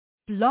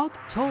Blog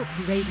Talk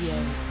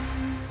Radio.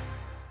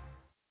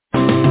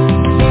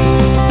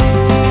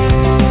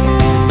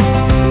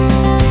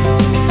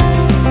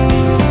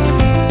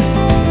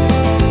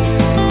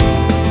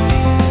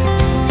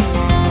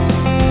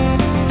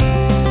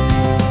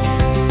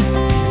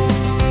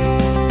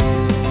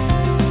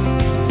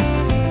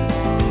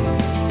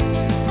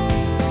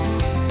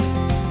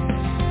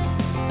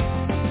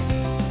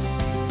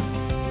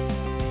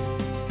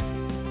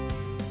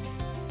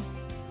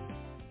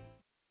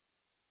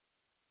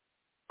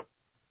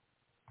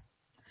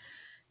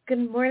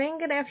 Good morning,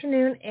 good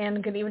afternoon,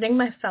 and good evening,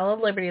 my fellow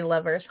Liberty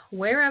lovers,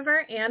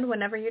 wherever and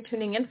whenever you're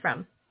tuning in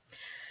from.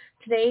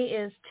 Today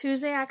is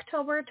Tuesday,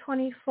 October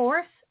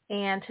 24th,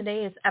 and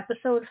today is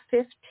episode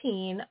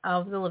 15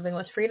 of the Living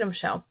with Freedom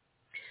show.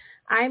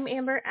 I'm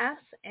Amber S.,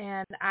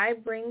 and I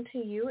bring to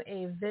you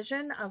a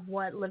vision of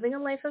what living a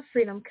life of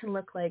freedom can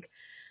look like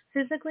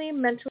physically,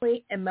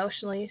 mentally,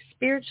 emotionally,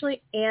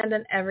 spiritually, and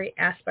in every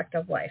aspect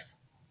of life.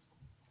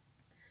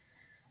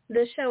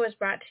 This show is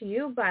brought to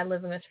you by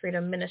Living with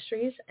Freedom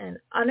Ministries, an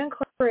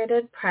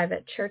unincorporated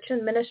private church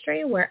and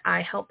ministry where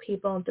I help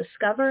people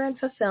discover and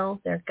fulfill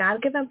their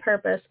God-given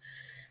purpose,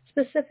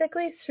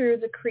 specifically through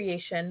the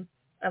creation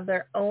of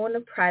their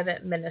own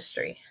private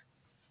ministry.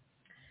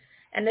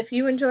 And if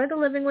you enjoy the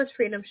Living with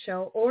Freedom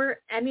show or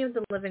any of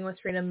the Living with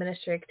Freedom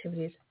ministry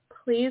activities,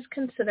 please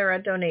consider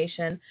a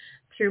donation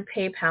through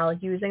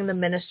PayPal using the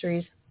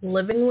ministry's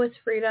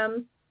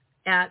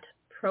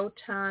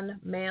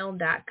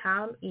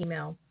livingwithfreedom@protonmail.com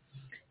email.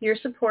 Your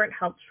support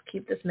helps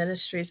keep this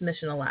ministry's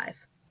mission alive.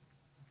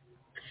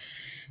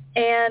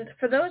 And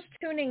for those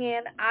tuning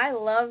in, I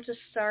love to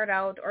start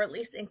out, or at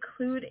least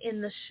include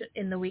in the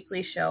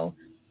weekly show,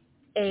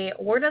 a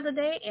word of the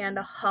day and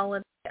a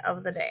holiday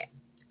of the day.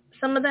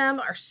 Some of them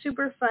are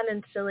super fun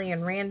and silly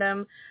and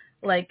random,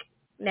 like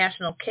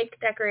National Cake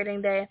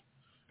Decorating Day.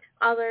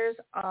 Others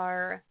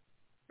are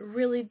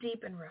really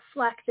deep and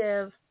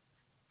reflective,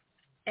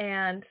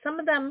 and some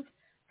of them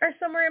are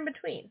somewhere in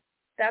between.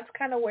 That's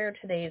kind of where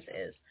today's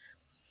is.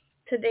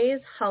 Today's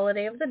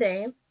holiday of the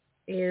day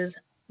is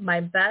My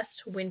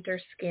Best Winter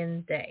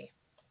Skin Day.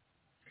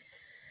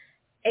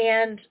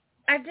 And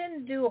I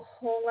didn't do a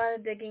whole lot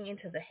of digging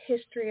into the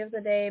history of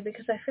the day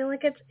because I feel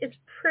like it's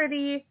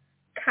pretty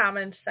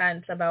common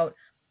sense about,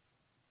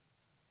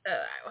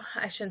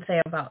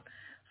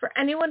 for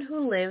anyone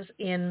who lives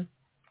in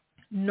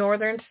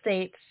northern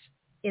states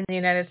in the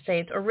United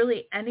States, or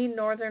really any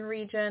northern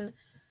region,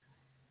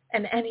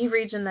 and any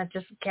region that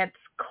just gets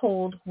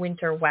cold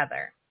winter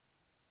weather.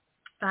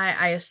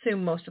 I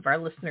assume most of our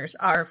listeners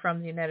are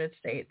from the United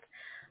States.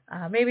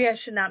 Maybe I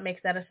should not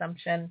make that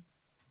assumption.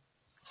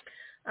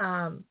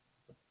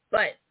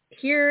 But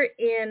here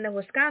in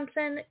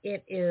Wisconsin,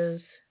 it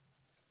is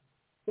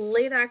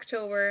late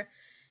October,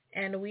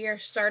 and we are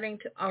starting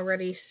to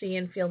already see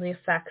and feel the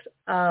effects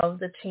of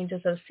the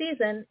changes of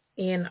season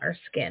in our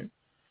skin.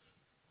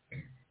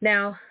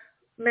 Now,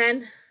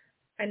 men,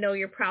 I know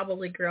you're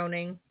probably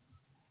groaning.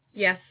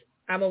 Yes,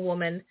 I'm a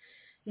woman.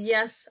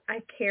 Yes,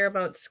 I care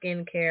about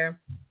skincare.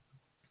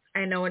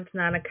 I know it's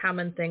not a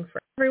common thing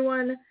for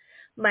everyone.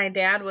 My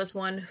dad was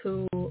one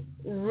who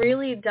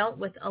really dealt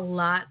with a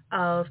lot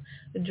of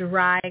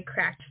dry,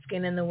 cracked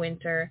skin in the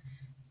winter.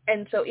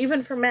 And so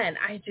even for men,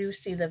 I do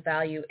see the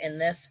value in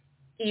this,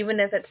 even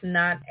if it's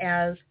not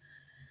as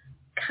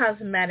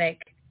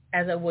cosmetic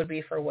as it would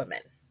be for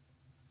women.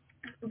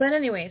 But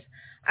anyways,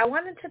 I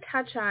wanted to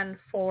touch on,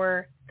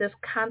 for this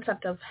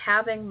concept of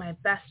having my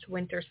best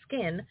winter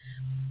skin,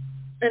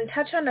 and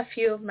touch on a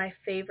few of my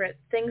favorite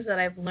things that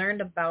I've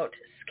learned about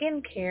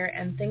skincare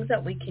and things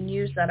that we can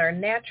use that are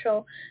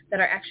natural, that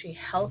are actually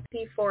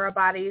healthy for our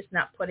bodies,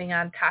 not putting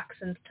on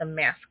toxins to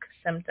mask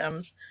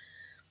symptoms.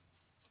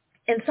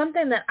 And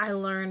something that I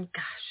learned,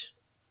 a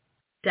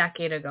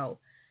decade ago,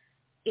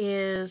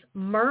 is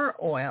myrrh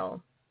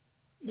oil.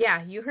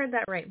 Yeah, you heard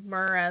that right.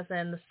 Myrrh as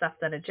in the stuff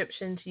that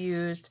Egyptians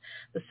used,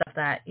 the stuff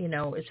that,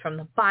 is from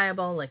the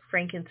Bible, like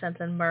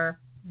frankincense and myrrh,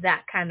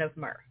 that kind of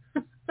myrrh.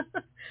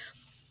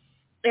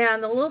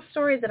 And the little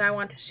story that I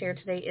want to share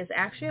today is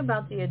actually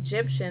about the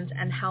Egyptians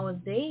and how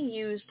they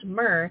used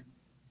myrrh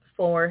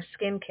for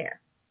skincare.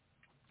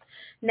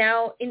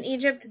 Now, in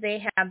Egypt,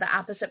 they have the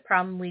opposite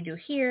problem we do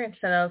here.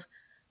 Instead of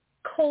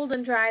cold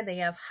and dry, they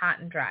have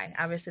hot and dry.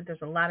 Obviously,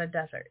 there's a lot of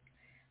desert.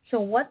 So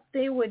what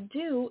they would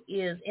do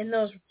is, in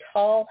those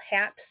tall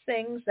hat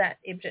things that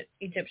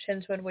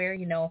Egyptians would wear,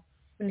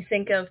 when you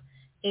think of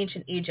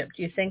ancient Egypt,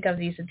 you think of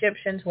these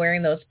Egyptians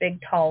wearing those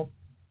big, tall,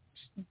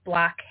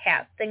 black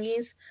hat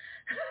thingies.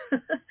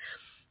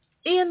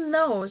 In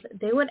those,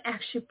 they would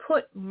actually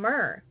put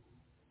myrrh,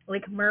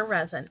 like myrrh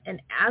resin.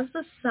 And as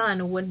the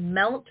sun would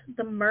melt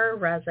the myrrh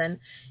resin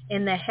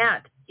in the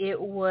hat,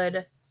 it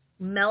would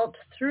melt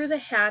through the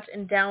hat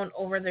and down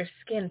over their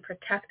skin,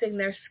 protecting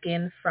their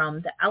skin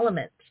from the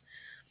elements.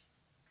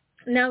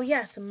 Now,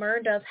 yes,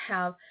 myrrh does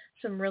have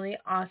some really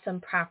awesome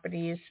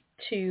properties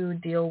to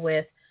deal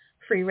with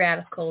free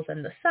radicals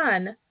in the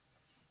sun.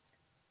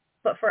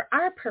 But for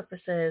our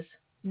purposes,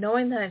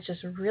 knowing that it's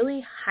just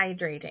really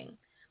hydrating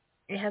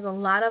It has a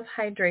lot of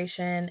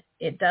hydration.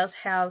 It does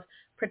have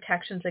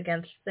protections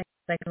against things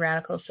like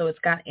radicals, so it's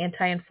got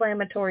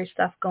anti-inflammatory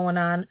stuff going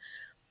on.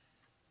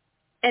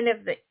 And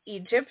if the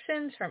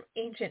Egyptians from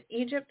ancient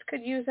Egypt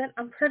could use it,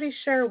 I'm pretty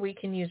sure we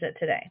can use it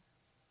today.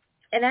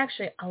 And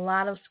actually, a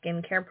lot of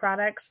skincare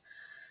products,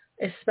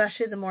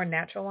 especially the more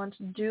natural ones,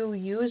 do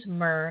use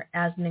myrrh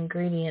as an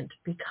ingredient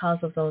because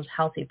of those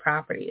healthy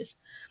properties.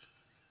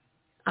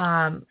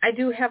 I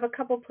do have a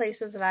couple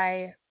places that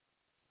I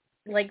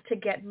like to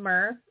get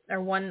myrrh,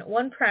 or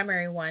one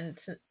primary one,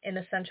 an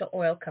essential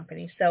oil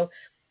company. So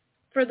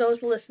for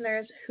those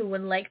listeners who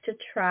would like to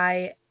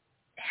try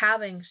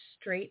having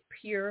straight,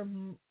 pure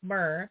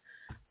myrrh,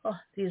 oh,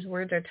 these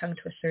words are tongue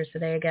twisters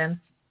today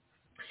again.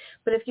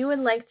 But if you would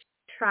like to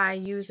try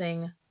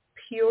using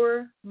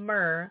pure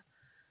myrrh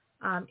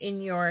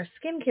in your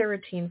skincare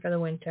routine for the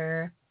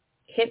winter,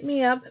 hit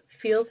me up.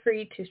 Feel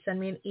free to send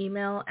me an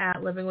email at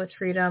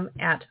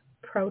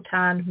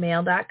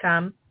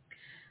livingwithfreedom@protonmail.com.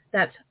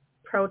 That's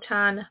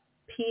proton,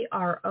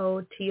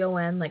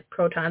 Proton, like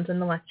protons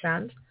and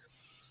electrons.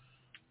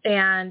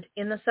 And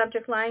in the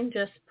subject line,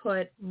 just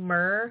put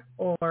myrrh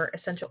or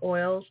essential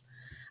oils.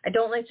 I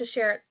don't like to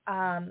share it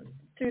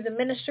through the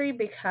ministry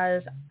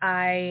because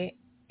I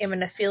am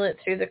an affiliate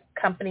through the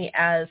company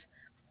as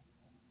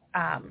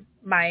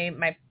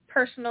my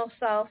personal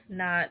self,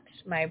 not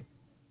my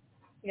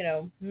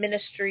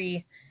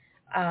ministry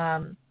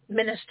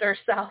minister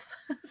self.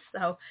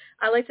 So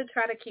I like to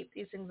try to keep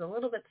these things a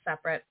little bit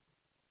separate.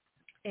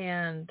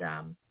 And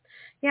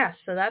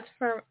so that's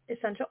for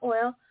essential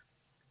oil.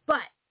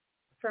 But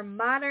for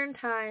modern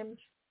times,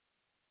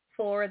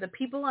 for the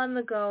people on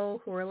the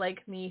go who are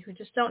like me, who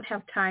just don't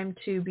have time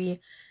to be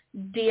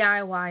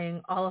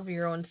DIYing all of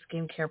your own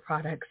skincare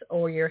products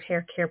or your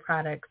hair care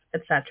products,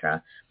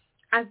 etc.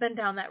 I've been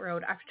down that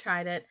road. I've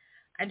tried it.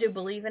 I do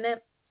believe in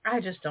it.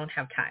 I just don't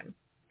have time.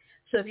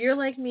 So if you're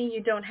like me,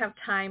 you don't have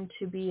time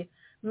to be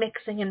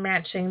mixing and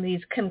matching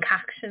these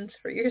concoctions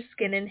for your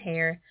skin and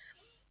hair.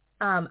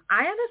 I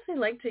honestly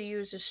like to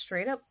use just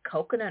straight up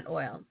coconut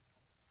oil.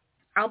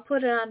 I'll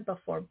put it on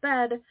before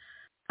bed.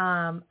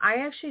 I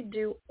actually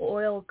do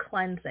oil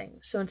cleansing.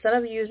 So instead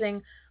of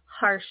using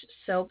harsh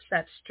soaps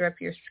that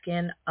strip your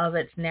skin of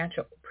its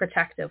natural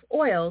protective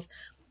oils,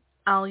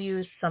 I'll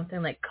use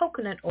something like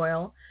coconut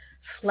oil,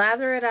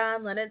 slather it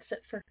on, let it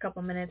sit for a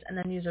couple minutes, and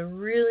then use a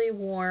really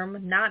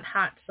warm, not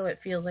hot so it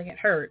feels like it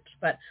hurts,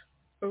 but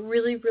a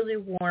really, really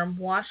warm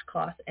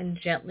washcloth and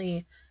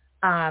gently,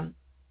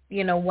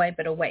 wipe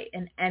it away.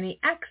 And any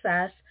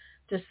excess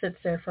just sits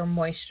there for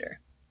moisture.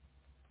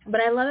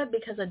 But I love it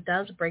because it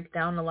does break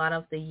down a lot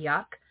of the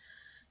yuck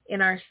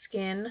in our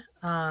skin.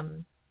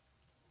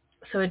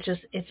 So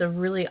it's a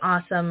really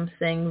awesome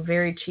thing,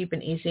 very cheap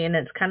and easy, and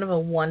it's kind of a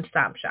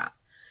one-stop shop.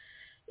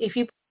 If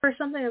you prefer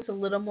something that's a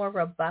little more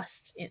robust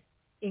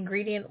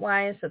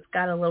ingredient-wise, that's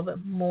got a little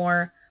bit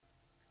more,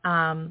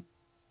 breadth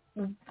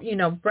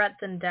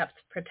and depth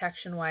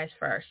protection-wise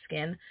for our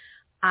skin,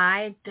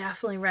 I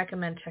definitely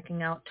recommend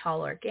checking out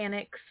Tall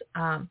Organics.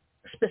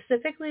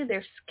 Specifically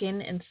their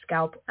skin and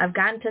scalp. I've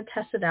gotten to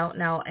test it out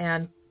now,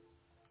 and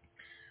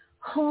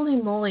holy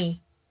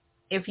moly,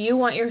 if you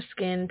want your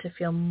skin to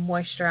feel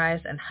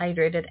moisturized and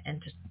hydrated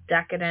and just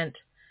decadent,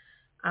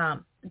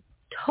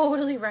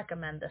 totally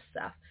recommend this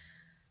stuff.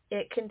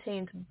 It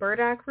contains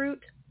burdock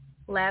root,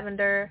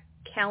 lavender,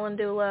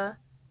 calendula,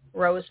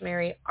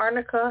 rosemary,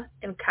 arnica,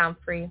 and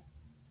comfrey.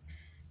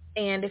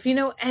 And if you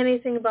know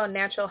anything about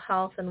natural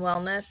health and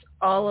wellness,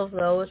 all of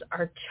those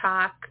are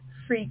chock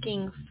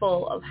freaking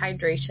full of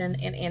hydration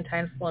and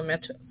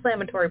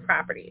anti-inflammatory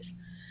properties.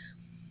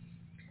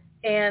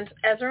 And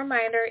as a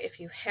reminder, if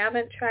you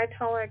haven't tried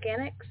Tall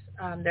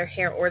Organics, their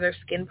hair or their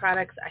skin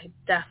products, I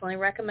definitely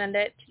recommend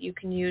it. You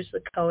can use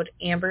the code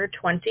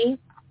AMBER20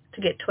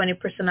 to get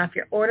 20% off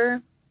your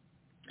order.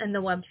 And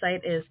the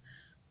website is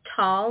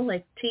Tall,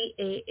 like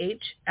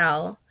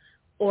TAHL,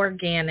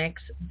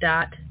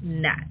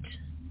 organics.net.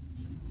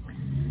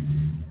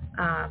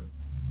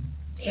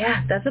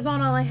 That's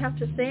about all I have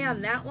to say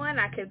on that one.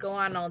 I could go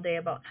on all day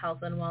about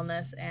health and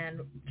wellness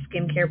and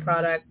skincare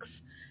products.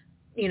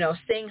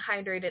 Staying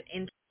hydrated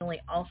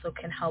internally also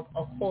can help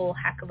a whole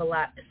heck of a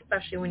lot,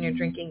 especially when you're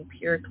drinking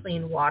pure,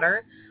 clean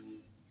water.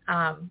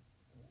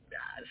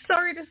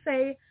 Sorry to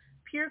say,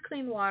 pure,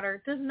 clean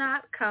water does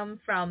not come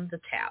from the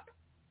tap.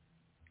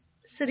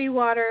 City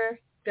water,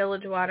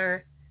 village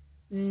water,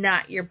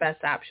 not your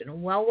best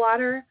option. Well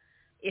water,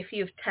 if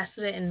you've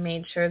tested it and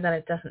made sure that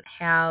it doesn't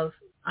have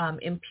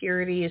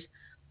impurities,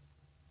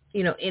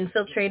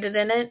 infiltrated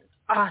in it,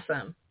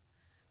 awesome.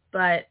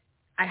 But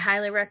I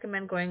highly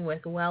recommend going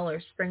with well or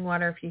spring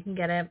water if you can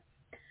get it.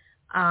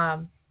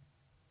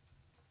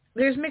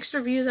 There's mixed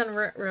reviews on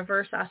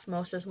reverse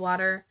osmosis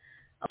water.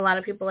 A lot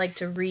of people like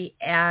to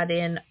re-add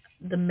in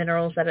the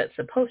minerals that it's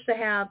supposed to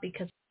have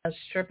because it does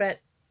strip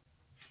it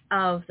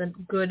of the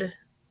good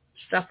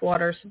stuff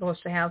water is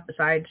supposed to have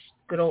besides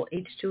good old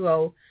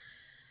H2O.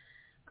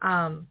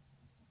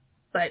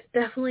 But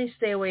definitely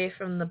stay away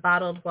from the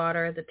bottled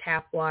water, the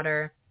tap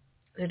water.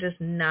 They're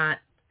just not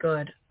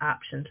good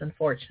options,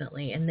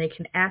 unfortunately, and they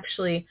can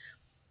actually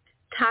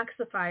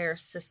toxify our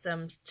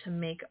systems to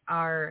make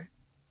our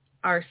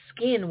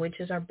skin, which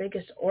is our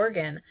biggest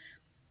organ,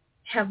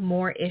 have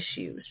more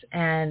issues.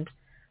 And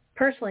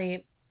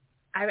personally,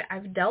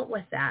 I've dealt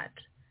with that.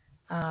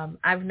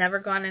 I've never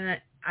gone in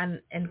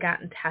and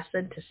gotten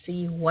tested to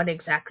see what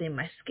exactly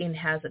my skin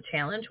has a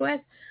challenge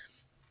with.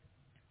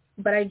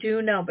 But I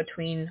do know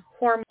between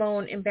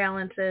hormone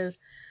imbalances,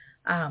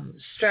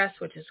 stress,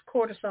 which is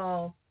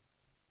cortisol,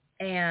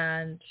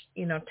 and,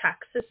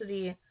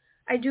 toxicity,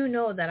 I do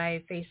know that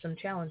I face some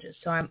challenges.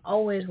 So I'm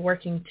always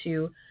working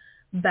to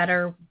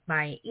better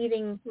my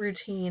eating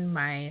routine,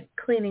 my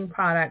cleaning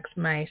products,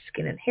 my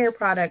skin and hair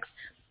products,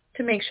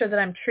 to make sure that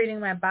I'm treating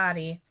my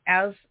body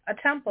as a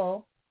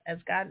temple, as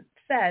God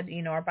said,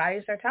 our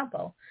bodies are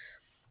temple.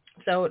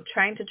 So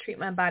trying to treat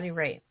my body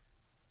right.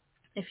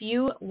 If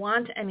you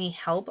want any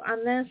help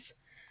on this,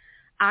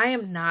 I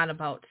am not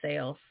about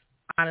sales.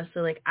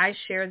 Honestly, I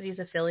share these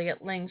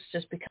affiliate links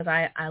just because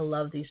I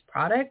love these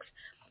products,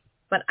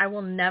 but I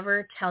will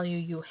never tell you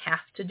you have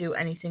to do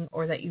anything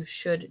or that you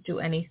should do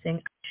anything.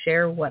 I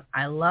share what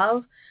I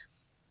love,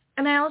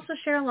 and I also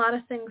share a lot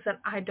of things that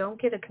I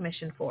don't get a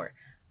commission for.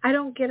 I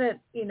don't get an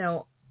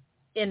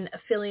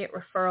affiliate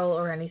referral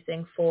or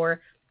anything for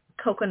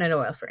coconut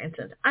oil, for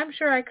instance. I'm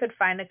sure I could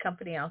find a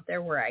company out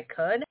there where I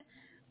could,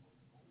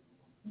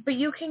 but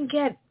you can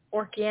get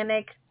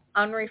organic,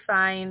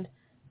 unrefined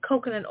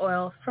coconut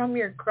oil from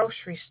your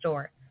grocery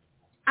store.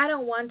 I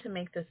don't want to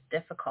make this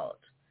difficult.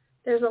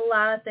 There's a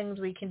lot of things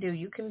we can do.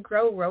 You can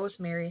grow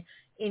rosemary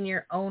in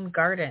your own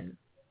garden.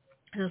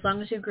 And as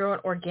long as you grow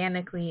it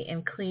organically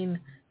in clean,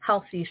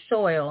 healthy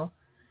soil,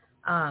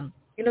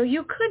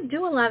 you could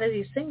do a lot of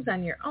these things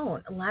on your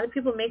own. A lot of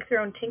people make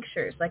their own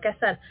tinctures. Like I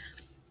said,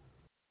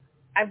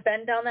 I've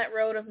been down that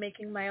road of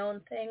making my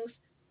own things.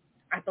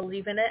 I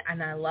believe in it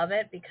and I love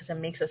it because it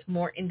makes us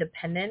more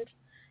independent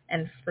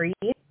and free.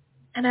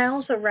 And I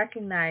also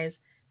recognize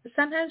that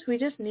sometimes we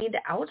just need to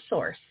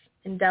outsource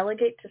and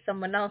delegate to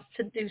someone else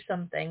to do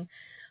something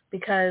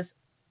because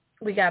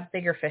we got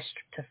bigger fish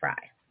to fry.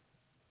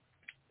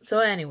 So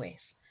anyways,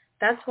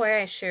 that's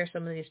why I share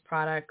some of these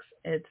products.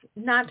 It's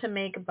not to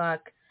make a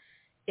buck.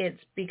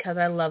 It's because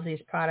I love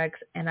these products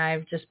and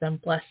I've just been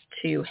blessed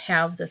to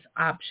have this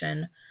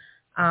option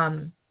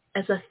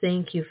as a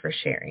thank you for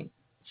sharing.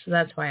 So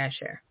that's why I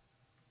share.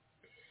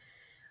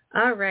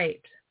 All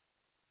right.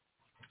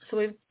 So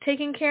we've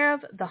taken care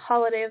of the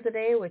holiday of the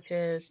day, which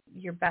is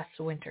your best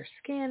winter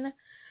skin.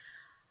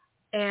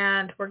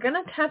 And we're going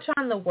to touch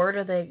on the word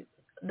of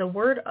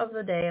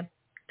the day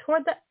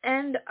toward the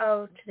end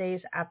of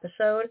today's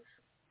episode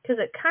because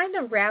it kind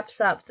of wraps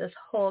up this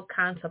whole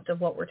concept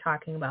of what we're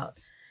talking about.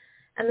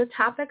 And the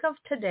topic of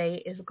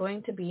today is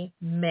going to be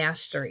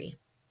mastery,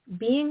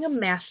 being a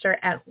master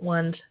at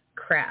one's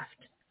craft.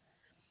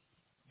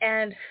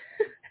 And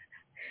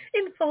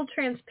in full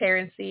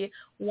transparency,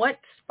 what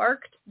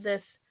sparked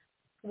this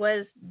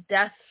was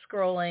death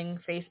scrolling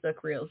Facebook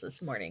Reels this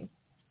morning.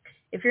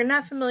 If you're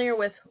not familiar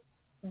with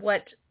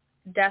what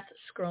death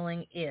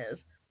scrolling is,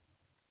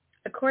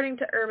 according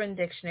to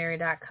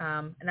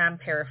urbandictionary.com, and I'm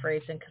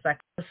paraphrasing because I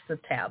closed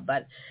the tab,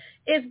 but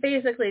it's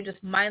basically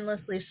just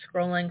mindlessly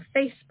scrolling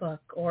Facebook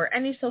or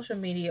any social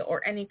media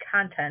or any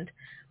content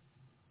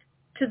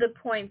to the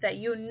point that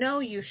you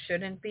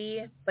shouldn't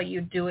be, but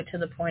you do it to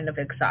the point of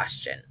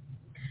exhaustion.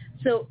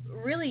 So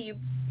really you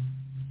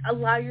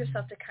allow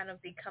yourself to kind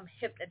of become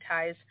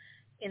hypnotized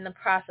in the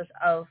process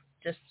of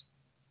just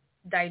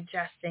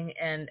digesting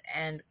and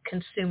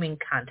consuming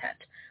content,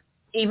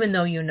 even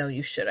though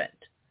you shouldn't.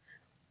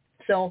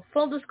 So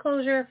full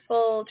disclosure,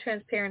 full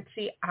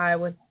transparency, I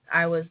was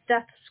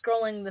death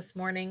scrolling this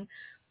morning.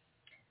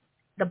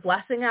 The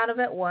blessing out of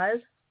it was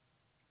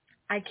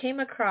I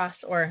came across,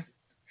 or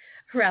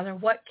rather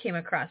what came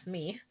across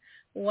me,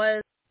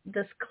 was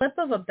this clip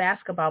of a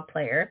basketball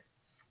player,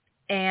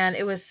 and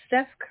it was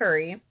Steph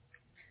Curry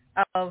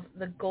of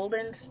the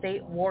Golden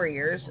State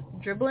Warriors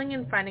dribbling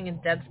and finding a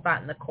dead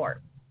spot in the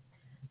court.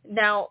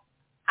 Now,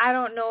 I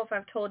don't know if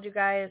I've told you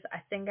guys,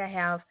 I think I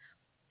have.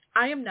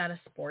 I am not a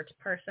sports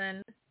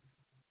person,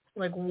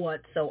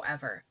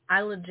 whatsoever.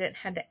 I legit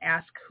had to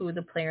ask who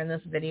the player in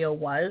this video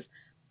was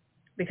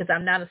because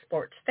I'm not a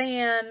sports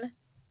fan,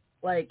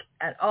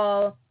 at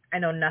all. I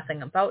know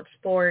nothing about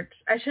sports.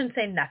 I shouldn't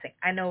say nothing.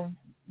 I know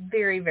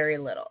very, very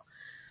little.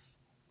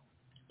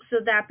 So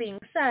that being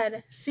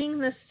said, seeing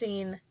this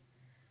scene,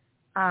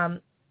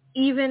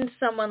 even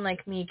someone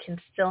like me can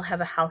still have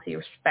a healthy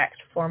respect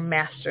for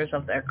masters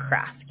of their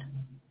craft.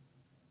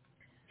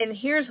 And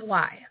here's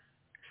why.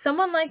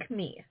 Someone like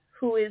me,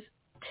 who is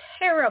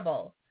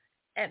terrible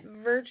at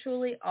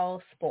virtually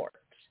all sports.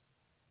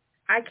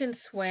 I can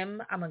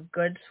swim. I'm a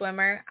good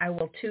swimmer. I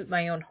will toot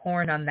my own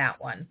horn on that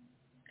one.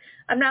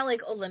 I'm not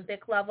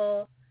Olympic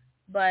level,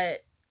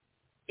 but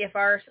if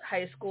our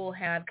high school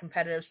had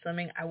competitive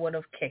swimming, I would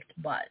have kicked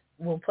butt.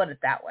 We'll put it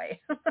that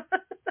way.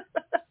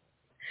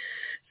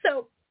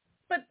 So,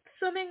 but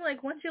swimming,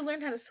 once you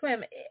learn how to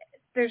swim,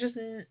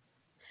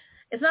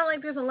 it's not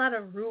like there's a lot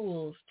of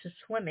rules to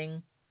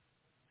swimming.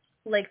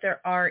 like there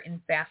are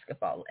in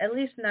basketball, at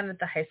least none at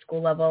the high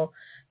school level,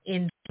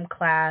 in gym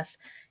class,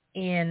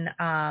 in,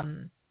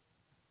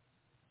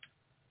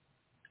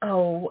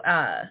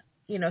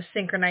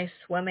 synchronized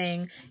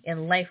swimming, in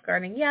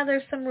lifeguarding. Yeah,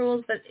 there's some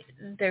rules, but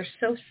they're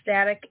so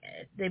static,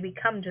 they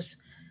become just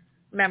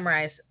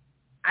memorized.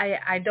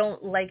 I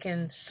don't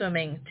liken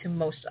swimming to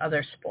most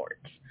other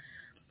sports.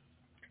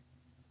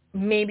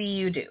 Maybe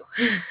you do.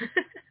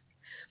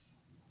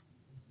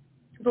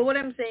 But what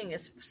I'm saying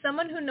is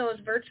someone who knows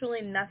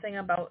virtually nothing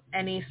about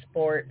any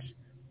sport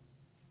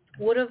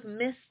would have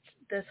missed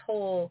this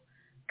whole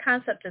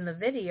concept in the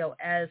video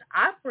as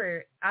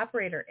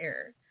operator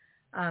error.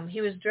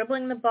 He was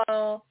dribbling the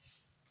ball,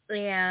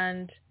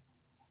 and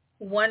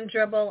one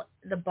dribble,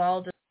 the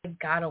ball just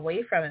got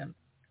away from him.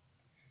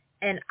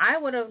 And I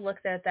would have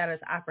looked at that as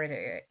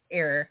operator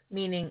error,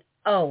 meaning,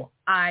 oh,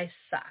 I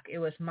suck. It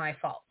was my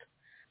fault.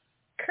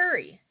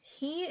 Curry,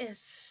 he is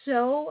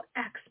so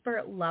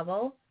expert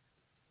level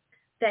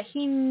that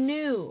he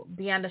knew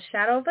beyond a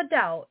shadow of a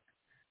doubt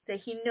that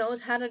he knows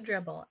how to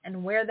dribble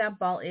and where that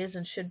ball is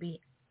and should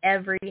be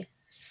every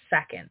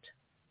second.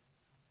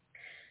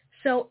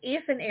 So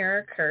if an error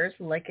occurs,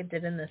 like it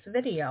did in this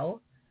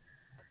video,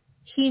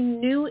 he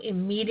knew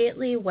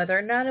immediately whether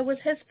or not it was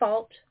his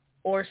fault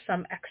or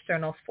some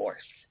external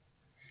force.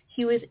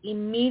 He was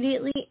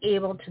immediately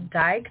able to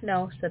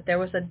diagnose that there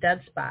was a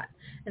dead spot.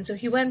 And so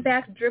he went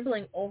back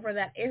dribbling over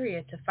that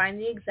area to find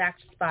the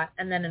exact spot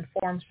and then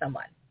inform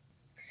someone.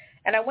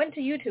 And I went to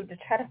YouTube to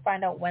try to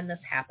find out when this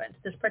happened.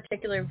 This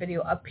particular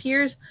video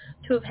appears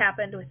to have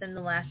happened within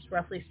the last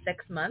roughly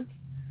 6 months.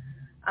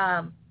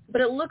 But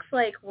it looks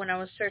like when I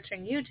was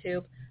searching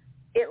YouTube,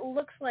 it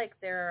looks like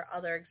there are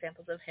other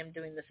examples of him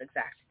doing this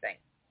exact thing.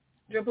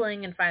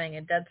 Dribbling and finding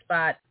a dead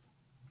spot.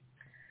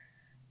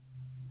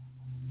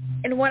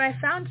 And what I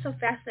found so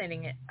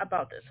fascinating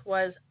about this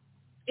was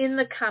in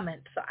the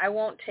comments, so I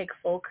won't take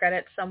full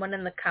credit, someone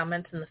in the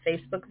comments in the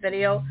Facebook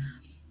video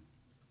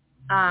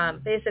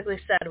basically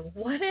said,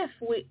 what if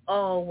we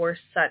all were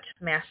such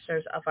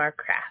masters of our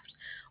craft?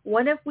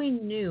 What if we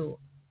knew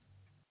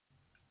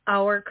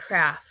our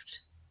craft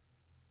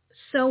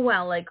so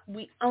well, like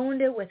we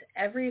owned it with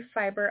every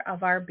fiber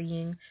of our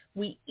being?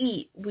 We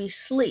eat, we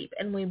sleep,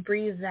 and we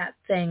breathe that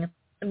thing,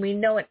 and we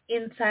know it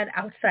inside,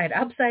 outside,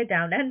 upside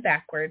down, and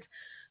backwards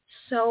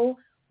so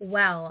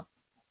well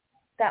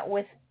that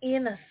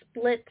within a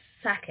split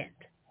second,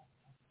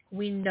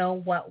 we know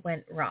what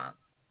went wrong.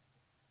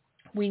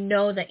 We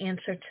know the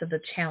answer to the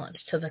challenge,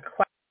 to the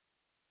question.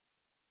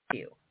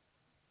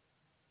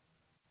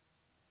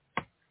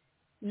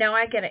 Now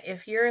I get it.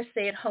 If you're a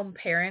stay-at-home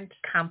parent,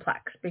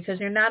 complex, because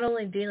you're not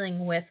only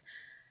dealing with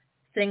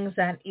things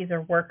that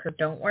either work or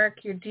don't work,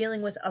 you're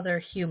dealing with other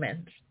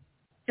humans.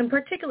 And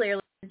particularly,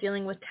 you're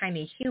dealing with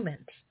tiny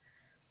humans.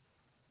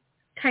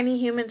 Tiny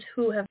humans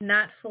who have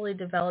not fully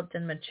developed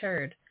and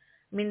matured.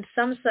 I mean,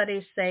 some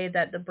studies say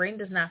that the brain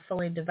does not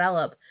fully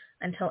develop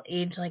until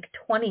age like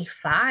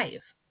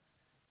 25.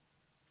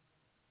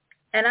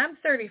 And I'm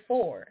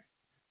 34.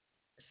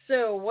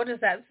 So what does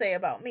that say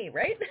about me,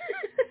 right?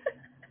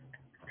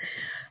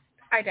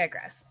 I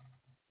digress.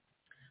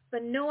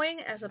 But knowing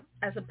as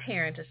a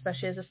parent,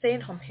 especially as a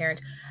stay-at-home parent,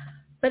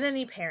 but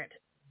any parent,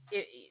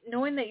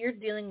 knowing that you're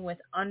dealing with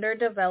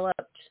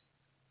underdeveloped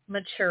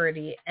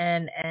maturity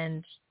and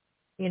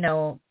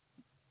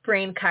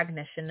brain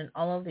cognition and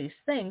all of these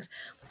things,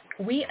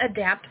 we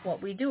adapt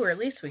what we do, or at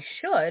least we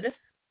should.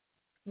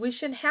 We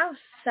should have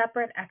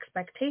separate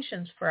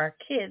expectations for our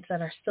kids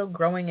that are still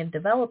growing and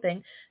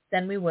developing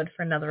than we would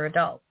for another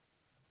adult.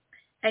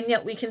 And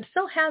yet we can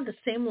still have the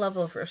same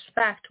level of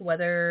respect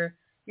whether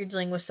you're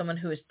dealing with someone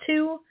who is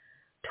 2,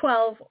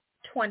 12,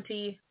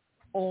 20,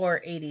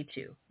 or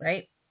 82,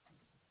 right?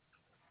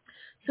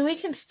 So we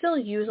can still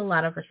use a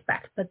lot of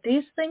respect, but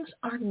these things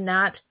are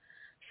not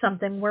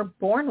something we're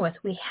born with.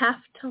 We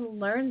have to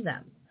learn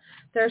them.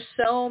 There's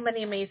so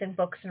many amazing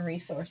books and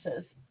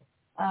resources.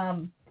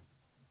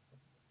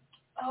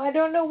 I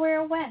don't know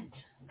where it went.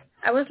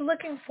 I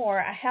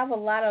have a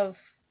lot of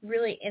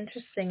really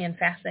interesting and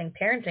fascinating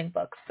parenting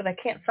books, but I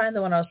can't find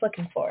the one I was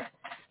looking for.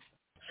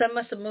 So I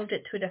must have moved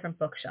it to a different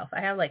bookshelf.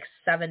 I have like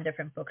 7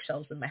 different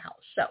bookshelves in my house.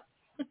 So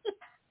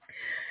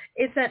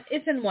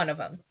it's in one of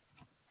them.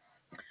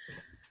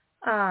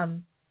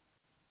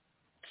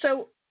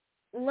 So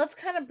let's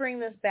kind of bring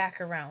this back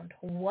around.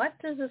 What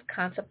does this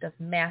concept of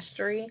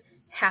mastery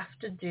have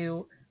to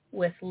do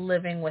with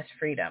living with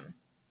freedom?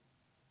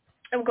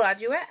 I'm glad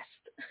you asked.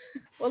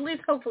 Well, at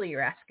least hopefully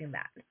you're asking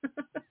that.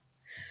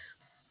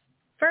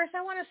 First,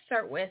 I want to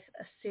start with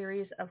a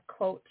series of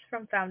quotes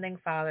from founding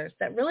fathers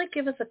that really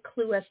give us a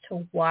clue as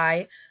to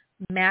why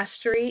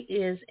mastery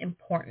is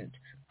important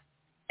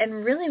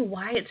and really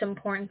why it's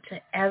important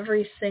to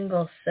every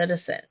single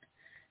citizen,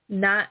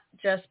 not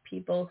just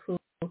people who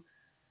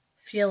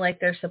feel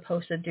like they're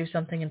supposed to do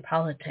something in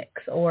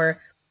politics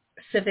or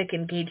civic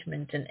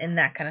engagement and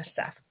that kind of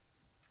stuff.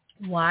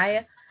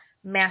 Why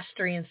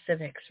mastery in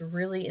civics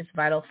really is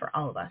vital for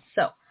all of us.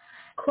 So,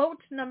 quote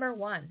number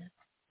 1,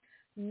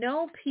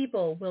 no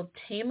people will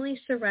tamely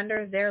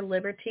surrender their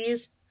liberties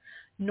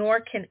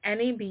nor can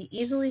any be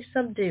easily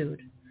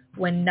subdued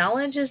when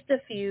knowledge is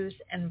diffused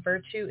and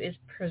virtue is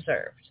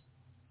preserved.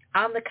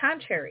 On the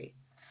contrary,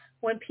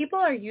 when people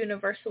are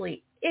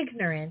universally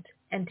ignorant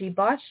and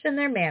debauched in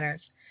their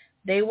manners,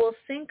 they will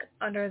sink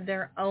under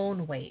their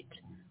own weight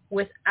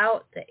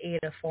without the aid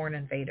of foreign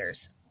invaders.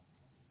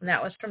 And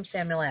that was from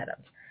Samuel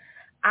Adams.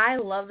 I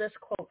love this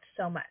quote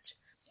so much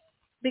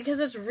because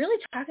it's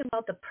really talking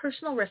about the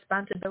personal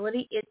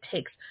responsibility it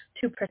takes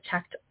to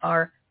protect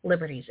our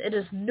liberties. It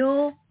is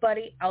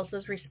nobody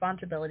else's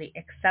responsibility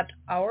except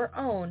our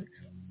own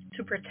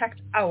to protect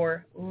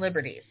our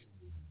liberties.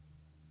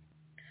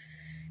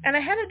 And I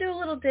had to do a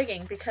little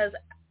digging because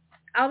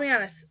I'll be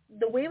honest,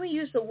 the way we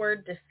use the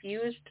word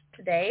diffused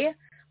today,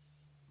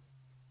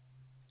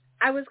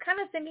 I was kind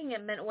of thinking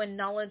it meant when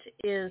knowledge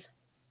is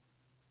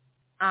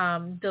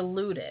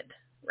diluted,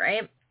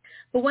 right?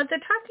 But what they're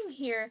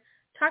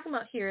talking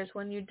about here is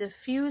when you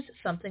diffuse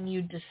something,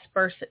 you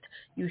disperse it,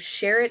 you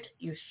share it,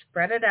 you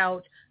spread it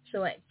out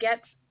so it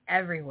gets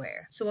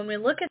everywhere. So when we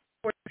look at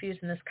the word diffuse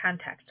in this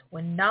context,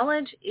 when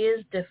knowledge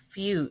is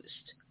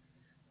diffused,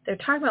 they're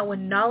talking about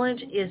when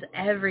knowledge is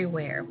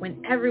everywhere,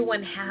 when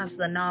everyone has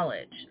the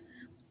knowledge,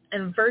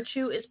 and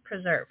virtue is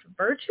preserved.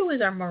 Virtue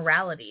is our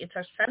morality. It's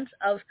our sense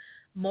of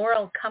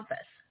moral compass.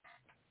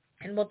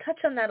 And we'll touch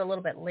on that a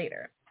little bit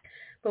later.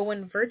 But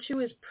when virtue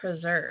is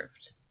preserved.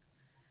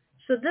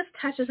 So this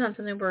touches on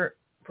something we're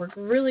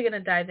really going to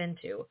dive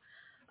into.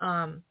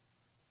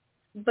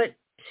 But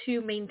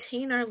to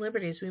maintain our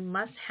liberties, we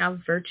must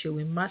have virtue.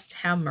 We must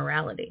have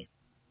morality.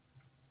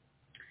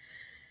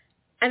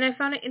 And I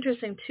found it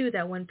interesting, too,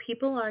 that when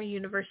people are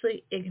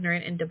universally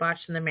ignorant and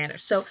debauched in their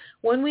manners, so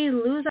when we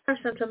lose our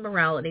sense of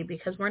morality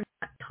because we're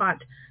not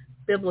taught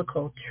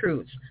biblical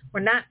truths, we're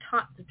not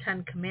taught the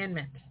 10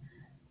 Commandments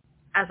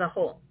as a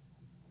whole,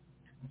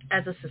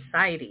 as a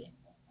society,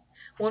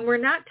 when we're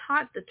not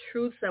taught the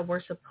truths that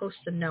we're supposed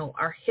to know,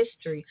 our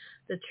history,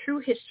 the true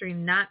history,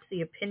 not the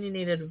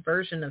opinionated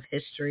version of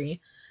history,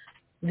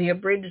 the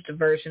abridged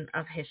version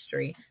of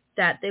history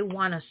that they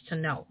want us to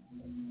know.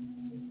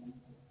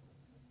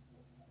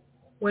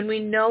 When we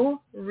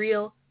know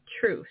real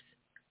truth,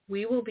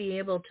 we will be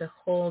able to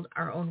hold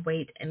our own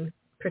weight and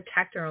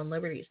protect our own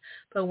liberties.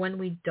 But when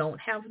we don't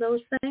have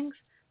those things,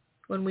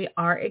 when we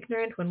are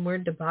ignorant, when we're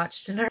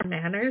debauched in our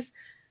manners,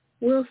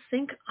 we'll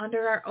sink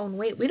under our own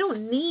weight. We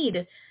don't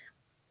need,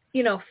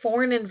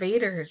 foreign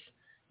invaders,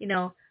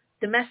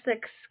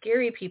 domestic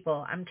scary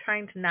people. I'm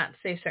trying to not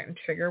say certain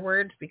trigger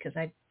words because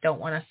I don't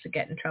want us to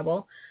get in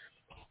trouble.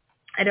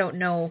 I don't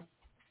know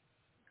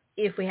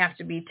if we have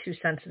to be too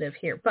sensitive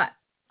here, but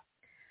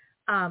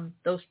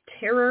those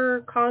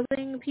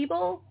terror-causing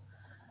people,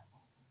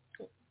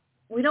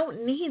 we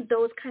don't need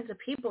those kinds of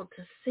people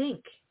to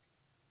sink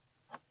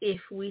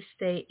if we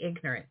stay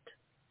ignorant.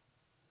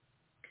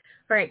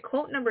 All right,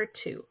 quote number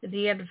 2.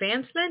 The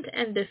advancement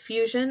and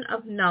diffusion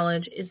of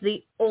knowledge is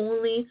the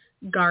only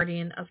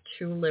guardian of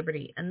true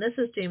liberty. And this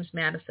is James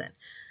Madison.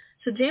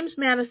 So James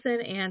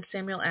Madison and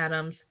Samuel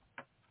Adams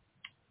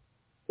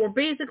were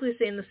basically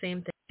saying the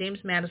same thing. James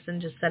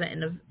Madison just said it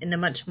in a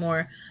much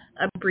more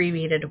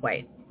abbreviated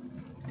way.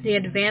 The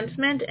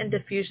advancement and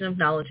diffusion of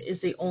knowledge is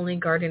the only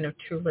guardian of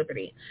true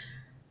liberty.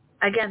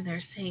 Again,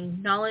 they're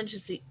saying knowledge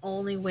is the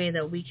only way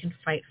that we can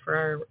fight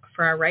for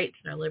our rights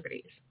and our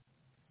liberties.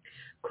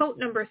 Quote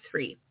number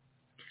 3.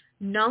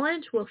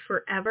 Knowledge will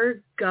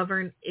forever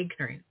govern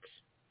ignorance,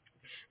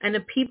 and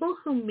a people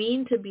who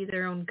mean to be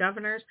their own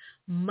governors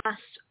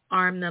must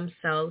arm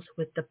themselves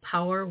with the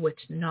power which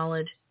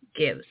knowledge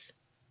gives.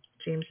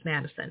 James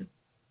Madison.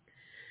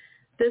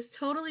 This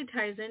totally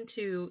ties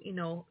into,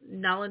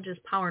 knowledge is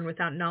power, and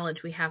without knowledge,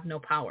 we have no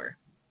power.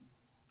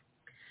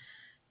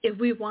 If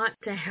we want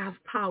to have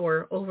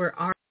power over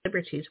our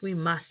liberties, we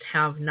must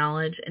have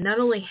knowledge, and not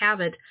only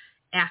have it,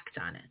 act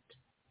on it.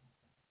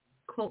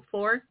 Quote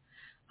 4,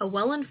 a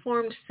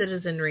well-informed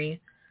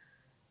citizenry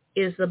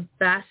is the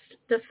best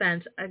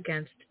defense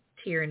against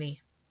tyranny.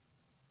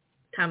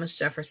 Thomas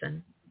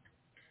Jefferson.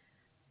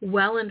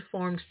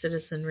 Well-informed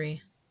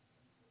citizenry.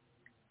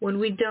 When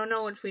we don't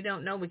know what we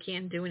don't know, we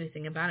can't do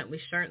anything about it.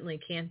 We certainly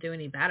can't do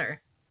any better.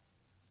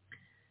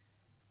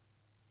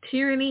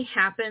 Tyranny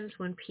happens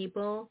when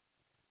people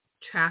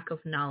track of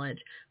knowledge,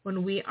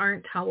 when we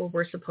aren't taught what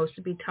we're supposed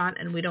to be taught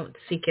and we don't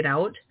seek it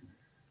out.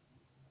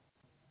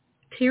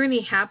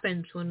 Tyranny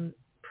happens when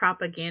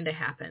propaganda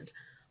happens,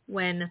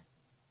 when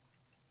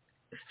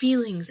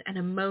feelings and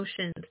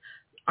emotions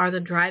are the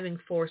driving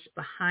force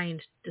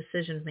behind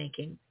decision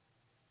making.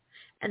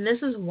 And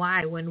this is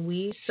why when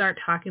we start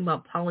talking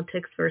about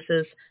politics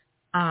versus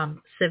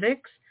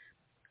civics,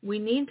 we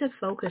need to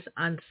focus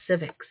on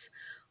civics.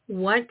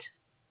 What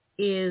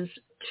is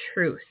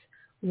truth?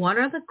 What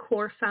are the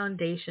core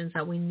foundations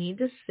that we need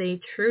to stay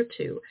true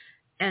to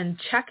and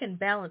check and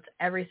balance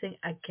everything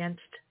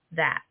against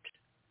that?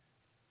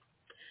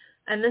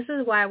 And this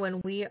is why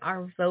when we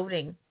are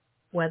voting,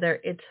 whether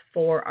it's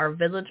for our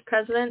village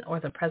president or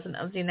the president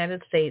of the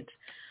United States,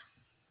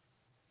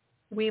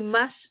 we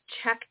must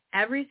check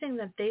everything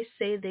that they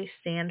say they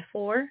stand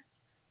for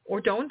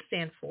or don't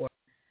stand for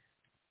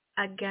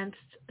against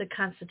the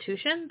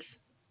constitutions,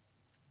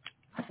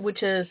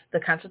 which is the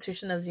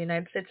Constitution of the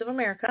United States of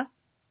America,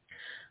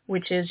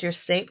 which is your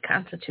state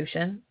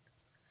constitution,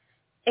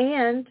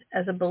 and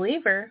as a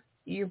believer,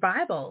 your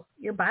Bible.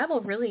 Your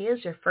Bible really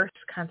is your first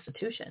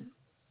constitution.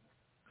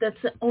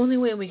 That's the only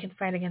way we can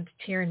fight against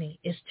tyranny,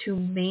 is to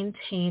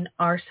maintain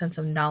our sense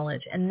of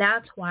knowledge. And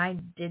that's why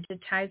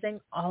digitizing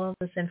all of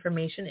this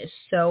information is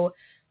so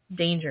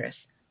dangerous.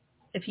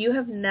 If you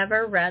have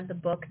never read the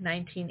book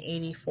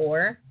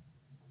 1984,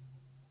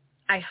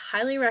 I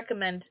highly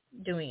recommend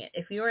doing it.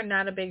 If you are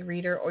not a big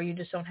reader or you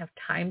just don't have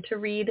time to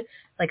read,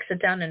 like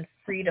sit down and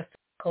read a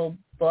physical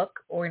book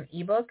or an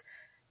ebook,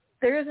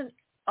 there is an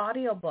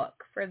audiobook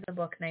for the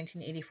book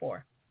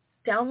 1984.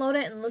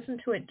 Download it and listen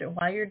to it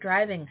while you're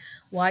driving,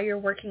 while you're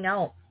working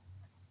out,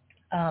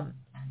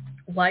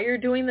 while you're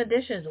doing the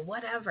dishes,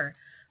 whatever.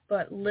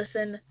 But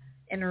listen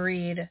and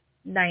read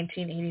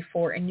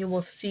 1984, and you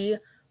will see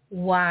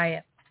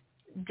why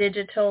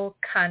digital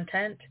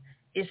content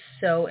is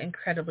so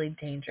incredibly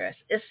dangerous,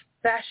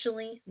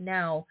 especially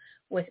now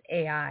with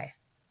AI.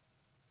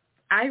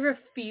 I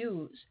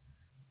refuse,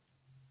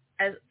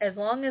 as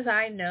long as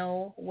I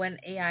know when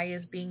AI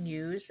is being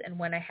used and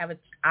when I have an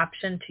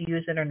option to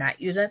use it or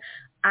not use it,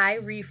 I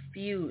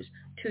refuse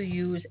to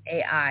use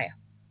AI.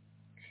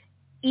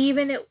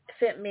 Even if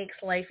it makes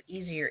life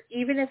easier,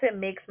 even if it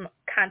makes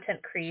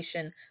content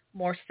creation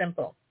more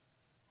simple.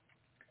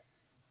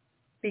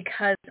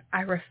 Because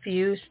I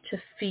refuse to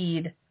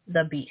feed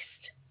the beast.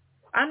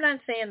 I'm not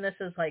saying this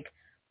is like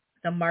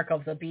the mark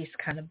of the beast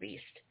kind of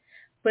beast,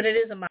 but it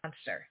is a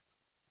monster.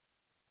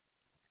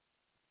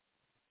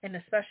 And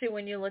especially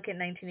when you look at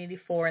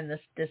 1984 and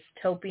this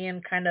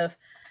dystopian kind of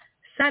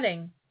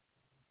setting,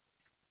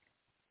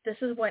 this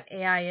is what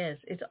AI is.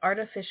 It's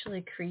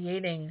artificially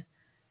creating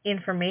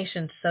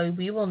information, so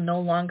we will no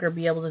longer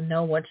be able to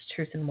know what's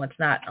truth and what's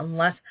not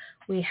unless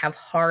we have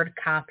hard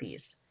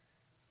copies.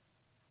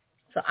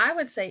 So I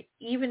would say,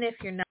 even if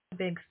you're not a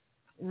big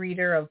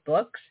reader of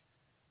books,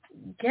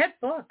 get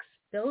books.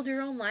 Build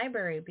your own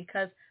library,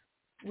 because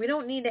we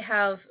don't need to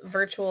have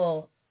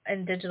virtual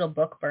and digital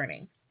book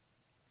burning.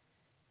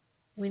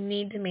 We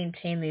need to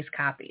maintain these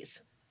copies.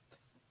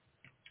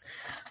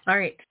 All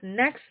right,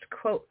 next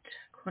quote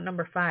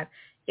number 5.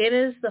 It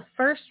is the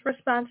first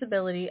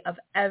responsibility of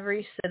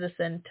every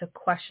citizen to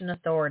question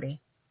authority.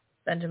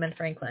 Benjamin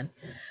Franklin.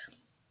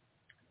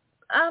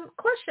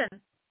 Question.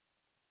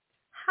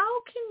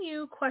 How can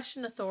you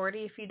question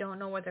authority if you don't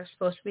know what they're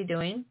supposed to be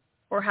doing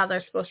or how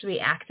they're supposed to be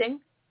acting?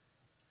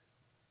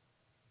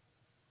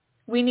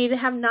 We need to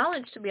have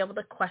knowledge to be able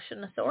to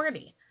question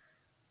authority.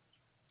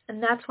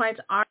 And that's why it's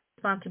our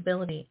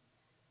responsibility.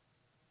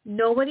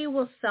 Nobody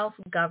will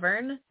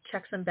self-govern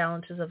checks and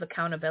balances of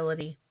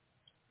accountability.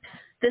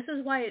 This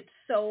is why it's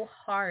so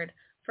hard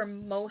for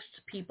most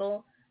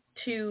people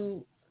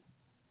to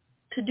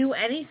do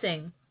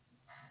anything,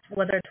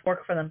 whether it's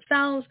work for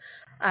themselves,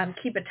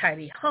 keep a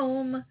tidy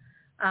home,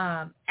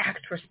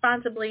 act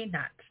responsibly,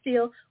 not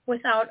steal,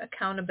 without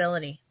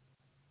accountability.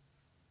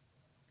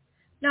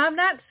 Now, I'm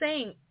not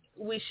saying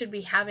we should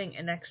be having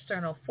an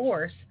external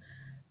force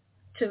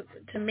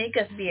to make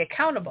us be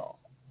accountable.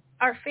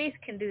 Our faith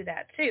can do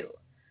that too.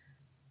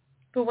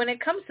 But when it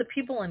comes to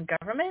people in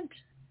government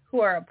who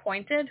are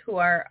appointed, who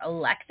are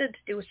elected to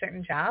do a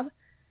certain job,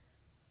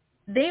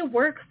 they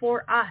work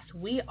for us.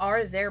 We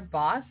are their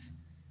boss,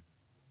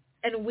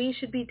 and we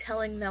should be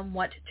telling them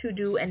what to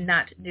do and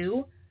not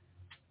do,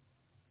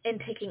 and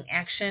taking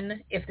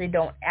action if they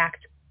don't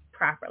act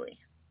properly.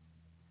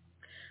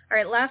 All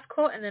right, last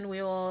quote, and then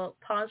we will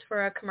pause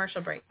for a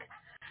commercial break.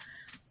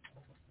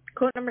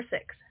 Quote number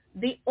 6.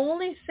 The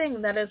only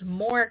thing that is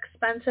more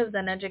expensive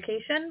than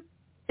education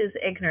is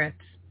ignorance.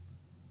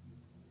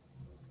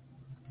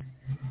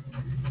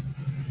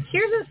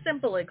 Here's a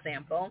simple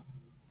example.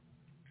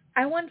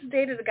 I once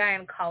dated a guy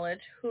in college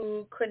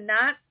who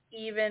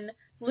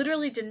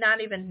literally did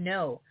not even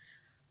know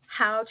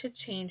how to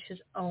change his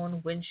own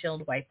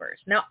windshield wipers.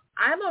 Now,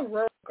 I'm a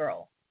rural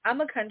girl.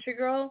 I'm a country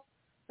girl.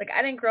 Like,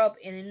 I didn't grow up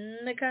in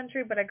the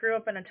country, but I grew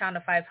up in a town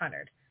of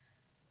 500.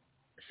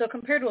 So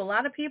compared to a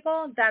lot of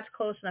people, that's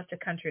close enough to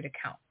country to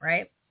count,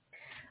 right?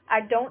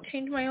 I don't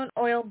change my own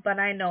oil, but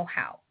I know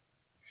how.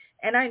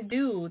 And I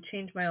do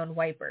change my own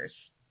wipers.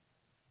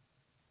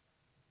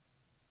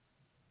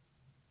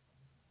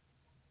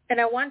 And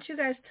I want you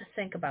guys to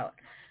think about,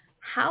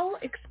 how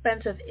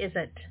expensive is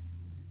it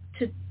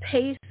to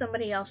pay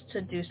somebody else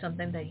to do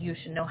something that you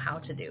should know how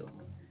to do?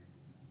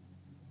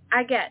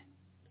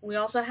 We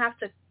also have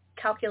to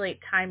calculate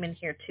time in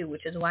here too,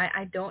 which is why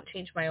I don't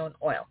change my own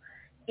oil,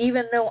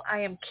 even though I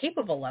am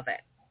capable of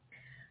it.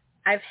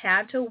 I've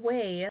had to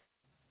weigh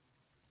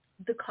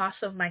the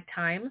cost of my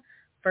time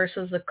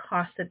versus the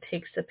cost it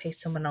takes to pay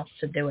someone else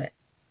to do it.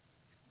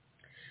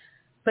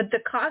 But the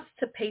cost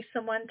to pay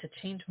someone to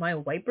change my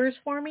wipers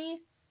for me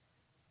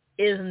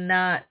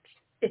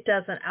it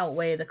doesn't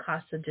outweigh the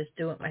cost to just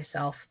do it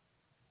myself.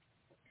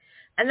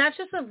 And that's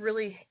just a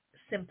really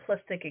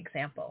simplistic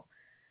example.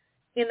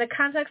 In the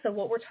context of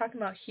what we're talking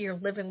about here,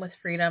 living with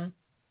freedom,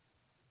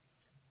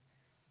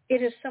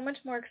 it is so much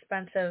more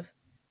expensive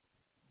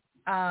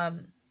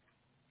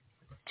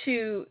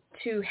to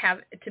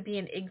be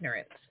in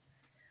ignorance,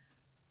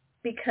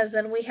 because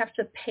then we have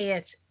to pay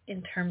it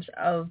in terms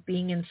of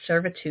being in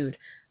servitude,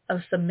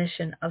 of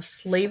submission, of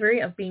slavery,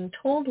 of being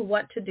told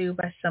what to do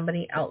by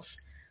somebody else.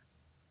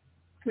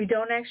 We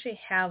don't actually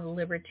have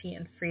liberty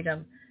and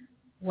freedom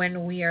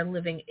when we are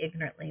living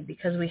ignorantly,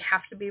 because we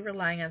have to be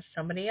relying on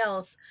somebody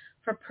else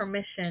for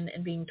permission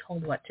and being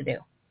told what to do.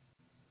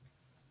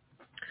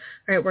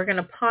 All right, we're going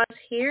to pause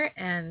here,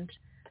 and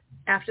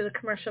after the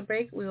commercial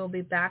break, we will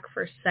be back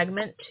for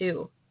segment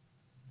 2.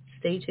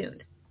 Stay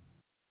tuned.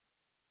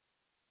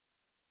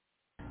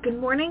 Good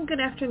morning, good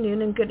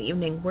afternoon, and good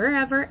evening,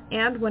 wherever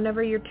and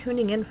whenever you're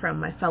tuning in from,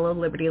 my fellow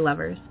Liberty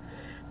lovers.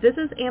 This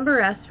is Amber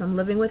S. from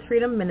Living with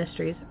Freedom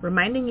Ministries,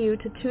 reminding you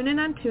to tune in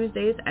on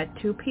Tuesdays at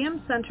 2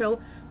 p.m.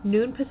 Central,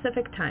 noon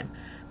Pacific Time,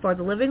 for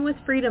the Living with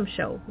Freedom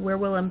show, where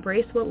we'll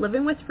embrace what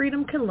living with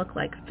freedom can look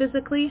like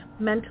physically,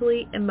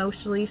 mentally,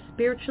 emotionally,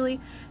 spiritually,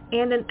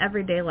 and in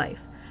everyday life.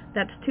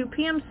 That's 2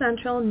 p.m.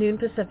 Central, noon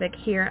Pacific,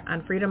 here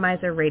on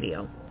Freedomizer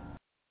Radio.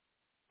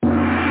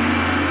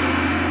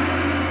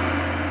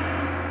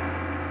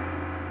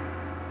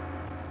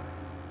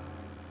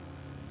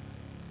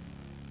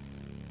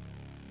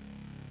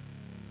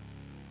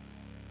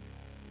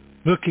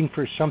 Looking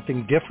for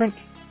something different?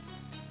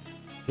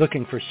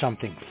 Looking for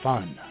something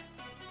fun?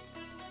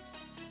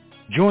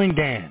 Join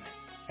Dan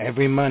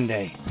every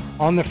Monday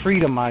on the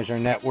Freedomizer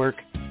Network,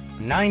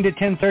 9 to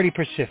 10:30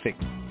 Pacific,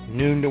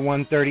 noon to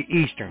 1:30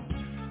 Eastern,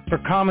 for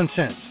Common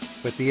Sense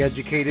with the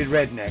Educated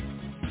Redneck,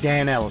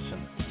 Dan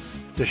Ellison.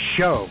 The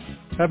show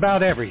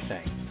about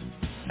everything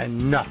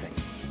and nothing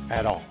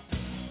at all.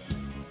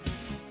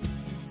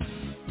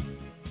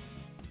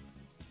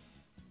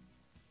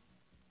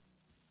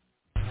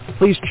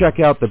 Please check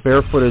out the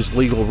Barefoot is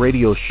Legal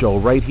radio show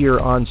right here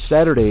on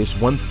Saturdays,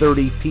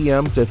 1:30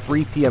 p.m. to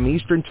 3 p.m.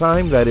 Eastern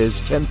Time. That is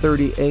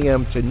 10:30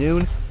 a.m. to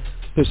noon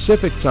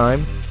Pacific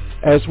Time,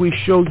 as we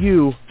show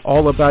you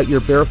all about your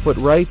barefoot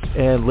rights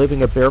and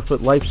living a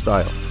barefoot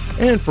lifestyle.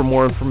 And for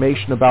more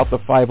information about the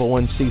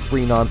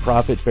 501c3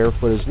 nonprofit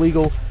Barefoot is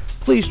Legal,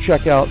 please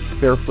check out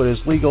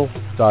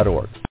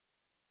barefootislegal.org.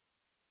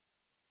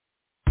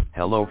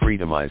 Hello,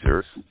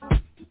 Freedomizers.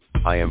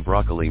 I am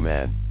Broccoli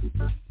Man.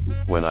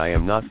 When I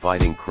am not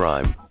fighting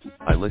crime,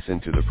 I listen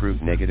to the Proof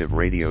Negative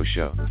radio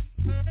show.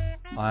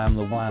 I am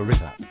the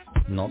Wirita.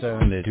 Not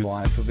only do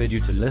I forbid you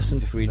to listen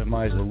to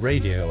Freedomizer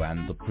Radio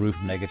and the Proof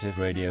Negative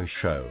radio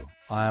show,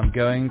 I am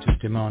going to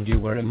demand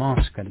you wear a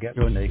mask and get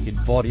your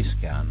naked body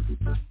scan.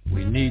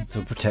 We need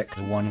to protect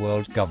the one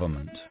world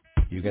government.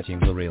 You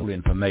getting the real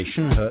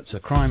information hurts a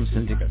crime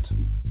syndicate.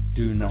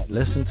 Do not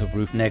listen to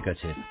Proof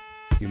Negative.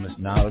 You must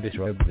now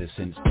disrobe this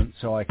instant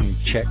so I can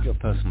check your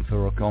person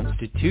for a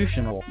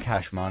constitution or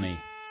cash money.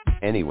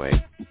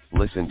 Anyway,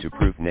 listen to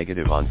Proof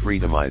Negative on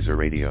Freedomizer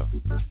Radio.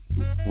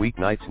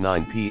 Weeknights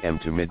 9 p.m.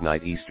 to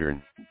midnight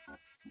Eastern.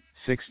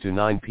 6 to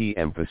 9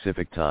 p.m.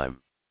 Pacific Time.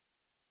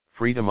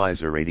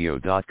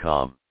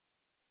 Freedomizerradio.com.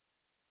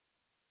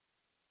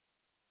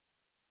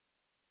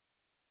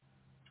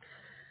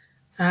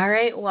 All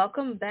right,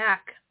 welcome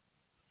back.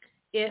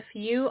 If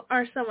you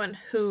are someone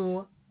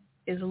who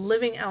is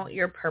living out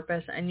your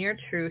purpose and your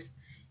truth,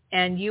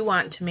 and you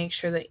want to make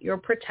sure that you're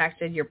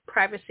protected, your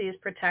privacy is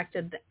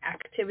protected, the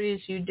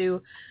activities you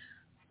do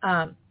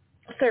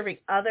serving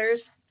others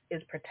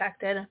is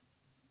protected,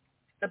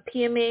 a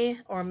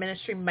PMA or a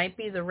ministry might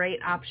be the right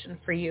option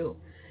for you.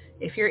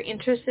 If you're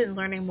interested in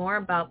learning more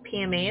about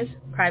PMAs,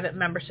 private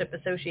membership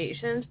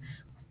associations,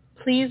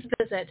 please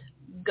visit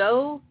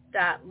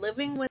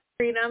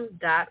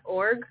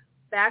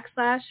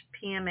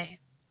go.livingwithfreedom.org/PMA.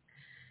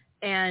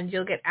 And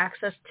you'll get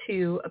access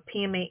to a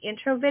PMA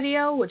intro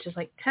video, which is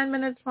like 10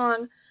 minutes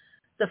long,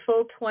 the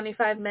full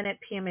 25-minute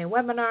PMA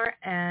webinar,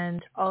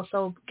 and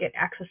also get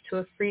access to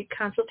a free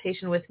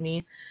consultation with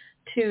me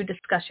to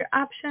discuss your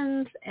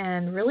options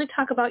and really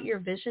talk about your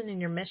vision and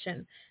your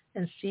mission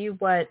and see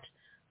what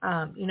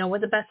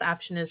the best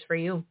option is for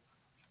you.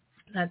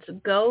 That's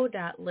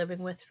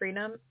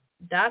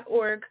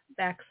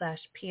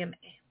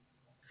go.livingwithfreedom.org/PMA.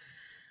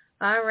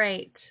 All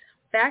right.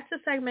 Back to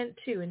segment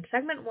 2. In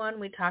segment 1,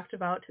 we talked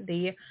about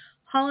the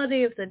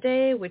holiday of the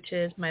day, which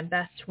is my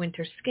best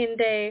winter skin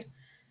day.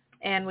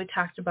 And we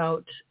talked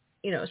about,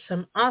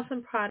 some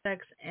awesome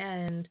products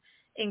and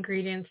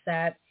ingredients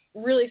that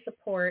really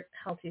support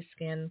healthy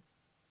skin,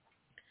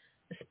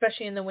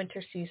 especially in the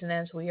winter season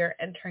as we are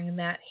entering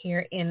that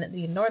here in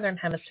the Northern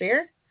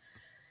Hemisphere.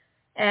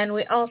 And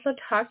we also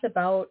talked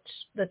about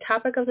the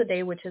topic of the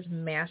day, which is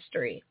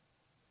mastery.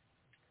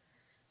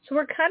 So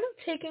we're kind of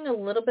taking a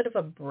little bit of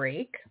a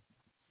break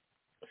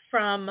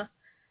from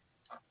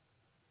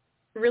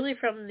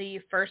the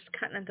First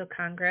Continental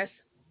Congress,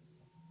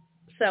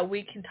 so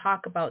we can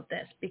talk about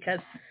this, because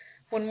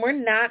when we're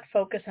not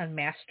focused on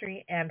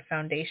mastery and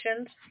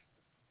foundations,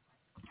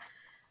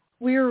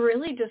 we're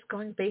really just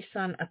going based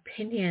on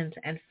opinions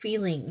and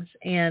feelings,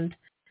 and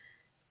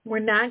we're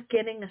not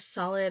getting a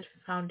solid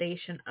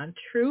foundation on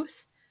truth,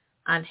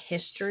 on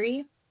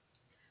history,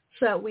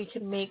 so that we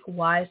can make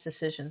wise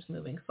decisions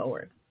moving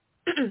forward.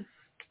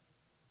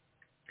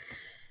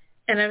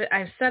 And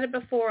I've said it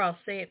before, I'll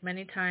say it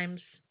many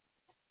times.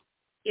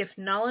 If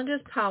knowledge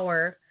is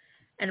power,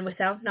 and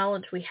without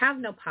knowledge we have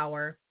no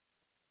power,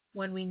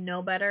 when we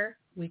know better,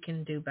 we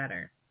can do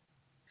better.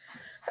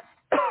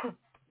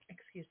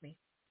 Excuse me.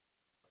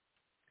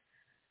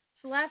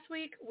 So last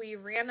week, we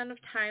ran out of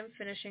time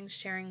finishing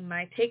sharing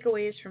my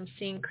takeaways from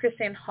seeing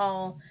Chrisanne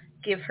Hall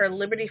give her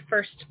Liberty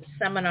First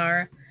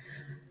seminar.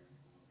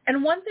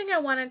 And one thing I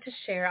wanted to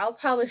share, I'll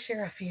probably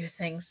share a few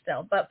things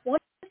still, but one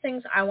of the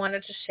things I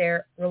wanted to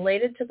share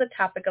related to the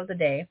topic of the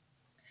day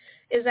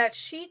is that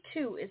she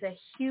too is a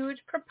huge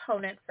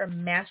proponent for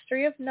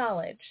mastery of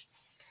knowledge.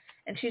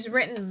 And she's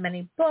written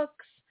many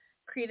books,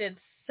 created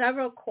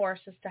several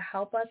courses to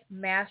help us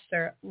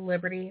master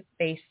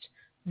liberty-based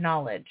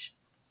knowledge.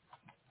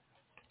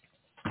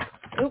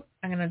 Oh,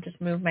 I'm going to just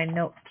move my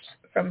notes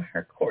from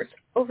her course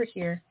over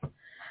here.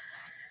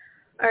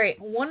 All right,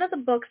 one of the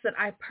books that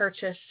I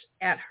purchased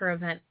at her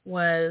event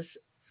was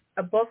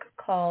a book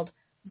called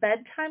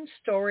Bedtime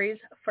Stories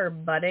for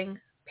Budding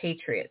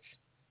Patriots,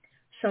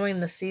 Sowing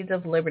the Seeds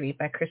of Liberty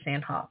by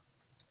Chrisanne Hall.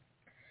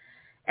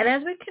 And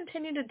as we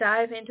continue to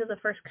dive into the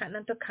First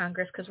Continental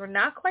Congress, because we're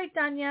not quite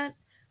done yet,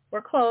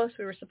 we're close.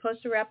 We were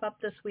supposed to wrap up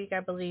this week, I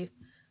believe,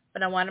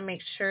 but I want to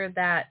make sure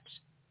that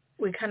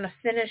we kind of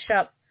finish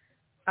up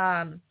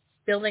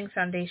building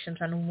foundations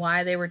on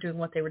why they were doing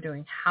what they were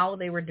doing, how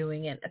they were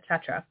doing it,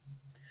 etc.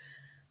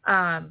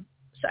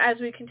 So as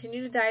we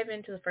continue to dive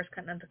into the First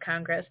Continental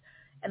Congress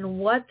and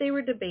what they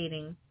were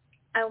debating,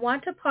 I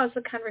want to pause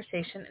the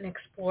conversation and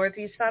explore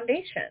these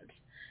foundations.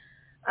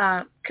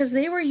 Because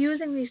they were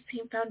using these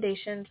same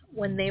foundations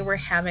when they were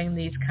having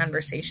these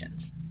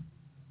conversations.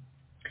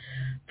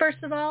 First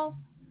of all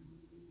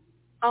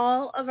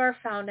of our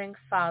founding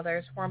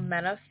fathers were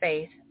men of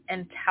faith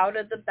and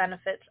touted the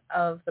benefits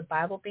of the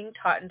Bible being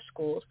taught in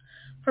schools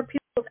for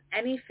people of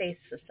any faith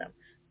system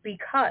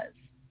because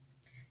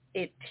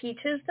it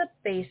teaches the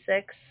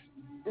basics,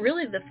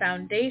 really the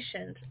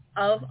foundations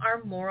of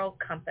our moral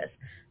compass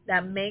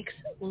that makes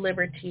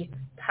liberty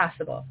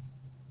possible.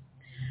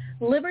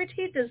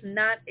 Liberty does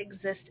not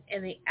exist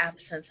in the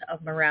absence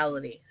of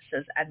morality,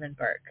 says Edmund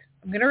Burke.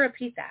 I'm going to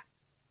repeat that.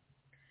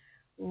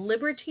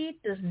 Liberty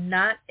does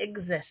not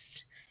exist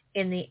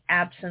in the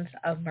absence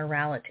of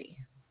morality.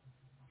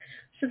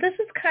 So this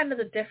is kind of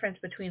the difference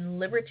between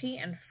liberty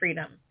and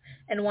freedom,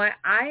 and why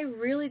I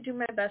really do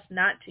my best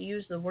not to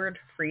use the word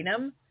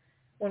freedom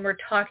when we're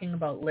talking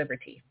about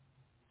liberty.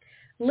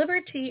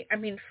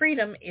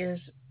 Freedom is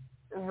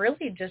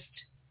really just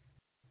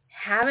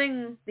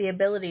having the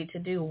ability to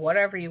do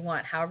whatever you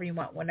want, however you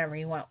want, whenever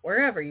you want,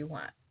 wherever you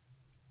want.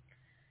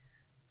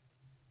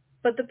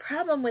 But the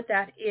problem with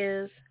that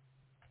is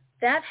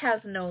that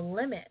has no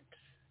limits.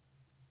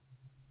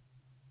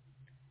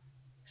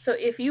 So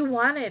if you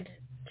wanted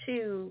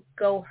to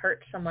go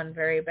hurt someone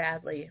very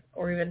badly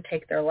or even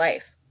take their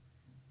life,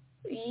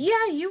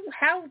 yeah, you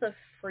have the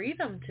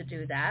freedom to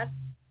do that.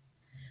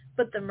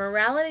 But the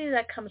morality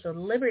that comes with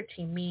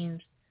liberty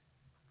means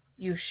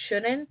you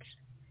shouldn't,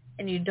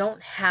 and you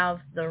don't have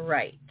the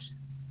right.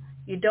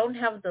 You don't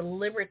have the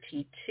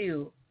liberty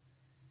to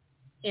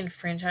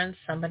infringe on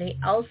somebody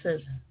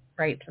else's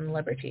rights and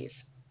liberties.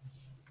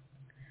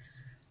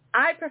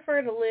 I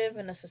prefer to live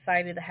in a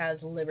society that has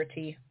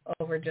liberty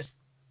over just,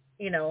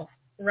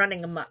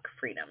 running amok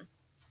freedom.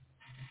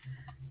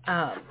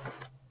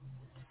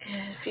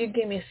 If you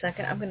give me a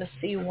second, I'm going to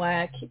see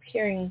why I keep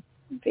hearing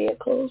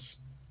vehicles.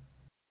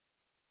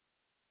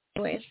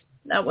 Anyways,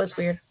 that was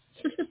weird.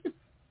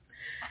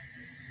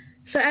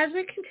 So as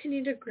we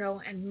continue to grow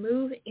and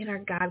move in our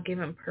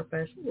God-given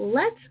purpose,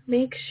 let's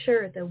make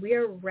sure that we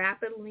are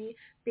rapidly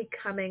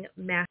becoming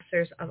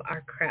masters of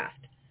our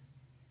craft.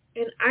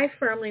 And I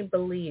firmly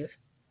believe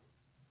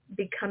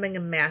becoming a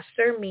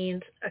master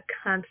means a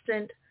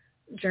constant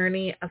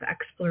journey of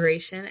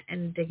exploration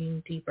and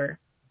digging deeper.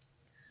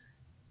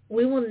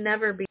 We will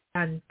never be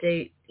done,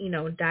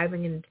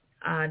 diving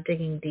and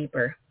digging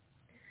deeper.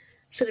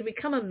 So to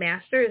become a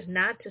master is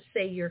not to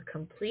say you're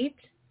complete.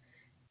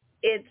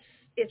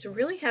 It's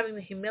really having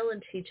the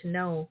humility to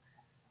know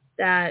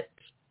that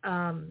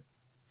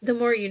the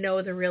more you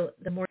know,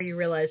 the more you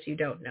realize you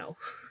don't know.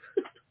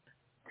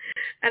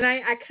 And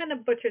I kind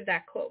of butchered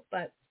that quote,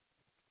 but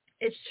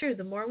it's true.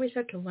 The more we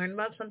start to learn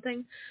about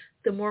something,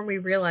 the more we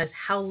realize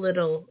how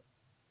little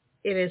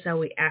it is that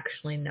we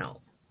actually know.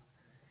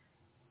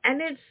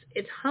 And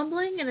it's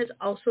humbling, and it's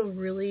also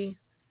really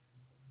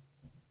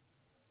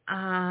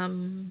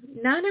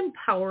not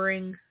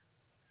empowering.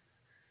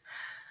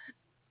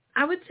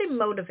 I would say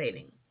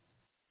motivating,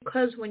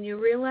 because when you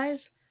realize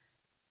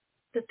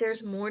that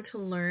there's more to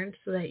learn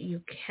so that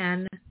you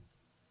can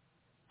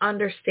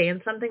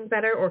understand something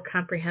better or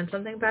comprehend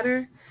something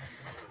better,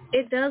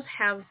 it does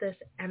have this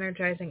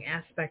energizing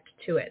aspect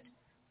to it.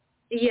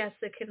 Yes,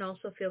 it can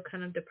also feel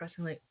kind of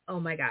depressing, like, oh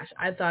my gosh,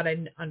 I thought I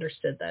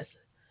understood this,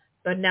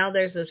 but now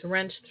there's this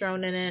wrench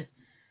thrown in it,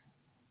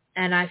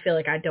 and I feel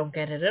like I don't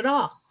get it at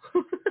all.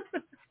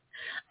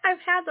 I've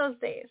had those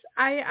days.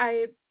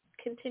 I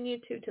continue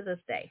to this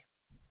day.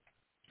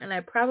 And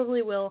I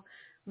probably will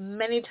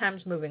many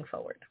times moving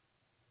forward.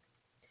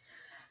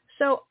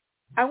 So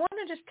I want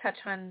to just touch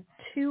on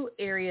 2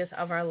 areas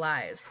of our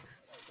lives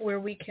where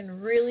we can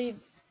really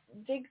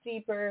dig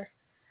deeper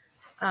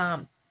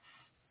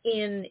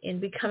in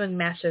becoming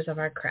masters of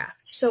our craft.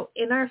 So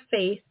in our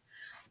faith,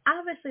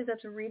 obviously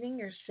that's reading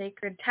your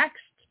sacred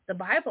text, the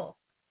Bible.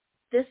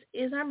 This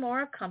is our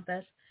moral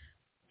compass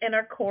and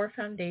our core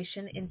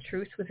foundation in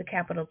truth with a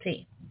capital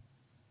T.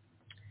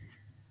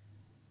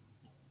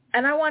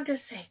 And I want to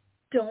say,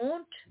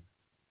 don't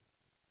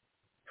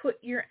put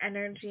your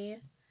energy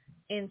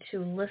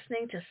into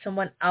listening to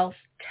someone else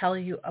tell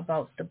you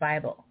about the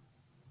Bible.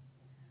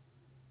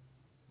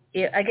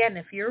 Again,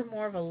 if you're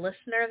more of a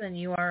listener than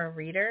you are a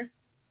reader,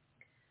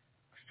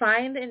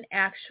 find an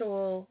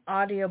actual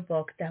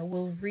audiobook that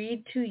will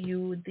read to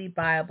you the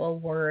Bible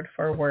word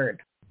for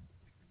word.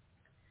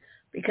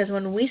 Because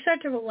when we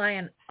start to rely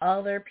on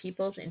other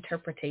people's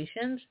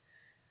interpretations,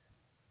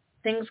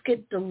 things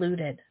get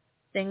diluted.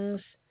 Things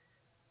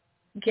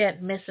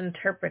get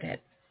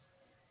misinterpreted.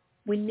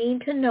 We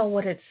need to know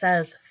what it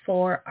says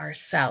for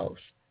ourselves.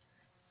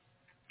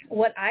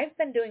 What I've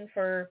been doing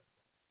for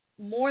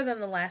more than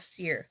the last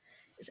year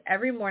is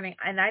every morning,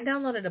 and I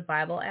downloaded a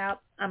Bible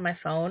app on my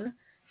phone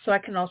so I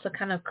can also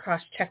kind of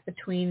cross-check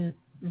between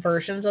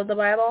versions of the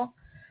Bible.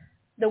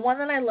 The one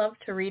that I love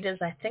to read is,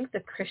 I think,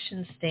 the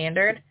Christian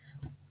Standard,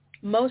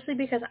 mostly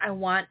because I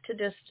want to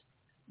just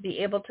be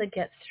able to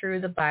get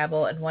through the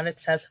Bible and what it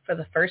says for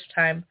the first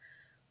time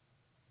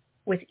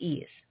with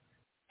ease.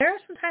 There are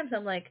some times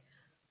I'm like,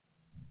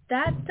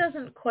 that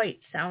doesn't quite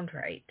sound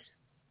right.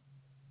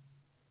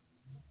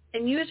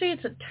 And usually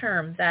it's a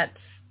term that's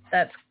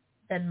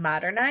been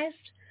modernized.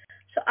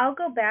 So I'll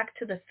go back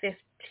to the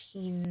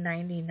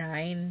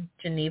 1599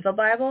 Geneva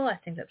Bible. I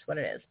think that's what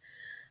it is.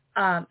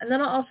 And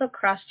then I'll also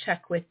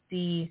cross-check with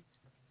the,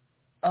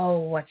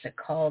 what's it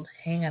called?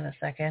 Hang on a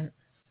second.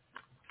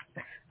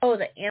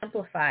 The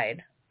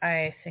Amplified,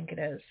 I think it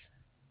is.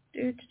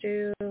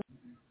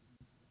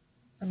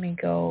 Let me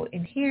go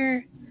in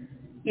here.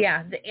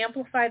 Yeah, the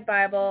Amplified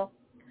Bible.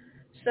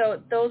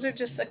 So those are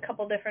just a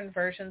couple different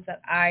versions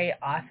that I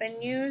often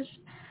use.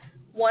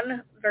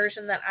 One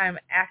version that I'm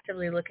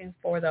actively looking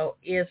for, though,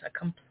 is a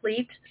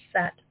complete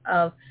set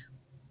of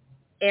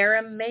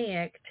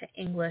Aramaic to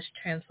English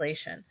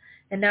translation.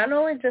 And not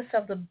only just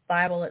of the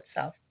Bible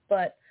itself,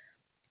 but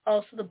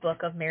also the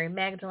book of Mary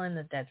Magdalene,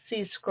 the Dead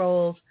Sea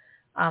Scrolls,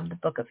 the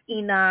book of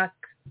Enoch,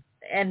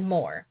 and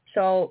more.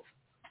 So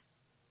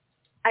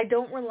I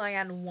don't rely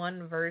on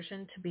one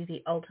version to be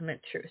the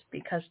ultimate truth,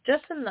 because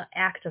just in the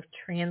act of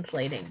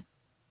translating,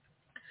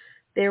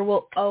 there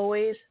will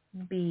always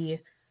be,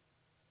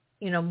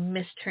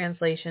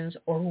 mistranslations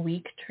or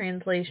weak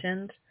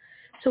translations.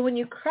 So when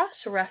you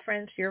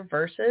cross-reference your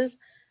verses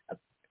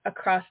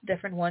across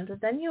different ones,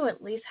 then you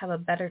at least have a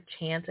better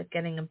chance at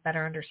getting a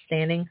better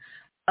understanding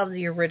of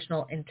the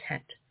original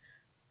intent.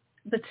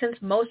 But since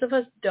most of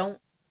us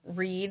don't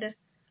read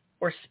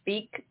or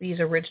speak these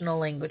original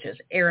languages,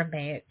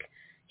 Aramaic,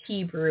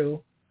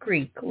 Hebrew,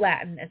 Greek,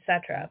 Latin,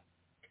 etc.,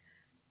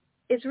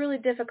 it's really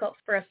difficult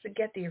for us to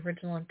get the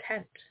original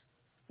intent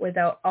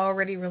without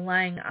already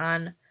relying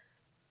on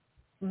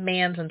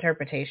man's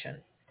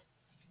interpretation.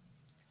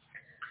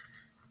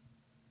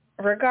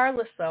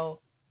 Regardless, though,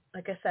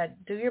 like I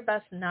said, do your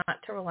best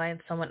not to rely on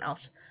someone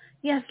else.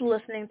 Yes,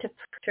 listening to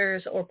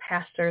preachers or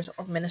pastors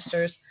or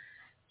ministers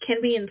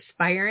can be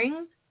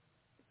inspiring,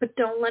 but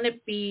don't let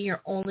it be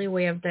your only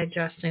way of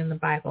digesting the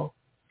Bible.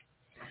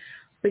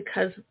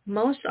 Because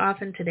most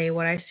often today,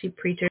 what I see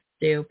preachers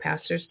do,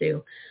 pastors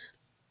do,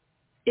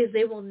 is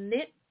they will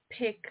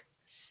nitpick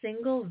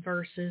single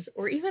verses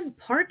or even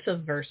parts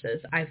of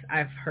verses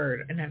I've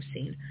heard and I've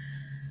seen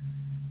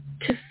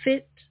to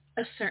fit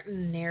a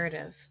certain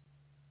narrative.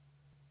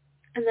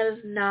 And that is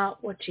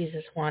not what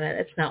Jesus wanted.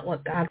 It's not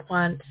what God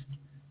wants.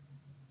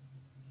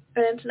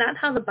 And it's not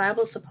how the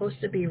Bible is supposed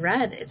to be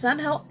read. It's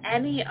not how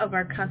any of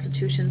our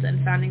constitutions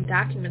and founding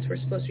documents were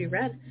supposed to be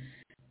read.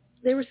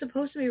 They were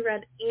supposed to be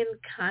read in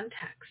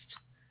context.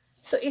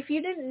 So if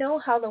you didn't know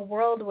how the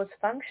world was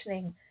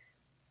functioning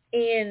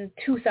in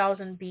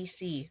 2000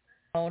 BC,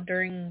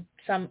 during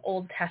some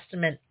Old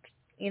Testament,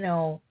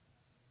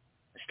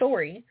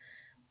 story,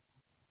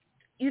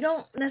 you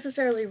don't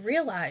necessarily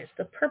realize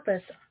the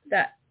purpose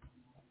that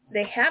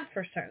they had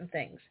for certain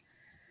things.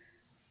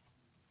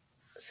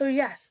 So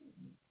yes,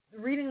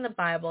 reading the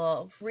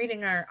Bible,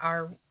 reading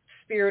our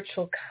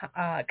spiritual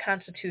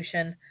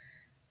constitution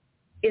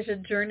is a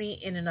journey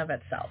in and of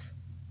itself.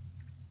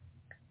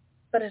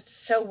 But it's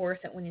so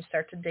worth it when you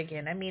start to dig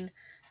in. I mean,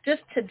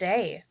 just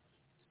today,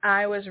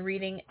 I was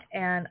reading,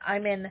 and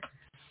I'm in,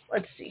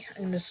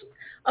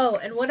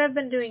 and what I've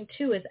been doing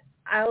too is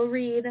I'll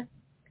read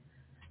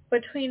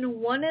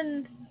between 1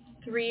 and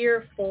 3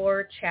 or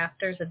 4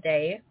 chapters a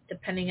day,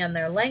 depending on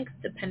their length,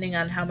 depending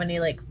on how many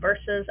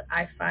verses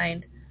I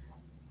find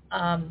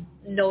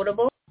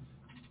notable.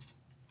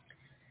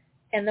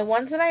 And the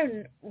ones that I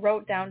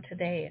wrote down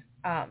today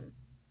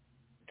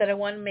that I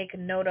want to make a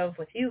note of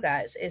with you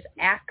guys is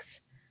Acts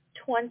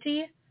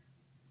 20,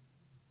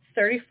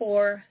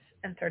 34,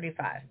 and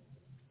 35.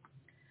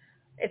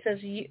 It says,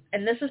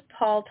 and this is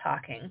Paul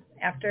talking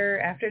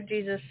after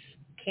Jesus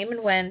came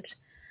and went.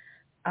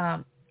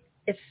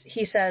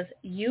 He says,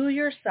 "You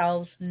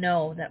yourselves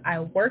know that I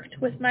worked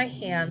with my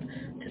hands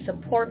to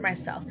support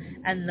myself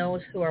and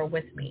those who are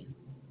with me."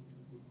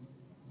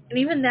 And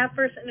even that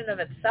verse in and of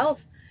itself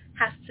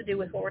has to do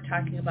with what we're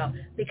talking about,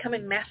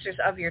 becoming masters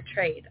of your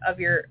trade, of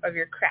your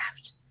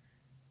craft.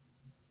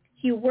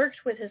 He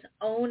worked with his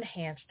own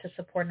hands to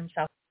support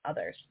himself and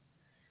others.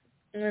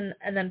 And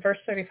then verse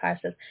 35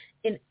 says,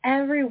 "In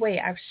every way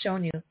I've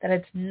shown you that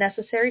it's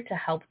necessary to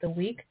help the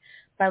weak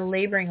by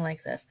laboring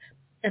like this,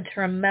 and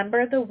to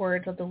remember the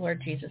words of the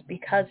Lord Jesus,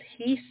 because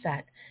he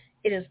said,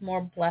 'It is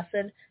more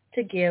blessed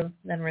to give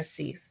than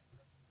receive.'"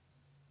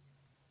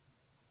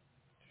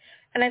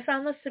 And I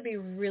found this to be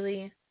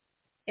really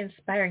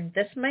inspiring.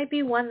 This might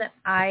be one that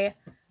I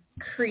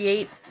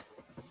create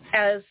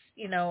as,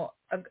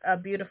 a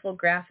beautiful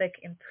graphic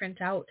and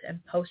print out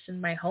and post in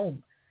my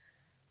home,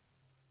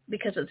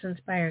 because it's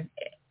inspiring.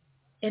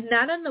 And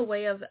not in the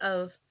way of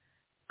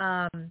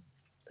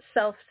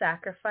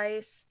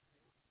self-sacrifice,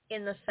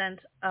 in the sense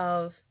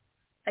of,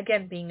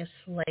 again, being a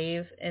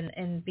slave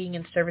and being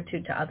in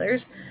servitude to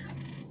others.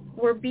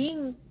 We're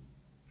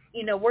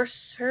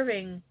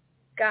serving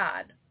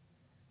God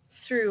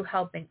through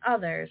helping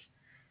others,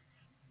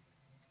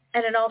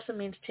 and it also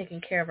means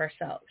taking care of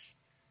ourselves.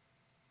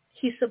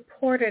 He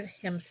supported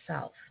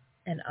himself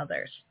and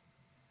others.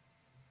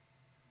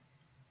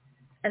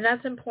 And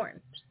that's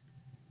important.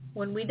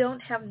 When we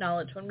don't have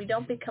knowledge, when we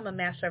don't become a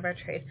master of our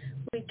trade,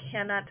 we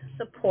cannot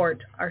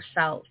support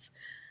ourselves.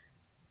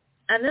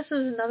 And this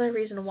is another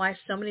reason why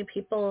so many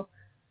people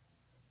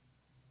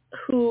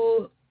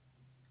who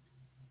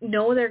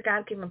know their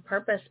God-given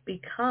purpose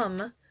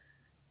become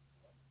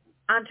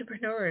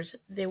entrepreneurs.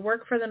 They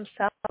work for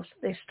themselves.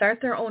 They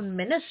start their own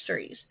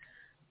ministries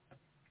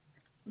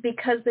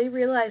because they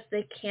realize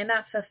they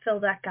cannot fulfill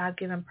that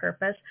God-given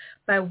purpose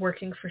by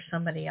working for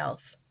somebody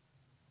else.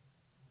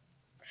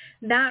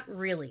 Not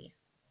really.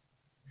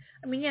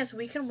 I mean, yes,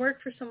 we can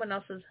work for someone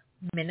else's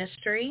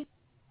ministry,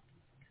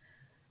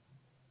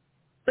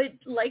 but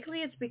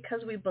likely it's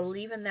because we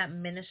believe in that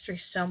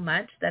ministry so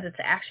much that it's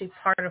actually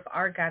part of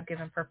our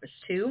God-given purpose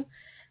too.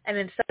 And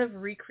instead of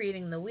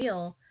recreating the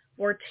wheel,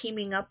 we're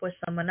teaming up with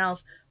someone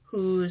else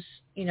who's,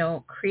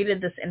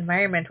 created this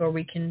environment where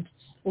we can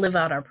live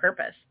out our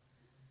purpose.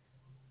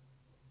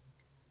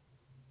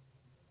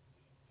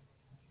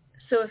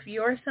 So if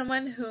you're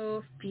someone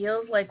who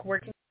feels like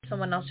working for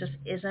someone else just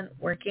isn't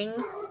working,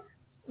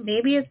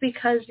 maybe it's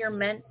because you're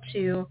meant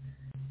to,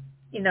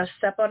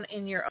 step on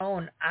your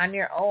own,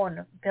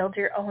 build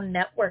your own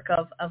network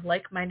of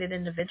like-minded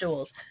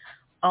individuals,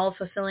 all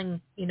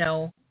fulfilling,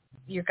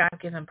 your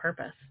God-given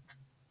purpose.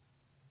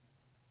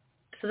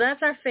 So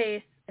that's our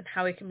faith and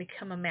how we can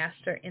become a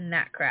master in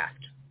that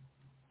craft.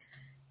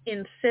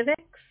 In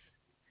civics,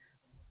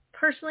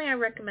 personally, I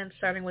recommend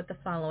starting with the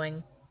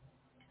following: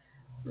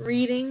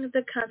 reading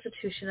the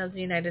Constitution of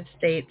the United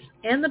States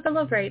and the Bill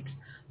of Rights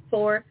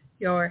for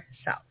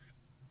yourself.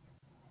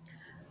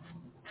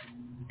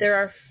 There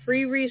are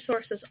free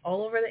resources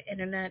all over the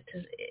internet,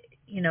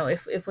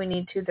 if we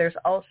need to. There's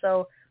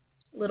also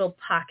little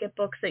pocket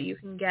books that you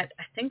can get,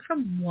 I think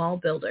from Wall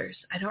Builders.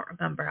 I don't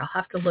remember. I'll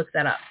have to look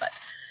that up. But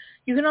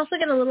you can also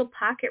get a little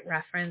pocket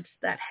reference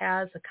that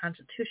has the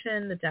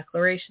Constitution, the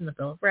Declaration, the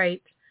Bill of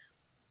Rights,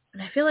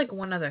 and I feel like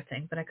one other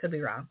thing, but I could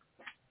be wrong,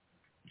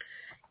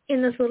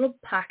 in this little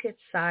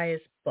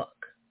pocket-sized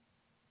book.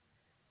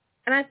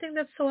 And I think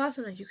that's so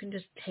awesome that you can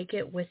just take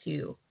it with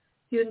you.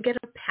 You can get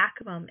a pack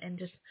of them and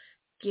just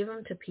give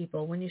them to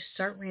people when you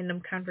start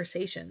random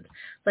conversations.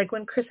 Like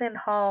when Chris-Ann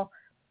Hall,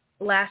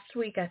 last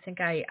week, I think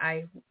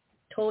I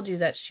told you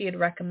that she had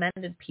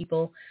recommended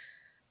people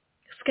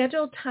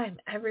schedule time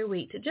every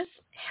week to just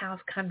have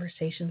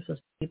conversations with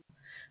people,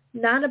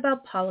 not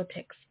about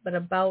politics, but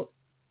about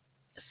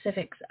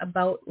civics,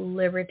 about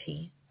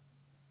liberty,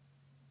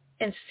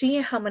 and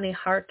see how many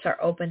hearts are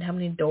opened, how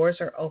many doors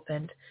are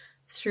opened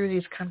through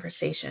these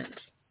conversations.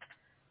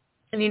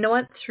 And you know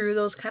what? Through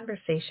those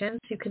conversations,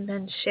 you can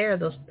then share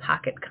those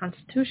pocket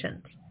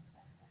constitutions.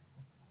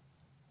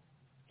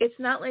 It's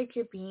not like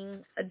you're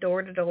being a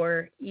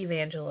door-to-door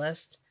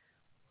evangelist.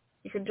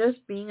 You're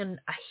just being a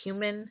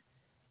human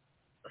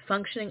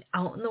functioning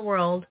out in the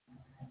world,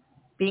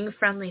 being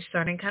friendly,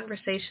 starting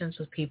conversations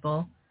with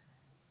people.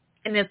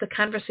 And if the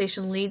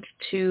conversation leads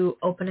to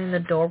opening the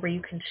door where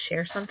you can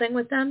share something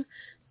with them,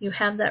 you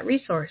have that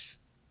resource.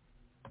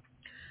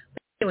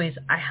 Anyways,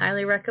 I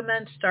highly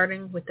recommend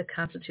starting with the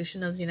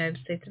Constitution of the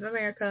United States of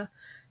America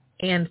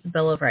and the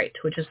Bill of Rights,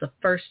 which is the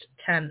first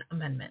 10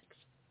 amendments.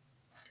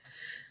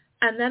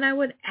 And then I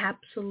would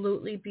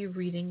absolutely be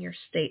reading your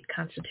state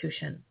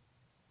constitution.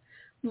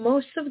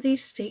 Most of these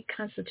state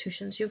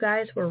constitutions, you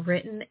guys, were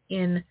written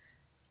in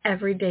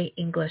everyday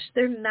English.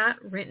 They're not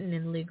written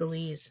in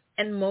legalese.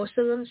 And most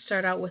of them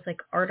start out with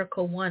like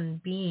Article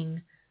 1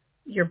 being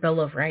your Bill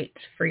of Rights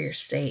for your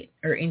state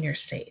or in your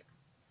state.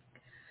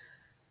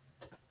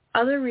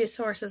 Other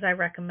resources I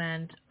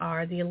recommend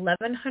are the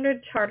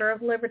 1100 Charter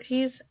of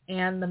Liberties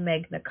and the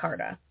Magna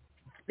Carta.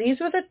 These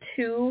were the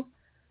two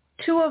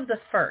of the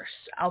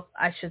first,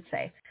 I should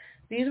say.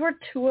 These were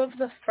two of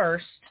the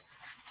first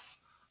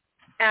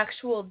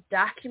actual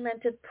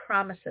documented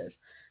promises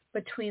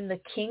between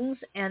the kings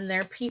and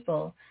their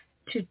people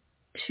to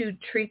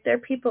treat their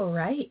people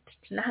right,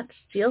 to not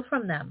steal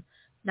from them,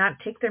 not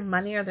take their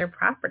money or their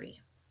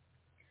property,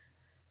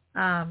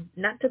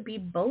 not to be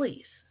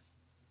bullies.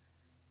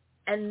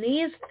 And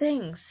these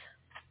things,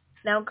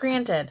 now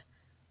granted,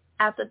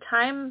 at the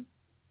time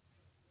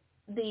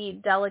the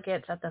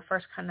delegates at the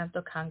First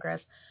Continental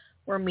Congress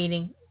were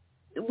meeting,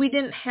 we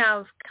didn't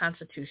have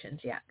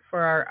constitutions yet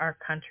for our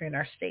country and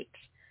our states.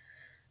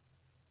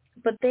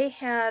 But they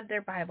had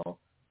their Bible.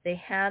 They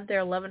had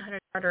their 1100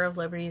 Charter of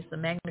Liberties, the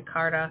Magna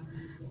Carta,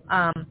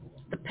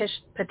 the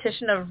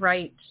Petition of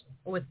Rights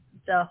with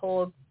the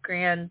whole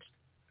grand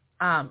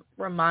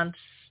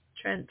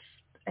remonstrance,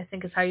 I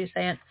think is how you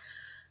say it.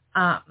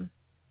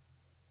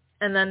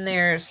 And then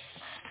there's,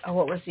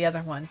 what was the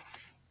other one?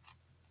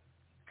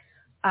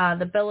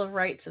 The Bill of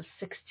Rights of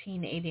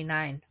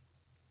 1689.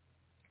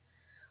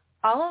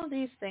 All of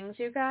these things,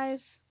 you guys,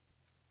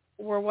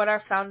 were what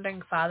our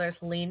founding fathers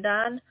leaned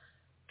on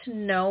to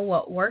know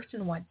what worked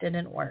and what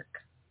didn't work.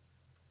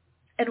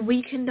 And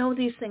we can know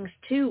these things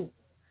too.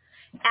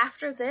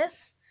 After this,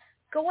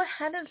 go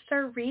ahead and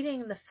start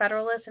reading the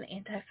Federalist and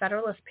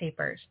Anti-Federalist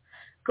papers.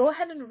 Go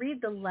ahead and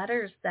read the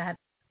letters that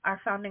our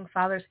founding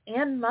fathers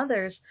and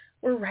mothers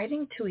were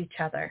writing to each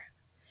other.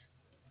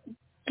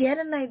 Get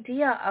an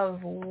idea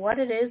of what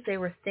it is they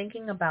were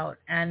thinking about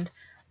and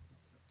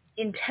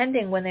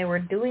intending when they were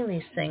doing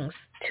these things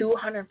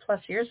 200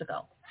 plus years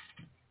ago.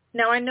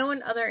 Now, I know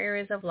in other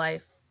areas of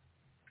life,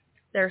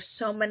 there are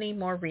so many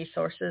more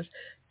resources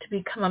to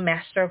become a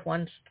master of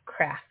one's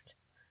craft.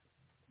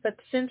 But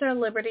since our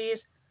liberties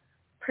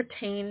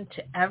pertain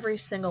to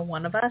every single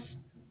one of us,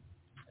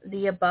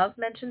 the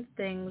above-mentioned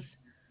things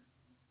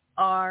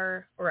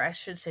are, or I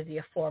should say the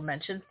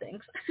aforementioned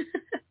things,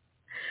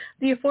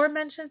 the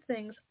aforementioned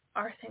things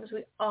are things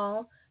we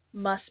all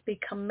must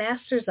become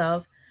masters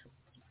of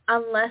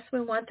unless we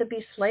want to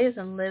be slaves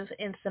and live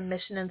in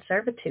submission and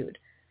servitude.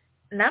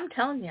 And I'm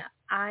telling you,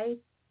 I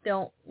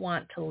don't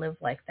want to live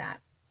like that.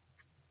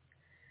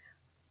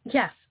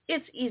 Yes,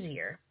 it's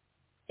easier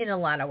in a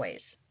lot of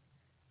ways.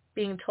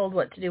 Being told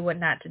what to do, what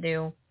not to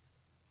do.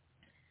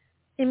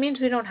 It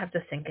means we don't have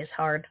to think as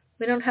hard.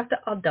 We don't have to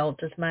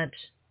adult as much.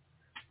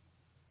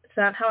 It's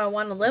not how I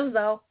want to live,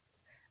 though.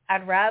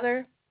 I'd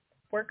rather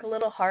work a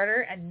little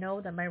harder and know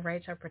that my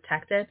rights are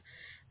protected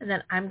and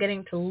that I'm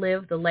getting to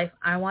live the life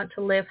I want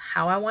to live,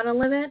 how I want to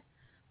live it,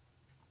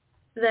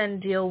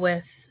 than deal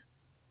with,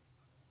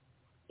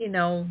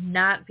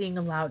 not being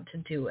allowed to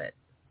do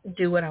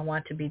what I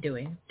want to be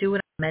doing, do what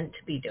I'm meant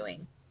to be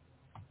doing.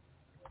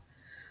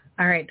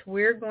 All right,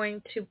 we're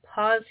going to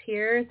pause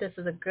here. This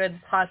is a good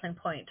pausing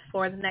point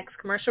for the next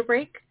commercial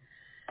break.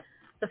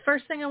 The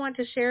first thing I want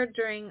to share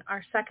during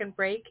our second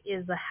break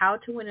is the How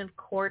to Win in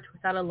Court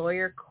Without a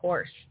Lawyer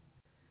course.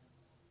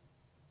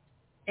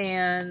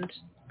 And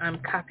I'm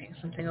copying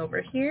something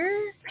over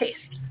here. Paste.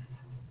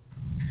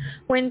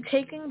 When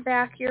taking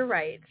back your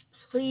rights,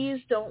 please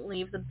don't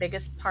leave the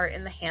biggest part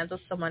in the hands of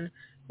someone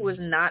who is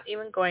not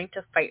even going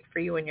to fight for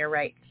you and your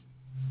rights.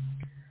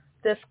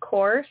 This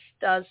course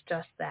does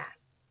just that.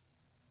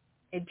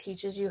 It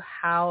teaches you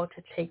how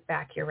to take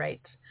back your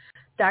rights.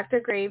 Dr.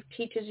 Grave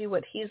teaches you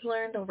what he's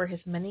learned over his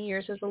many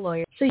years as a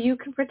lawyer so you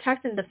can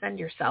protect and defend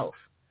yourself.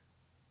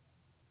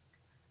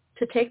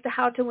 To take the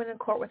How to Win in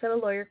Court Without a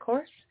Lawyer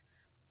course,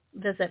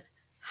 visit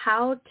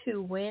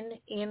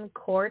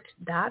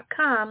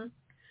howtowinincourt.com,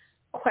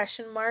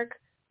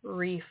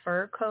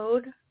 !refer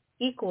code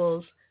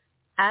equals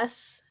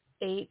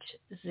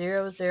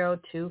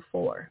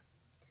SH0024.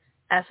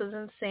 S is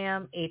in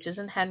Sam, H is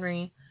in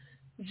Henry,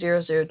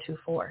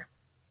 0024.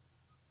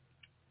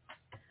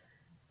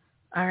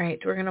 All right,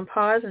 we're going to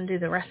pause and do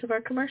the rest of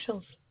our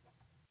commercials.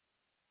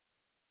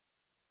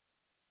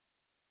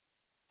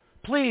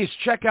 Please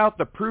check out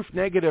the Proof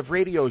Negative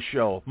radio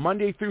show,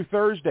 Monday through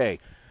Thursday,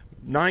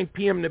 9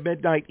 p.m. to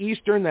midnight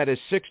Eastern. That is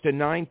 6 to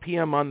 9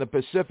 p.m. on the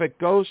Pacific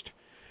Coast,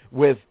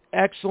 with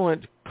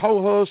excellent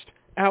co-hosts,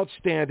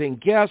 outstanding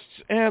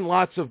guests, and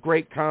lots of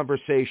great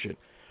conversation.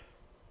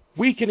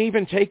 We can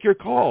even take your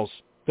calls.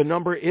 The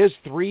number is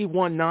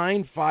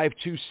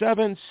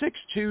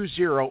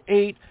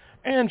 319-527-6208,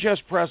 and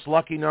just press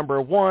lucky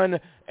number 1,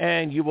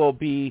 and you will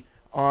be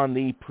on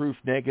the Proof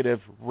Negative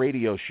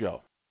radio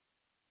show.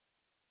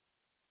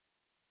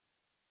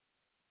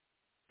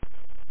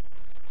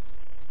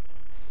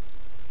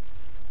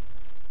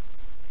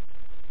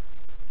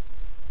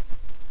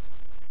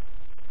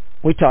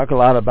 We talk a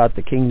lot about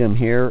the kingdom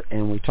here,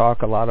 and we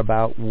talk a lot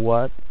about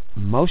what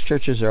most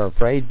churches are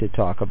afraid to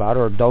talk about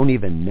or don't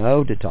even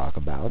know to talk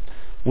about,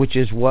 which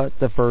is what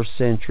the first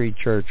century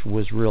church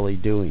was really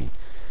doing.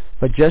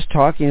 But just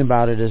talking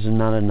about it is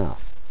not enough.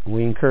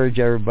 We encourage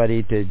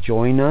everybody to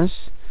join us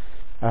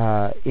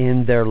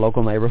in their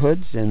local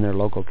neighborhoods, in their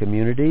local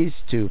communities,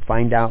 to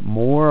find out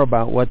more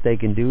about what they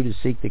can do to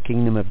seek the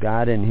kingdom of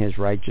God and His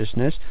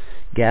righteousness.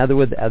 Gather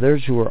with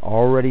others who are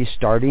already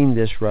starting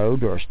this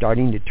road or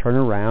starting to turn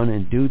around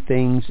and do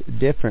things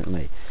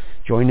differently.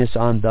 Join us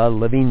on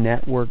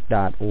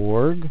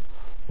thelivingnetwork.org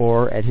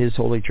or at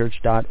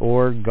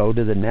hisholychurch.org. Go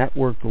to the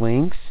network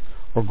links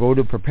or go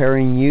to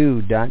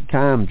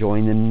preparingyou.com.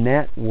 Join the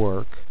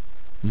network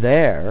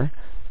there.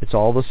 It's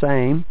all the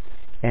same.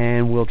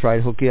 And we'll try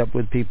to hook you up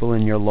with people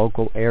in your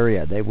local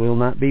area. They will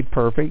not be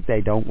perfect.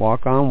 They don't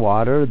walk on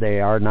water. They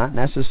are not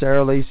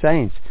necessarily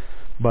saints.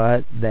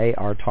 But they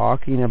are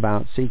talking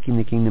about seeking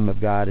the kingdom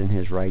of God and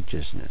His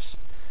righteousness.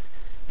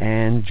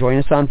 And join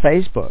us on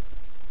Facebook.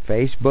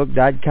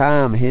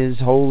 Facebook.com, His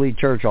Holy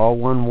Church, all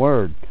one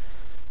word.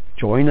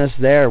 Join us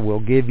there.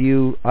 We'll give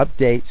you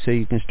updates so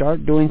you can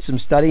start doing some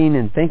studying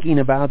and thinking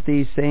about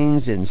these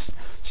things and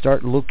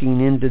start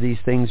looking into these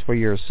things for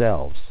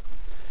yourselves.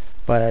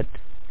 But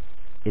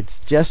it's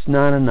just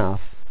not enough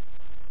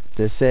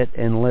to sit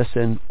and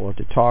listen or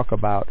to talk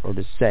about or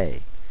to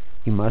say.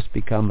 You must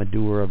become a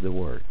doer of the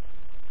word.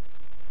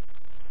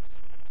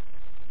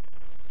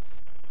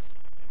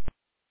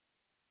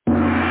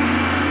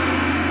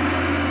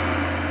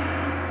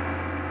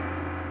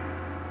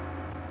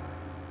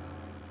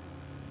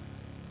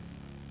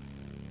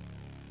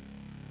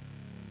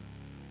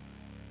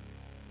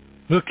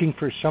 Looking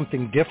for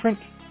something different?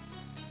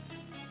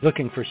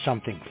 Looking for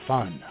something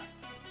fun?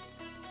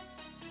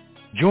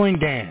 Join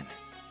Dan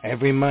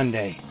every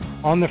Monday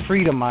on the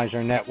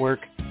Freedomizer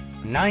Network,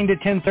 9 to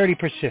 10:30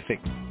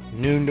 Pacific,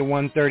 noon to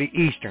 1:30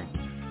 Eastern,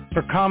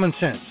 for Common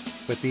Sense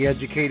with the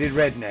educated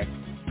redneck,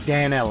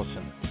 Dan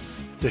Ellison.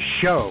 The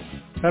show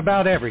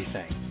about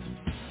everything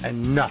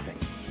and nothing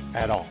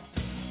at all.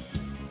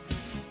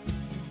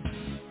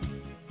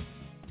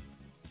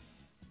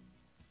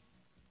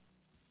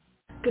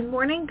 Good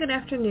morning, good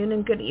afternoon,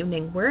 and good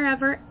evening,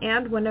 wherever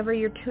and whenever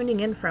you're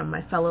tuning in from,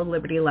 my fellow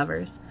liberty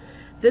lovers.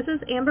 This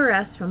is Amber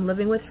S. from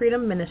Living with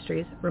Freedom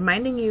Ministries,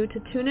 reminding you to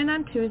tune in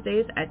on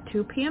Tuesdays at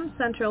 2 p.m.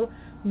 Central,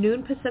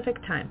 noon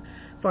Pacific Time,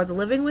 for the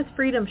Living with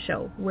Freedom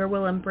show, where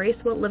we'll embrace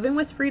what living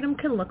with freedom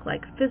can look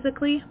like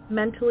physically,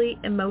 mentally,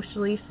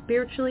 emotionally,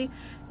 spiritually,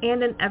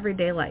 and in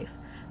everyday life.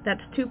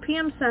 That's 2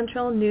 p.m.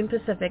 Central, noon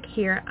Pacific,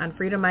 here on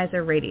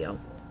Freedomizer Radio.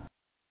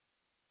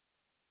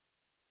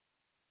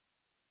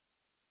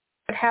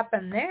 What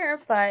happened there,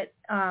 but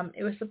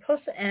it was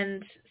supposed to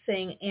end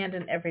saying "and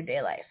in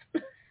everyday life."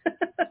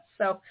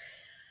 So,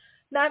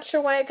 not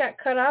sure why it got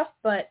cut off,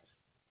 but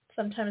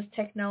sometimes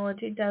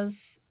technology does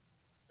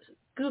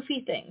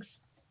goofy things.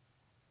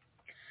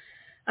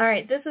 All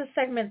right, this is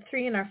segment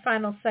 3 in our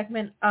final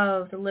segment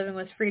of the Living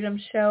with Freedom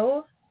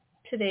show.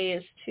 Today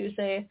is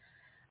Tuesday,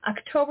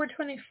 October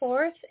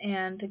 24th,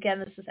 and again,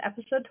 this is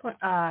episode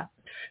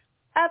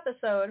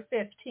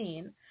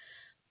 15.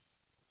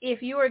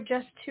 If you are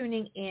just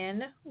tuning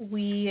in,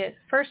 we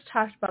first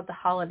talked about the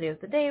holiday of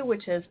the day,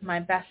 which is my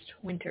best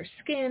winter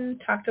skin,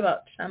 talked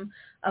about some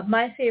of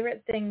my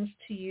favorite things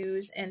to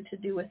use and to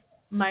do with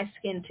my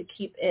skin to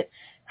keep it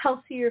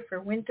healthier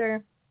for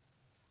winter.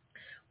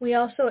 We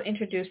also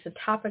introduced the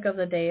topic of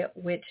the day,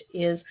 which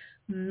is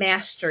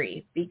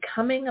mastery,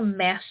 becoming a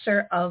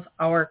master of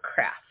our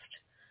craft.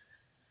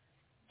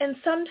 And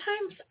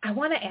sometimes, I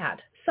want to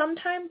add,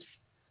 sometimes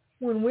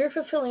when we're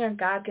fulfilling our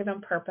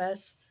God-given purpose,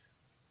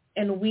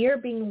 and we are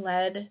being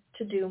led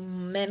to do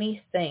many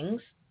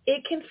things,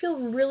 it can feel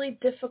really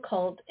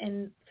difficult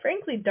and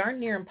frankly darn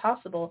near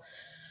impossible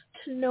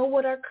to know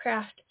what our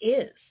craft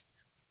is.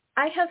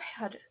 I have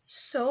had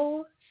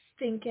so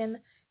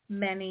stinking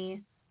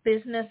many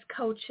business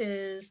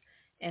coaches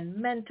and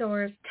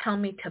mentors tell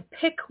me to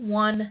pick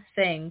one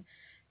thing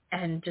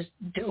and just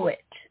do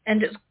it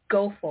and just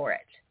go for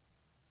it.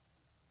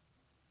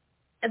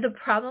 And the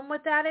problem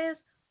with that is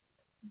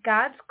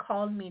God's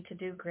called me to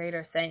do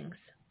greater things.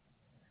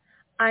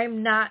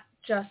 I'm not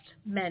just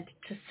meant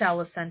to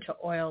sell essential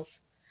oils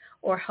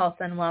or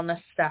health and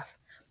wellness stuff.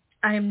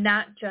 I am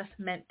not just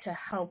meant to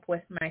help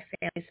with my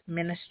family's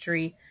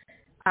ministry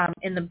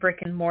in the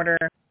brick and mortar,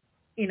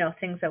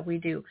 things that we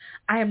do.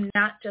 I am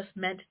not just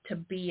meant to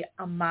be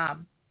a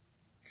mom.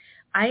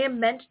 I am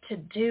meant to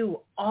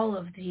do all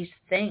of these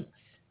things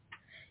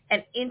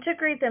and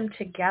integrate them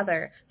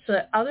together so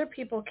that other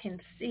people can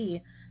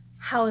see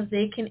how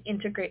they can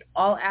integrate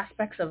all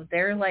aspects of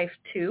their life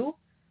too.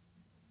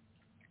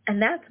 And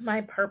that's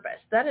my purpose.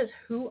 That is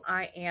who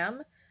I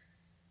am.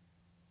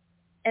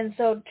 And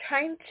so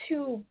trying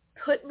to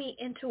put me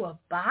into a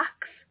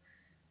box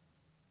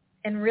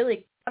and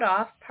really cut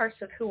off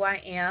parts of who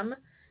I am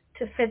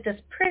to fit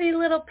this pretty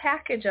little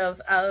package of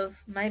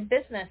my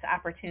business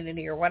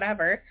opportunity or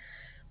whatever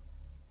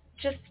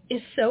just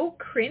is so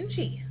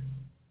cringy.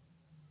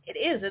 It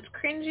is. It's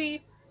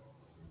cringy.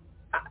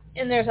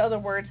 And there's other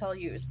words I'll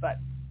use, but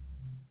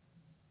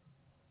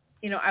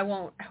I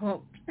won't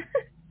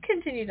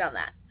continue down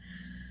that.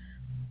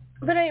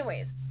 But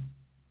anyways,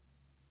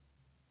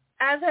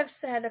 as I've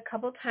said a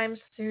couple times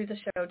through the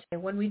show today,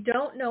 when we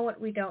don't know what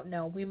we don't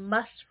know, we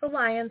must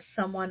rely on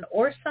someone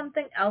or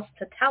something else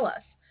to tell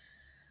us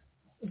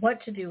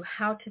what to do,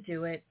 how to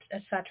do it,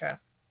 etc.,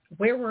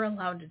 where we're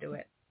allowed to do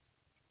it.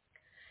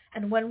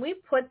 And when we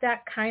put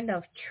that kind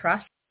of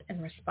trust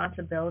and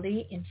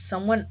responsibility in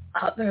someone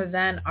other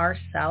than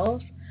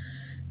ourselves,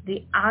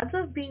 the odds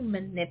of being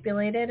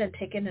manipulated and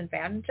taken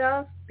advantage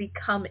of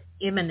become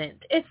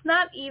imminent. It's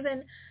not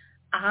even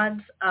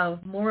odds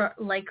of more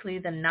likely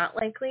than not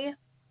likely.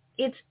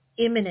 It's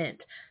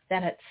imminent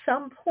that at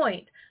some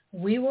point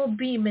we will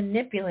be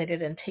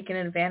manipulated and taken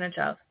advantage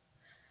of.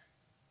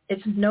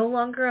 It's no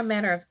longer a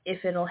matter of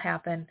if it'll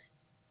happen,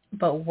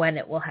 but when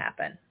it will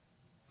happen.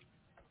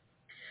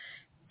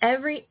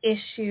 Every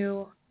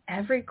issue,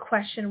 every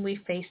question we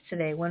face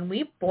today, when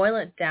we boil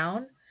it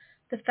down,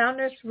 the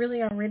founders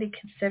really already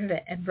considered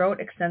it and wrote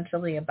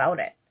extensively about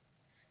it.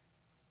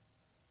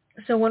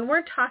 So when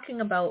we're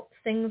talking about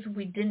things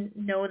we didn't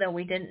know that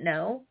we didn't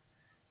know,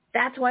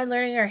 that's why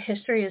learning our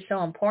history is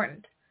so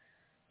important,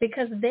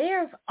 because they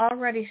have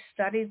already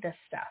studied this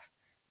stuff.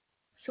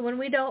 So when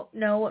we don't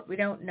know what we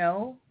don't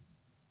know,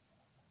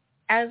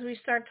 as we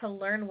start to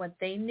learn what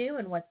they knew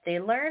and what they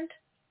learned,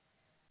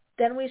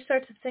 then we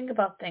start to think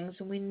about things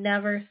we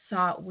never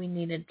thought we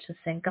needed to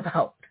think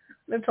about.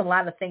 That's a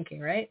lot of thinking,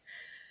 right?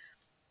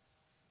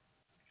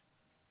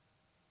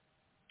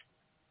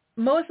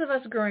 Most of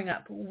us growing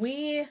up,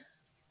 we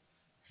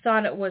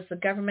thought it was the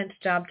government's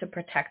job to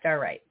protect our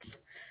rights.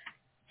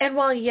 And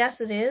while yes,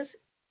 it is,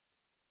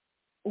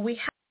 we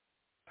have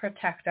to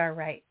protect our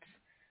rights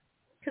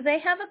because they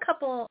have a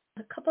couple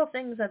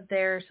things that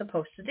they're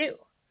supposed to do.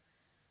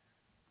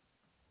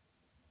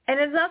 And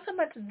it's not so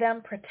much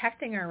them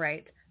protecting our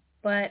rights,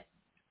 but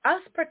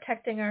us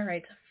protecting our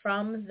rights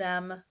from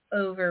them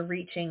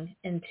overreaching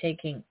and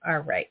taking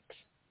our rights,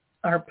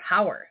 our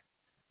power.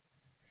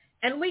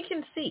 And we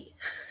can see,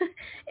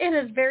 it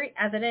is very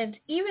evident,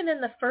 even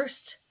in the first,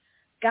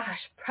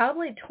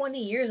 probably 20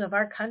 years of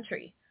our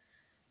country,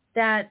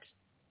 that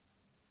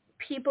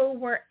people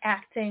were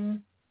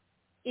acting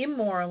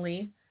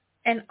immorally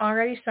and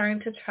already starting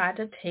to try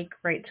to take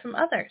rights from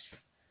others.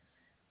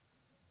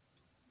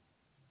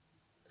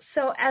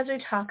 So as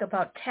we talk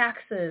about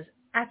taxes,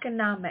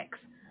 economics,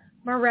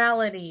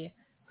 morality,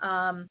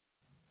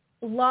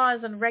 laws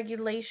and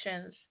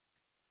regulations,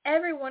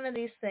 every one of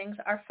these things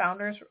our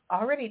founders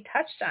already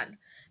touched on.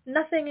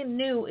 Nothing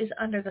new is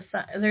under the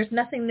sun. There's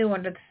nothing new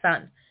under the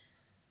sun.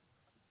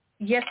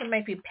 Yes, it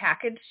might be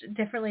packaged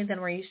differently than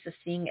we're used to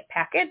seeing it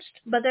packaged,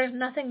 but there's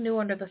nothing new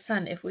under the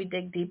sun if we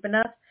dig deep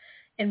enough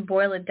and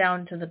boil it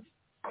down to the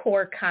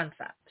core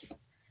concepts.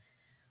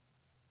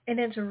 And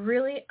it's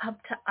really up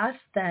to us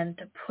then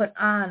to put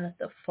on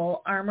the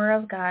full armor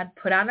of God,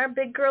 put on our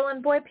big girl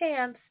and boy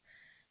pants,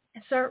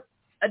 and start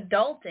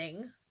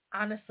adulting,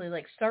 honestly,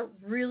 start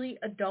really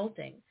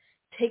adulting.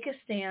 Take a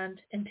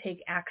stand and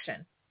take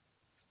action.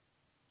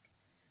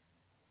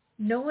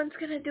 No one's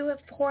going to do it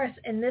for us,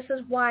 and this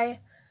is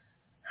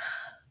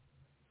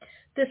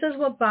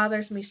what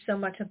bothers me so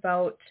much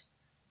about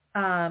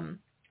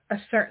a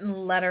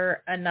certain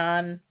letter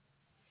anon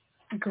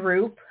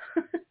group.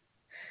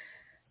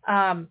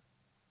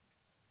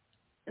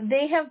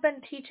 They have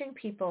been teaching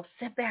people,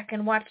 sit back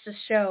and watch the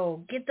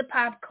show, get the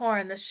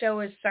popcorn, the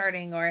show is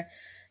starting, or,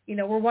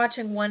 we're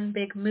watching one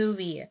big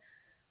movie.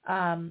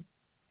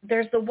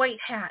 There's the white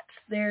hats.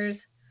 There's,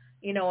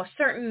 a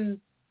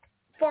certain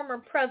former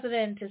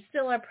president is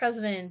still our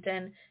president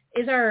and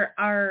is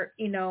our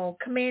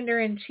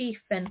commander-in-chief,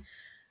 and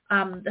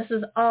this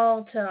is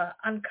all to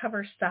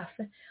uncover stuff.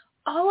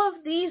 All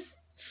of these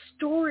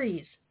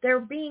stories,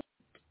 they're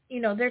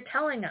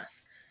telling us,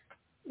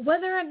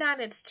 whether or not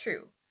it's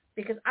true.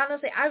 Because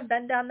honestly, I've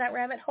been down that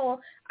rabbit hole.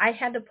 I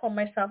had to pull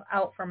myself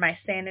out for my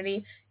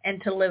sanity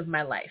and to live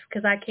my life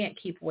because I can't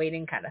keep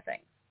waiting kind of thing.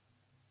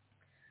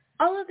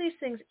 All of these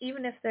things,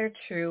 even if they're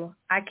true,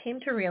 I came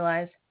to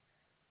realize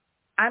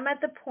I'm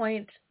at the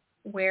point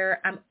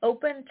where I'm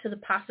open to the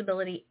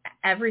possibility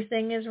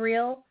everything is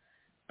real,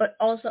 but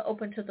also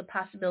open to the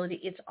possibility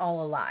it's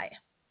all a lie.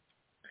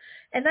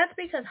 And that's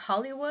because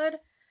Hollywood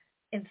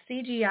and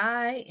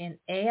CGI and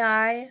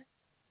AI,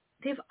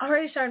 they've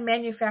already started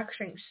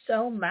manufacturing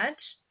so much.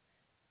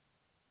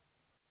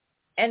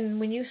 And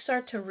when you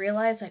start to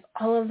realize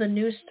all of the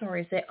news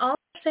stories, they all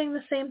are saying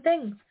the same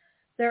things.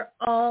 They're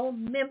all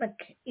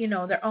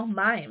they're all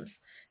mimes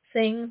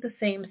saying the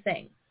same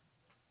thing.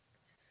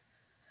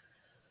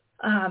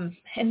 And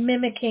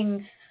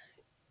mimicking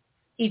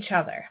each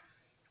other.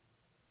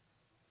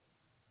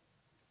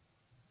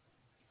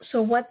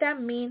 So what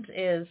that means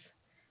is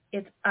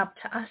it's up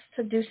to us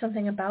to do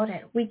something about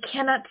it. We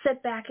cannot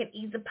sit back and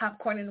eat the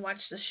popcorn and watch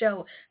the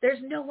show. There's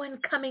no one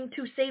coming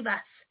to save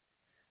us.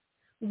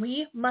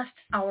 We must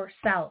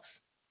ourselves.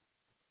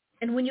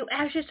 And when you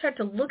actually start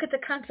to look at the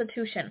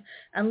Constitution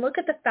and look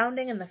at the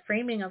founding and the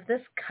framing of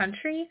this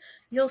country,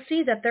 you'll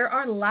see that there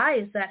are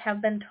lies that have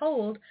been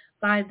told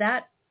by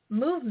that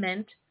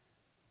movement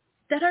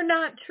that are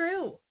not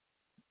true.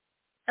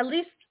 At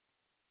least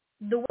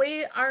the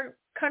way our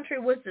country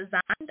was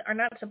designed are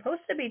not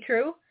supposed to be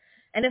true.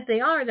 And if they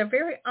are, they're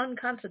very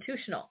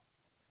unconstitutional.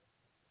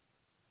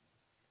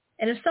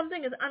 And if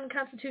something is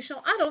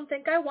unconstitutional, I don't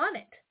think I want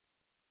it.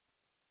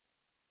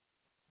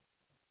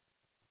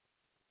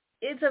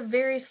 It's a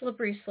very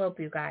slippery slope,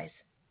 you guys.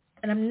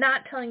 And I'm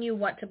not telling you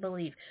what to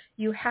believe.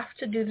 You have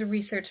to do the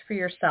research for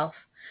yourself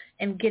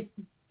and get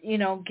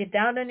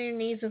down on your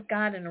knees with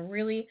God and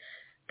really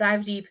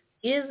dive deep.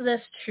 Is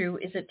this true?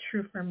 Is it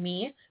true for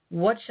me?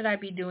 What should I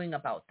be doing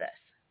about this?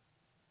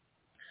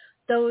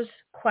 Those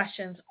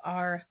questions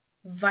are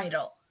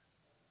vital.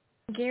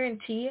 I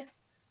guarantee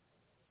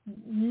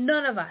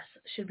none of us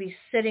should be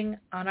sitting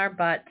on our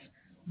butts,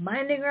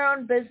 minding our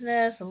own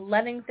business,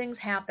 letting things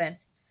happen.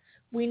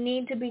 We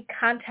need to be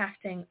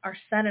contacting our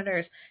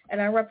senators and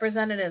our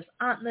representatives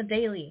on the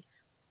daily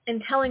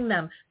and telling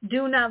them,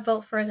 do not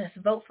vote for this,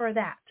 vote for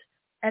that,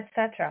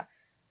 etc.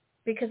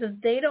 Because if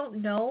they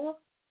don't know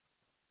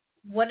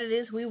what it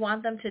is we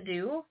want them to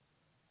do,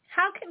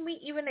 how can we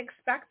even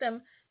expect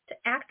them to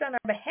act on our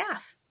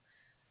behalf?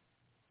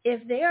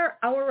 If they are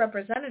our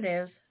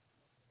representatives,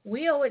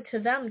 we owe it to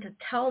them to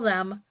tell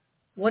them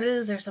what it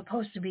is they're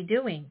supposed to be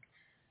doing.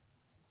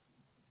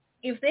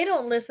 If they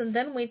don't listen,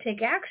 then we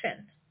take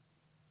action.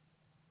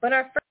 But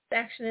our first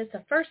action is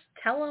to first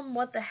tell them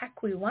what the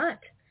heck we want.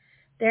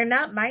 They're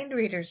not mind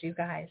readers, you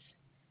guys.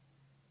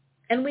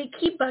 And we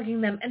keep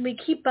bugging them, and we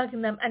keep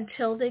bugging them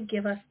until they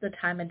give us the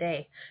time of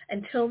day,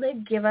 until they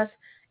give us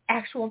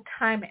actual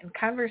time and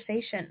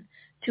conversation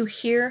to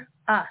hear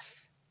us,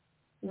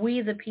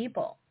 we the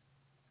people.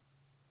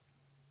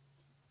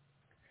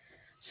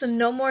 So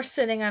no more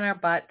sitting on our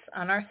butts,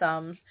 on our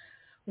thumbs,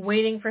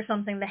 waiting for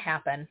something to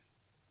happen,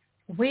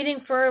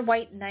 waiting for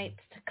white knights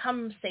to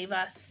come save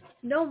us.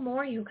 No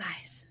more, you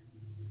guys.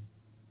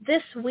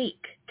 This week,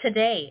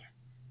 today,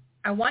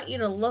 I want you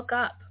to look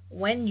up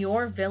when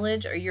your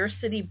village or your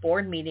city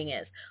board meeting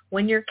is,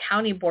 when your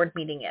county board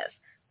meeting is,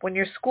 when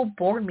your school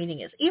board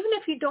meeting is. Even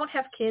if you don't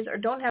have kids or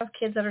don't have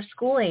kids that are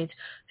school age,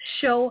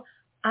 show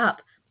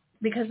up,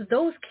 because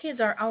those kids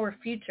are our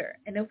future.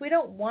 And if we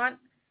don't want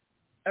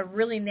a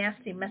really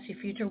nasty, messy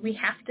future, we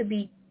have to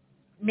be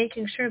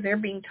making sure they're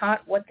being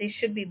taught what they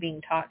should be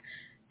being taught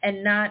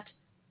and not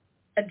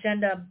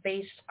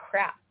agenda-based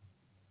crap.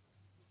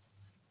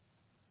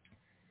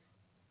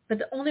 But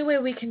the only way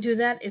we can do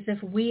that is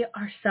if we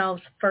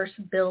ourselves first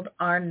build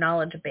our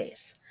knowledge base.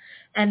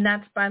 And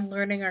that's by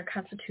learning our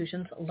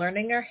constitutions,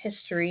 learning our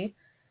history.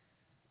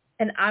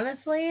 And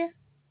honestly,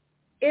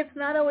 it's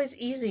not always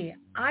easy.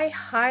 I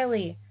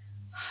highly,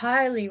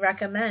 highly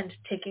recommend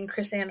taking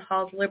Chris Ann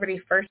Hall's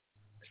Liberty First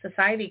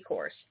Society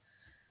course.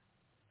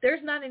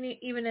 There's not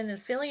even an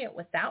affiliate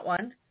with that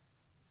one.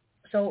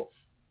 So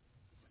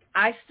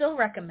I still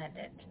recommend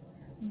it.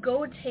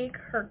 Go take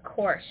her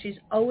course. She's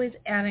always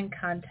adding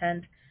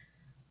content.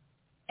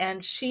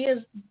 And she is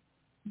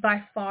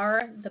by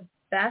far the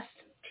best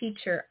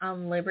teacher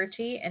on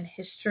liberty and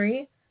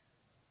history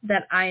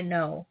that I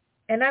know.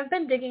 And I've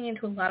been digging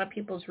into a lot of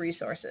people's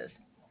resources.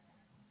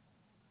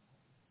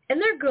 And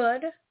they're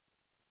good,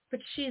 but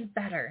she's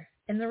better.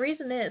 And the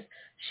reason is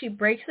she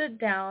breaks it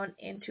down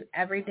into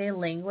everyday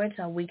language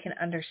that we can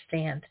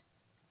understand.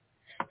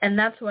 And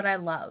that's what I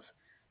love.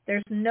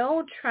 There's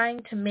no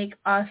trying to make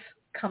us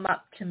come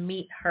up to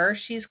meet her.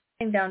 She's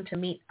coming down to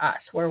meet us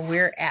where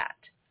we're at.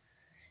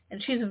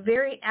 And she's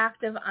very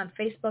active on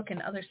Facebook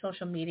and other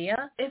social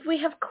media. If we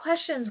have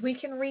questions, we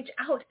can reach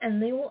out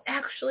and they will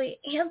actually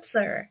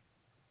answer.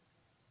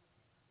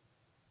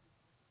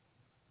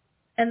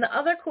 And the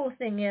other cool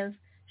thing is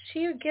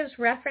she gives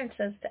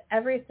references to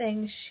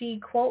everything she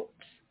quotes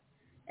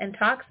and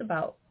talks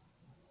about.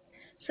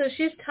 So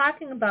she's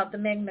talking about the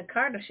Magna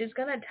Carta. She's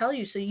going to tell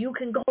you so you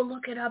can go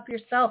look it up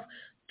yourself.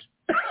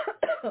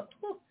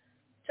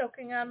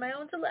 Choking on my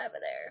own saliva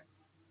there.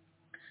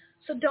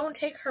 So don't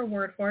take her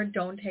word for it.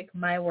 Don't take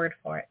my word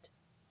for it.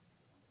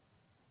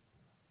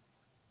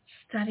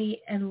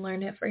 Study and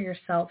learn it for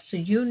yourself so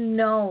you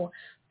know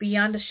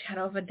beyond a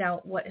shadow of a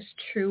doubt what is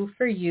true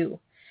for you.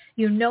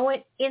 You know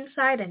it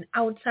inside and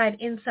outside,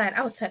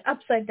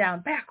 upside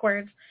down,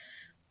 backwards.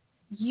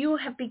 You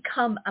have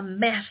become a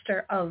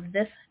master of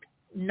this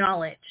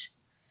knowledge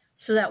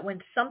so that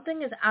when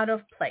something is out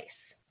of place,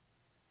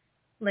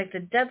 like the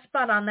dead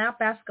spot on that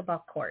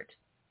basketball court,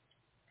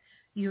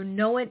 you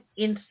know it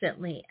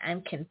instantly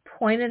and can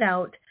point it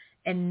out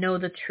and know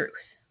the truth.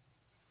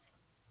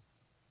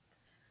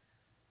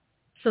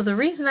 So the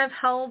reason I've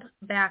held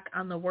back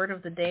on the word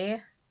of the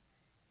day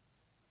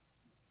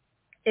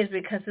is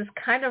because this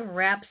kind of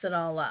wraps it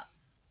all up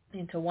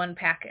into one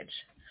package.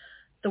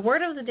 The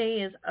word of the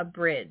day is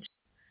abridge,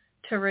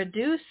 to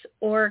reduce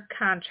or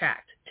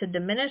contract, to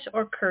diminish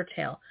or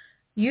curtail,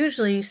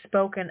 usually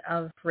spoken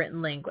of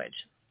written language.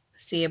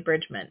 See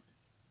abridgment.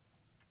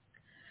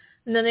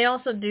 And then they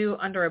also do,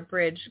 under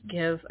abridge,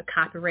 give a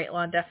copyright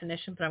law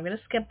definition, but I'm going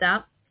to skip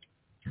that.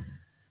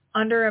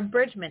 Under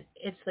abridgment,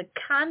 it's the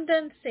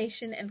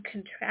condensation and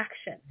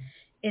contraction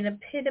in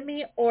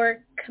epitome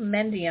or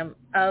compendium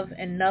of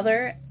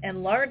another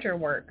and larger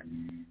work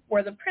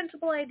where the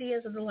principal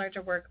ideas of the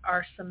larger work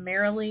are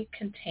summarily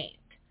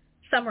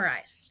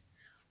summarized.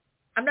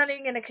 I'm not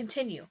even going to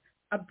continue.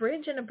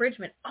 Abridge and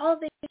abridgment, all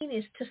they mean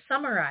is to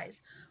summarize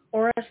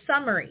or a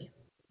summary.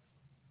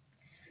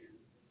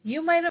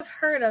 You might have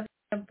heard of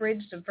an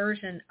abridged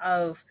version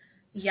of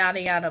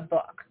yada yada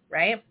book,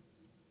 right?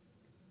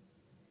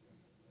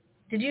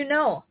 Did you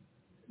know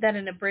that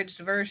an abridged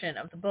version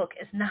of the book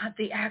is not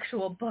the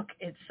actual book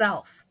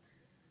itself?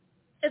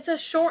 It's a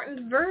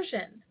shortened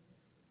version,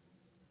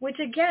 which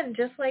again,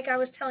 just like I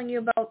was telling you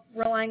about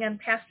relying on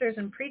pastors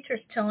and preachers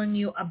telling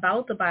you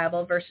about the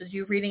Bible versus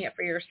you reading it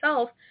for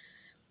yourself,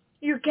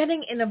 you're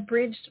getting an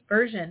abridged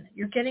version.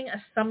 You're getting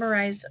a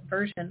summarized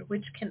version,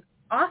 which can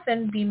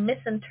often be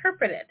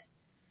misinterpreted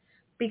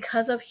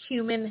because of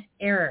human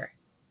error.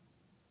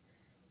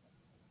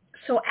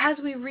 So as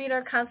we read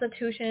our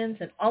constitutions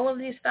and all of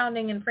these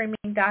founding and framing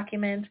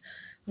documents,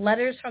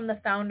 letters from the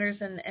founders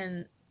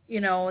and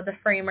the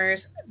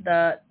framers,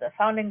 the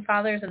founding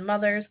fathers and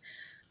mothers,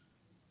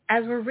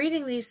 as we're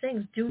reading these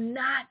things, do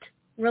not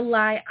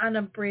rely on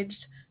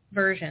abridged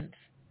versions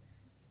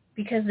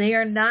because they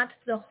are not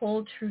the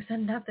whole truth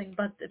and nothing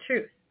but the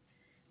truth.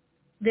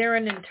 They're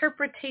an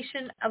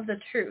interpretation of the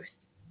truth,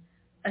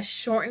 a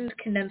shortened,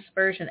 condensed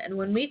version. And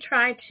when we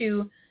try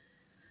to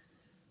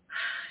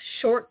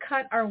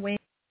shortcut our way,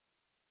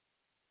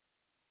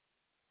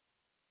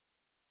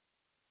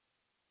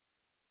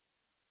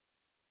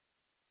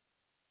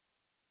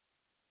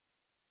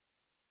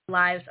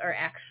 lives are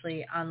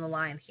actually on the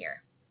line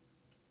here.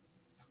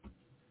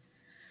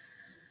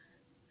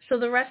 So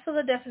the rest of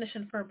the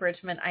definition for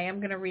abridgment, I am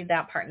going to read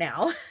that part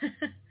now.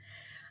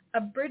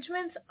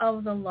 Abridgments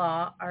of the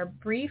law are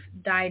brief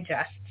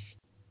digests.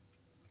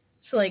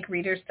 So like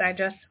Reader's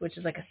Digest, which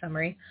is like a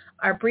summary,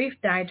 are brief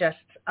digests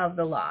of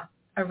the law,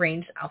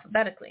 arranged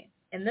alphabetically.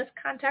 In this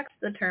context,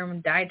 the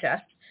term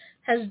digest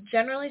has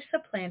generally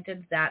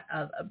supplanted that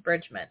of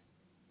abridgment.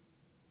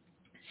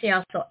 See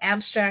also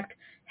abstract,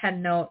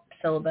 headnote,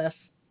 syllabus,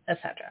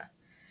 etc.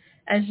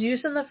 As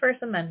used in the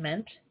First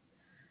Amendment,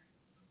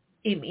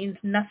 it means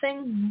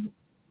nothing.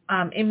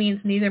 It means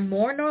neither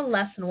more nor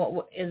less than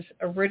what it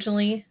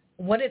originally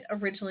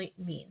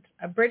means.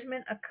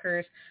 Abridgment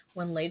occurs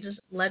when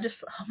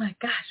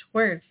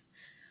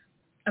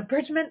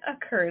Abridgment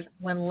occurs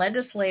when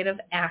legislative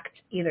act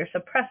either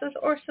suppresses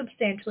or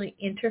substantially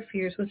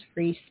interferes with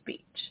free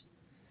speech.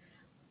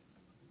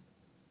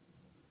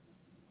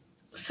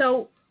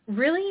 So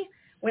really,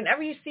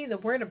 whenever you see the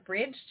word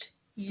abridged,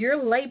 your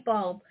light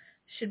bulb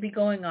should be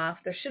going off.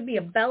 There should be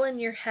a bell in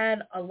your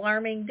head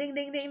alarming, ding,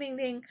 ding, ding, ding,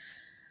 ding,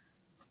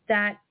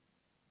 that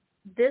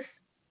this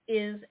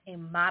is a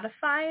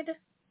modified,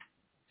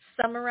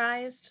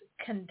 summarized,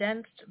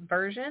 condensed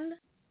version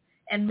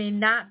and may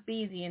not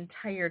be the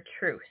entire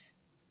truth,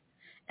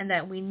 and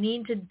that we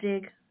need to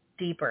dig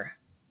deeper.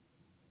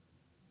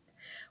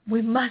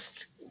 We must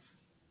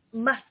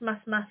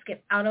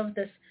get out of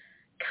this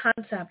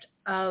concept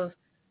of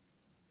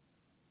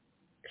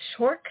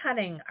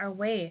shortcutting our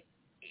way.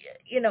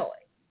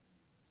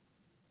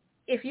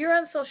 If you're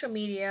on social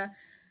media,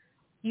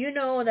 you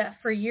know that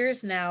for years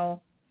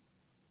now,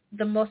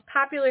 the most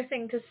popular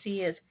thing to see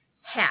is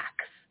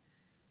hacks.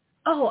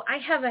 Oh, I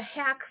have a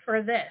hack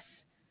for this.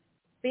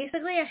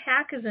 Basically, a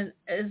hack is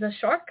a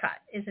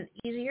shortcut, is an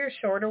easier,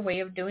 shorter way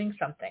of doing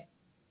something.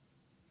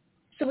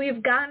 So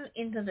we've gotten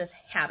into this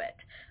habit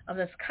of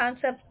this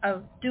concept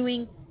of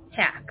doing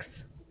hacks.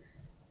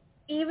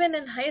 Even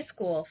in high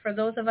school, for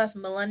those of us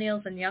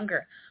millennials and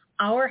younger,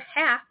 our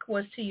hack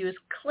was to use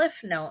Cliff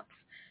Notes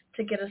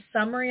to get a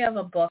summary of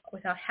a book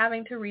without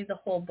having to read the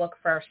whole book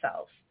for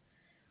ourselves.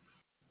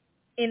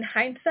 In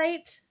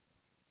hindsight,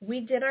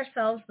 we did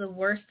ourselves the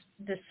worst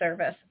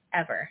disservice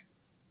ever.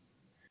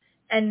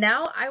 And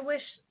now I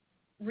wish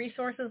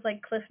resources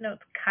like Cliff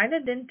Notes kind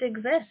of didn't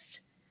exist.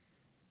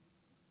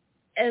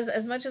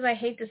 As much as I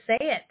hate to say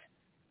it.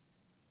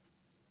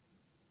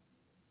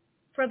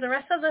 For the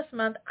rest of this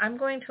month, I'm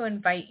going to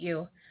invite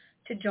you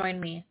to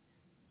join me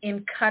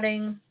in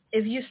cutting,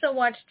 if you still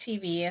watch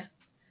TV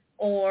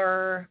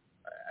or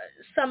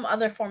some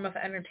other form of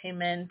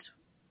entertainment,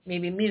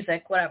 maybe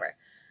music, whatever.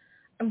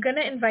 I'm going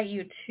to invite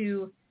you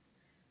to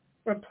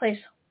replace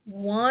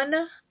 1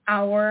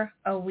 hour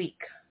a week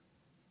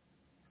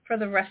for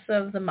the rest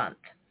of the month.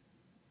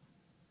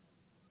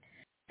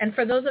 And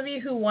for those of you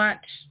who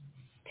watch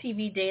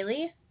TV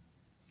daily,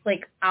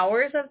 like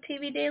hours of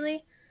TV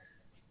daily,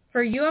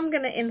 for you, I'm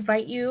going to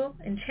invite you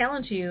and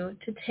challenge you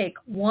to take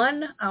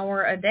 1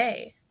 hour a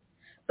day,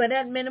 but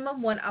at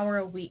minimum 1 hour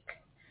a week,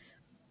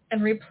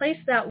 and replace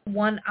that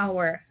 1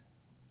 hour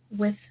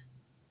with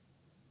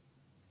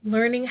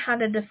learning how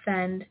to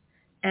defend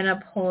and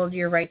uphold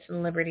your rights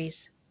and liberties,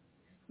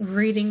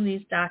 reading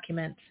these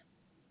documents.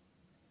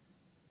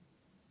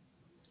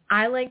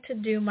 I like to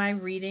do my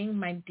reading,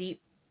 my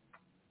deep,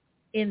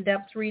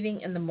 in-depth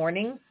reading in the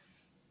morning,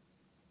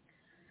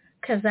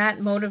 because that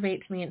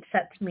motivates me and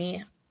sets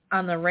me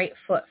on the right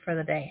foot for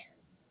the day.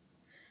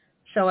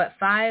 So at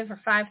 5 or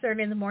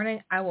 5:30 in the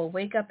morning, I will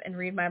wake up and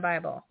read my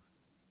Bible.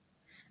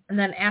 And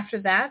then after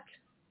that,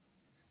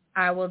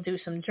 I will do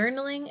some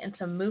journaling and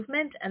some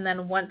movement, and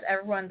then once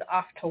everyone's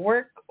off to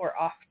work or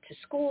off to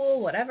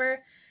school, whatever,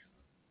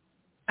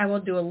 I will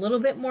do a little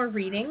bit more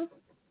reading,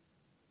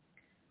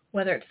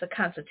 whether it's the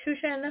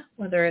Constitution,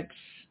 whether it's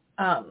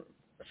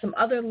some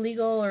other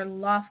legal or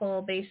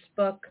lawful-based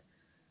book,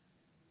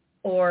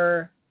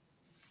 or,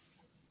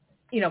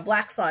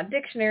 Black's Law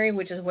Dictionary,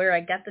 which is where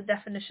I get the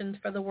definitions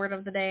for the word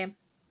of the day.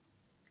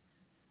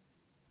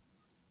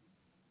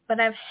 But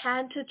I've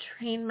had to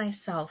train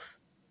myself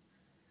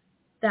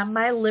that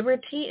my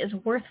liberty is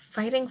worth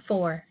fighting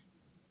for.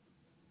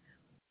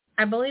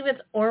 I believe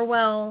it's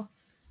Orwell,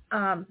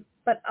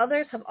 but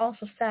others have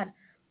also said,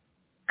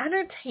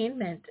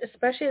 entertainment,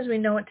 especially as we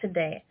know it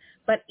today,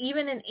 but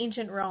even in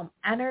ancient Rome,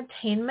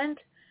 entertainment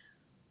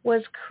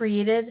was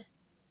created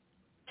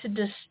to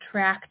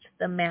distract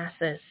the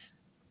masses.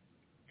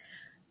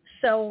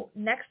 So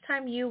next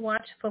time you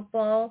watch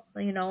football,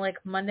 like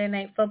Monday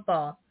Night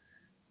Football,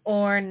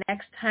 or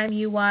next time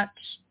you watch,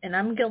 and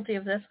I'm guilty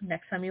of this,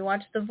 next time you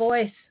watch The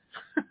Voice,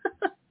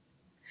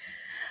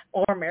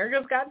 or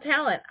America's Got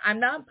Talent, I'm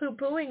not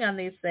poo-pooing on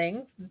these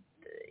things.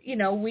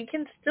 We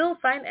can still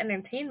find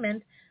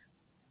entertainment.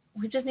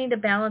 We just need to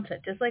balance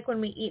it. Just like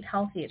when we eat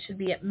healthy, it should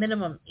be at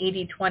minimum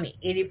 80-20,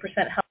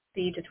 80%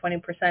 healthy to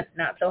 20%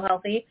 not so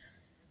healthy.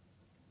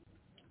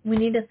 We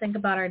need to think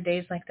about our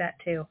days like that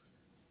too.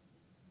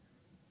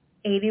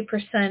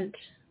 80%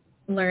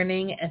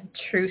 learning and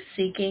truth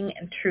seeking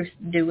and truth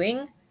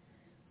doing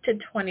to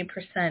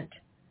 20%.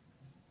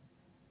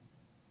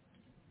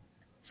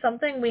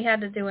 Something we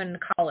had to do in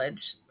college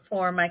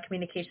for my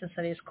communication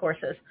studies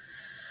courses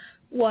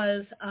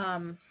was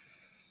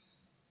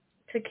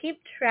to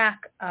keep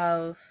track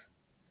of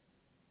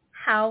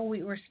how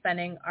we were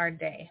spending our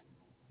day.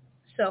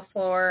 So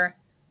for,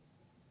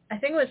 I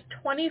think it was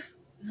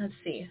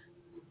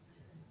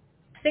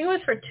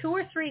for 2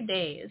 or 3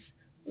 days,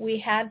 we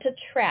had to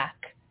track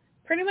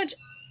pretty much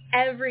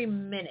every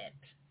minute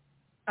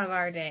of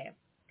our day.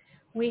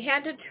 We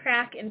had to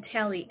track and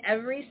tally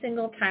every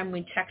single time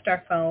we checked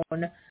our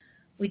phone,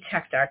 we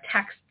checked our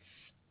texts,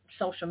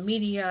 social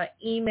media,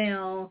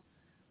 email.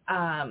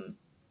 I'm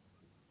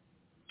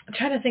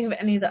trying to think of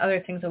any of the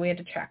other things that we had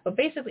to track, but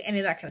basically any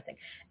of that kind of thing.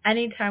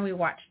 Anytime we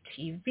watched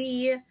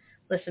TV,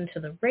 listened to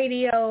the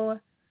radio,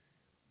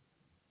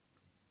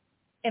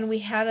 and we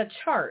had a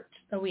chart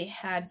that we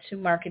had to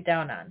mark it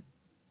down on.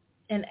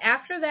 And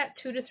after that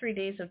 2 to 3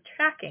 days of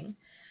tracking,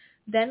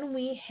 then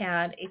we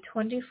had a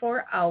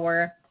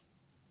 24-hour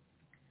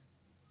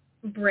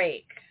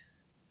break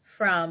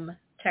from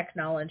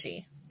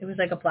technology. It was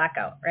like a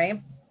blackout,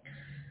 right?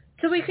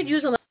 So we could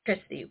use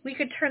electricity. We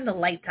could turn the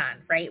lights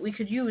on, right? We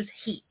could use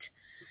heat.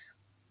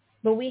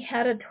 But we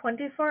had a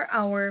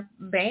 24-hour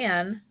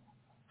ban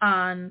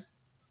on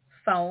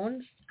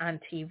phones, on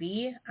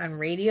TV, on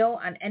radio,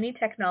 on any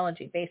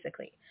technology,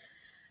 basically.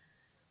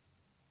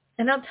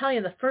 And I'll tell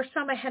you, the first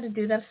time I had to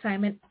do that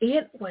assignment,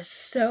 it was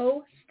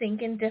so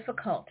stinking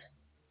difficult.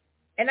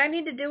 And I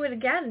need to do it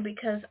again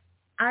because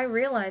I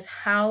realize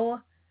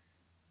how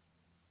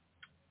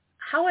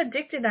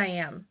addicted I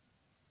am.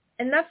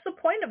 And that's the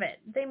point of it.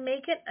 They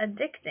make it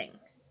addicting.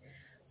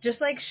 Just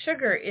like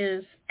sugar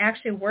is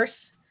actually worse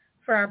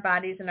for our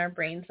bodies and our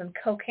brains than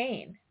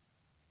cocaine,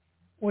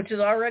 which is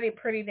already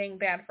pretty dang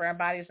bad for our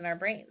bodies and our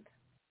brains.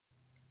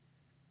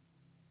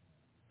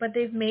 But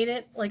they've made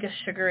it like a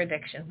sugar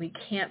addiction. We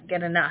can't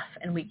get enough,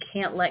 and we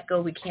can't let go.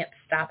 We can't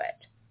stop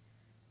it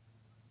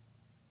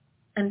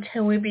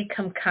until we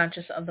become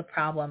conscious of the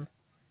problem.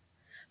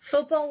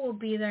 Football will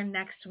be there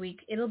next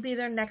week. It'll be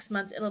there next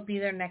month. It'll be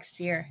there next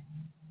year.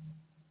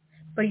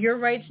 But your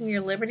rights and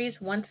your liberties,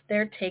 once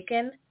they're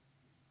taken,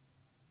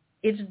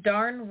 it's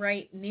darn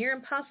right near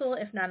impossible,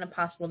 if not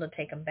impossible, to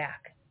take them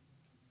back.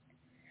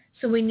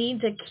 So we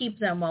need to keep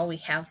them while we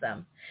have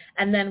them,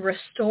 and then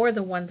restore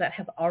the ones that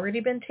have already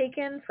been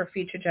taken for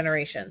future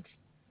generations.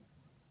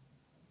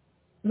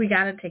 We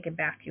got to take it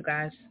back, you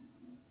guys.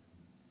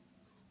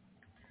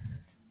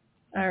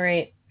 All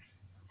right.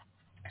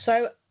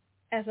 So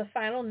as a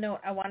final note,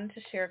 I wanted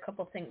to share a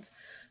couple things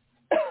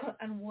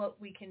on what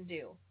we can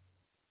do.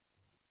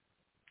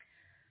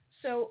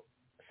 So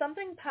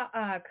something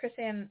Chris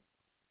Ann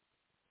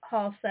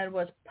Hall said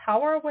was,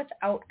 power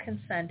without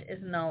consent is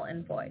null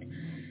and void.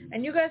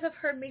 And you guys have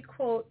heard me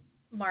quote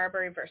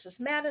Marbury versus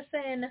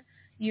Madison.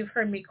 You've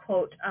heard me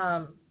quote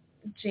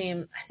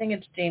James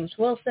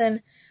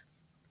Wilson,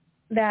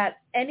 that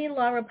any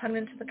law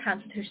repugnant to the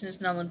Constitution is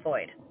null and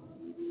void.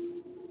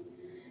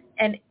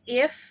 And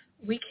if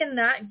we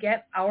cannot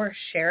get our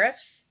sheriffs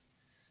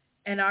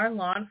and our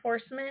law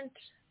enforcement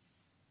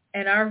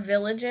and our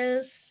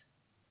villages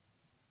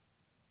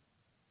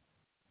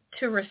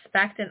to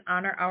respect and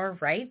honor our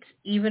rights,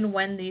 even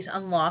when these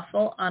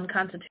unlawful,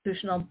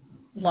 unconstitutional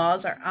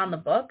laws are on the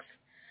books,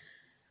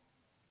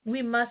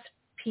 we must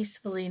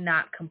peacefully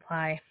not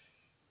comply.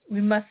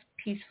 We must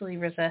peacefully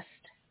resist.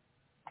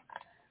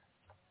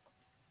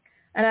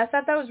 And I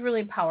thought that was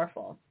really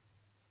powerful,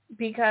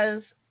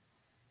 because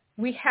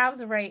we have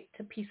the right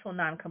to peaceful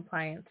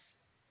noncompliance.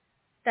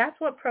 That's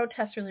what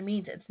protest really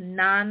means. It's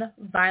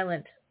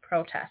nonviolent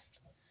protest.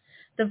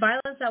 The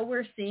violence that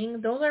we're seeing,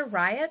 those are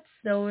riots,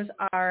 those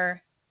are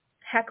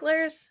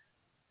hecklers,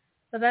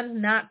 but that is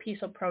not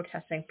peaceful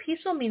protesting.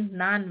 Peaceful means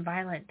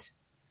nonviolent.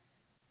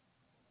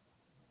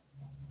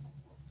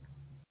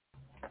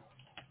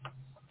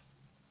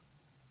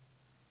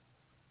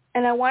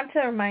 And I want to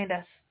remind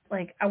us,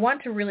 I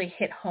want to really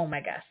hit home, I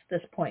guess,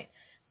 this point.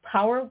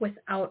 Power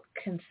without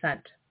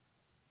consent.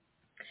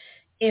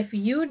 If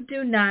you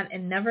do not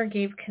and never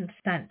gave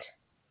consent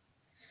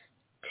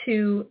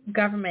to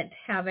government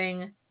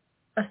having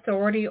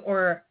authority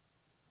or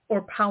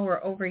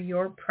power over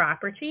your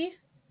property,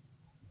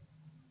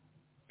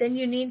 then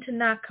you need to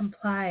not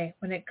comply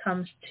when it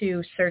comes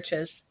to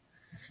searches,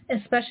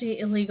 especially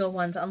illegal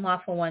ones,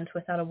 unlawful ones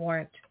without a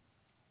warrant.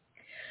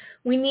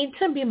 We need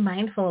to be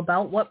mindful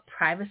about what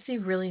privacy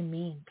really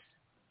means.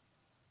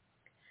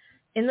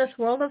 In this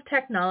world of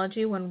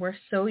technology, when we're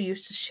so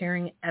used to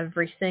sharing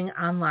everything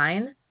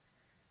online,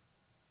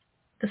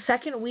 the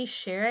second we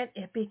share it,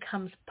 it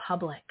becomes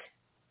public.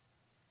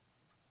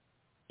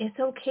 It's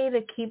okay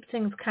to keep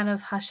things kind of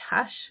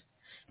hush-hush.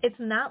 It's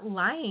not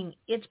lying.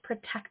 It's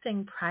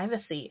protecting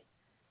privacy.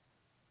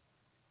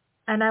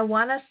 And I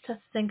want us to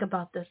think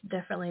about this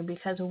differently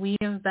because we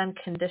have been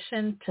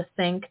conditioned to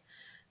think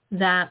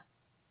that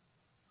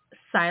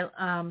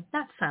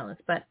not silence,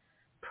 but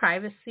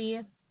privacy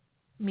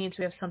means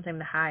we have something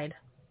to hide.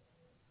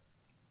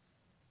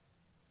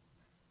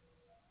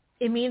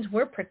 It means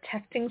we're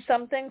protecting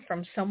something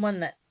from someone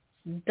that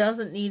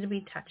doesn't need to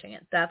be touching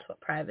it. That's what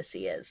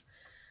privacy is.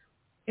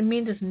 It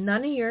means it's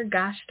none of your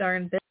gosh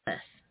darn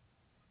business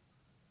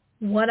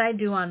what I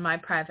do on my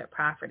private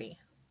property.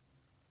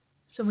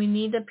 So we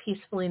need to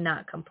peacefully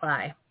not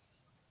comply.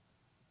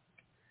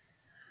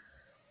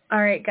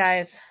 All right,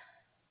 guys.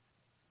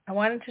 I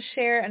wanted to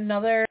share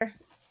another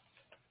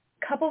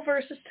couple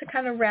verses to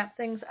kind of wrap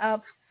things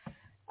up.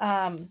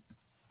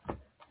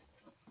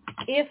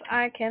 If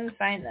I can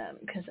find them,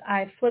 because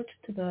I flipped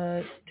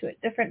to a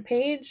different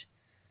page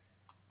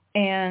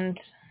and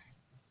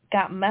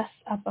got messed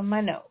up on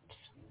my notes.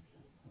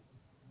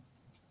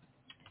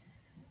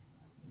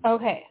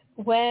 Okay,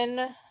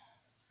 no,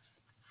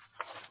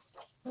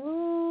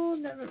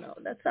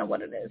 that's not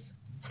what it is.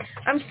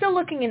 I'm still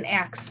looking in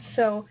Acts,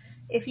 so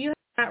if you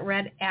have not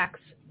read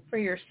Acts for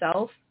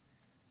yourself,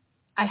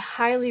 I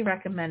highly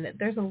recommend it.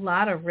 There's a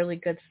lot of really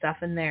good stuff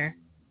in there.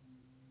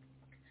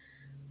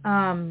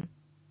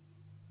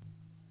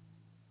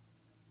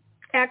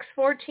 Acts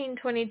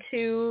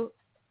 14:22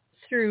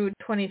 through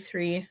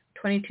 23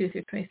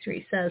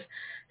 says,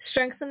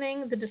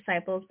 strengthening the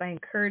disciples by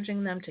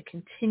encouraging them to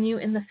continue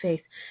in the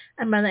faith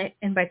and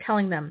by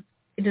telling them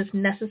it is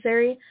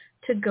necessary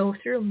to go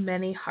through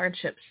many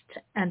hardships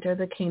to enter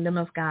the kingdom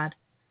of God.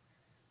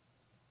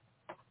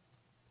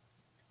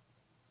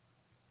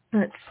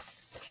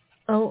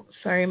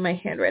 Sorry, my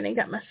handwriting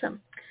got messed up.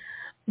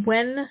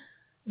 When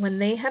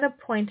they had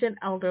appointed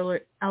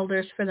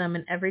elders for them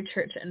in every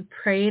church and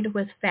prayed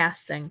with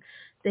fasting,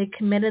 they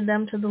committed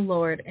them to the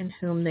Lord in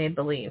whom they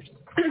believed.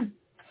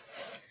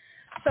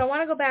 So I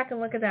want to go back and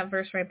look at that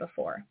verse right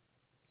before.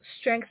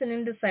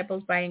 Strengthening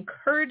disciples by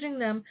encouraging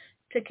them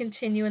to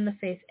continue in the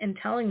faith and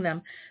telling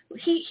them.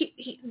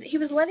 He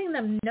was letting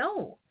them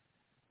know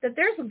that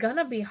there's going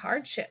to be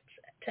hardships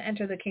to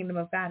enter the kingdom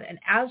of God. And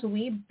as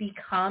we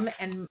become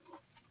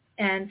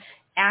and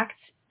act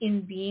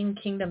in being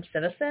kingdom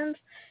citizens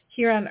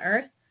here on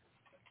earth,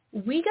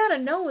 we got to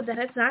know that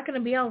it's not going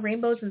to be all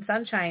rainbows and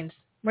sunshines.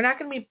 We're not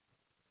going to be,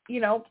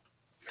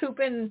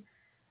 pooping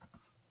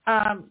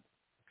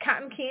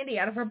cotton candy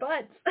out of our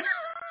butts.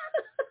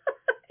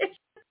 It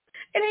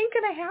ain't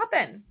going to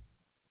happen.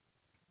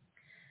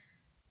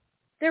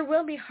 There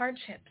will be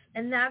hardships,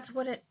 and that's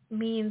what it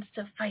means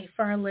to fight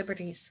for our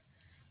liberties.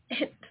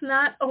 It's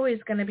not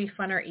always going to be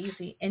fun or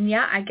easy. And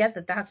yeah, I get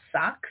that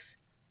sucks,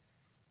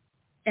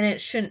 and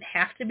it shouldn't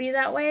have to be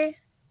that way.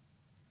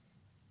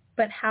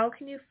 But how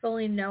can you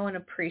fully know and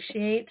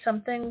appreciate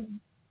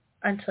something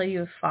until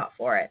you've fought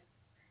for it?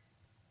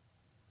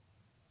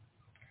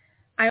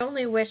 I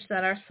only wish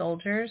that our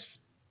soldiers,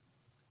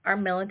 our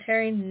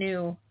military,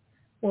 knew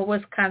what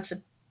was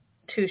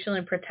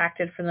constitutionally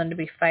protected for them to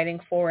be fighting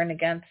for and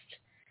against.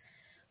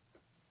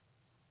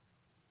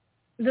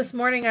 This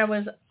morning I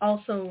was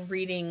also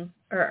taking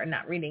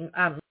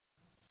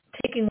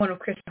one of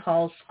Kristen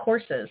Hall's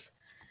courses,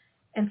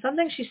 and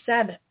something she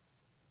said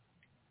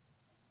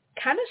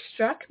kind of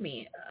struck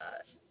me.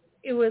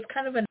 It was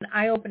kind of an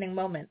eye-opening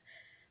moment.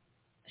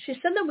 She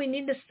said that we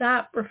need to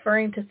stop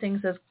referring to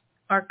things as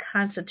our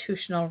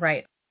constitutional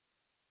right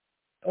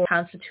or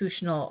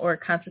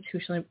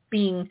constitutionally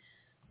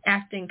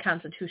acting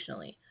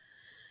constitutionally.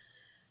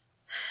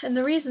 And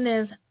the reason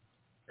is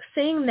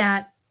saying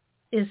that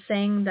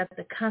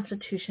the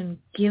Constitution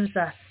gives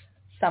us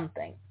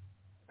something.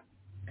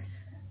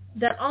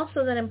 That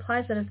also then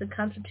implies that if the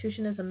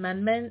Constitution is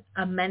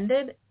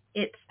amended,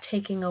 it's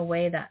taking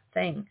away that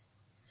thing.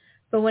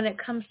 But when it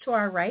comes to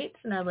our rights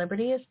and our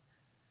liberties,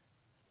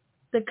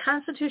 the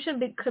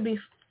Constitution could be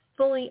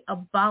fully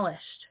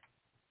abolished,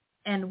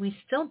 And we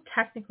still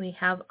technically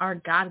have our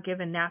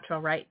God-given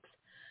natural rights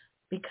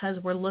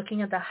because we're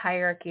looking at the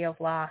hierarchy of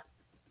law.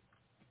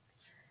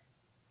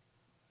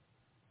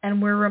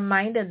 And we're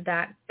reminded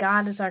that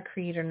God is our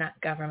creator,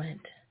 not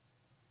government.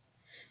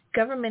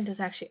 Government is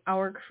actually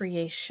our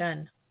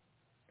creation.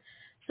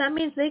 So that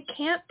means they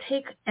can't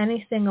take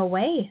anything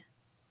away.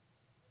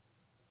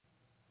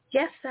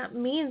 Yes, that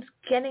means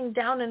getting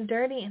down and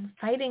dirty and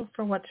fighting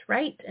for what's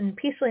right and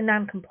peacefully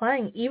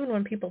non-complying even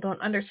when people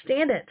don't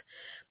understand it.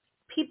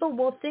 People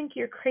will think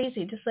you're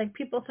crazy, just like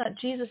people thought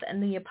Jesus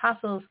and the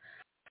apostles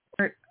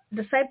or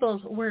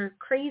disciples were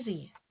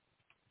crazy.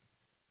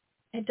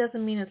 It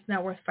doesn't mean it's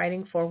not worth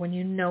fighting for when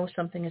you know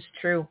something is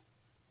true.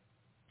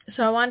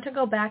 So I want to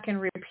go back and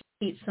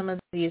repeat some of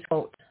these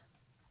quotes,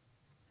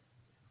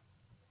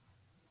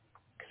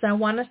 because I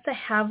want us to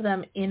have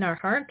them in our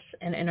hearts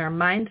and in our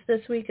minds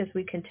this week as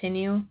we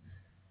continue,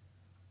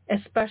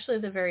 especially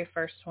the very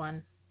first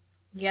one.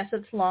 Yes,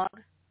 it's long.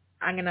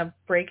 I'm going to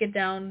break it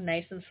down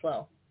nice and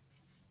slow.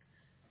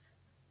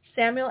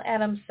 Samuel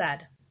Adams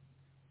said,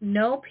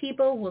 "No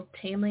people will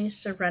tamely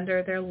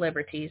surrender their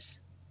liberties,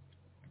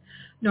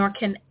 nor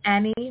can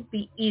any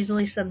be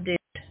easily subdued,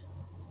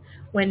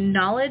 when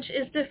knowledge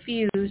is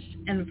diffused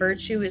and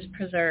virtue is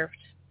preserved.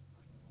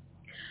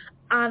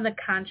 On the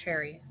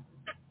contrary,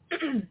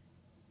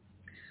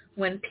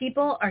 when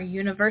people are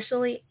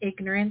universally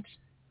ignorant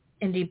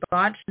and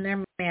debauched in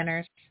their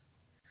manners,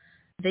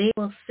 they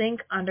will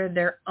sink under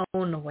their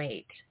own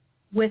weight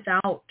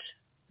without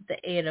the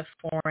aid of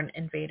foreign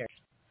invaders."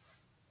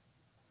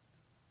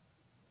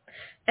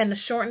 And the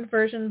shortened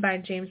version by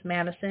James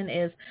Madison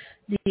is,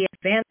 "The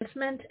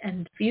advancement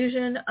and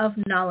diffusion of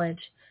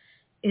knowledge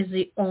is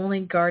the only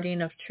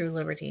guardian of true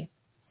liberty."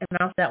 And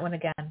I'll say that one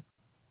again.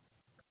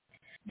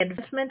 The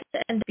advancement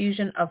and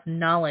diffusion of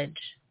knowledge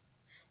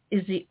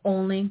is the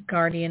only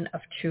guardian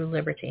of true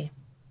liberty.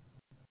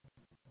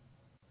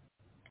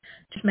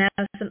 James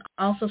Madison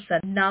also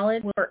said,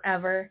 "Knowledge will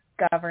forever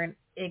govern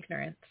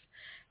ignorance,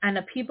 and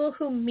a people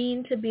who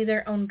mean to be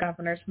their own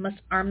governors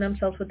must arm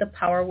themselves with the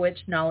power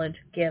which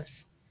knowledge gives."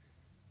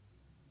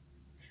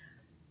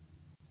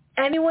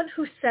 Anyone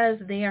who says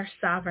they are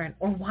sovereign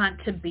or want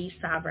to be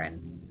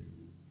sovereign,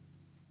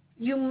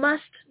 you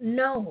must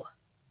know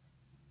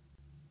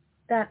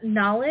that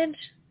knowledge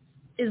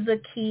is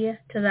the key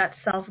to that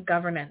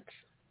self-governance.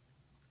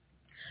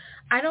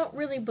 I don't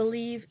really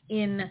believe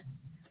in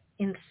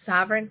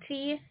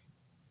sovereignty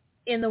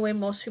in the way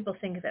most people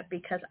think of it,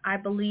 because I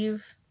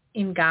believe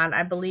in God.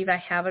 I believe I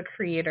have a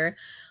creator,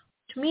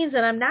 which means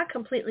that I'm not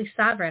completely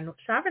sovereign.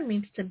 Sovereign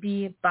means to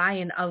be by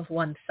and of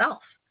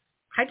oneself.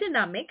 I did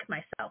not make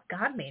myself.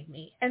 God made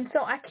me. And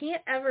so I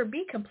can't ever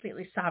be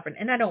completely sovereign,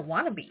 and I don't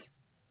want to be,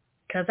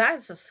 because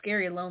that's a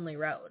scary, lonely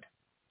road.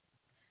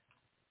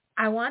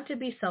 I want to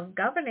be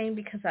self-governing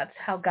because that's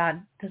how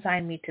God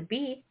designed me to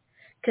be,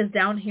 because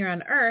down here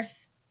on earth,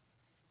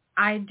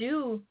 I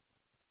do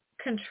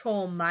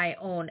control my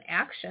own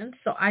actions,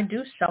 so I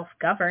do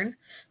self-govern.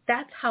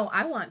 That's how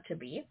I want to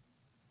be.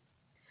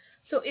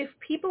 So if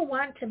people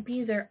want to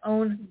be their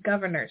own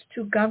governors,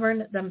 to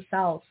govern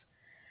themselves,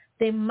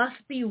 they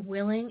must be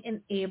willing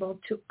and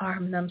able to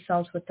arm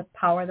themselves with the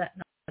power that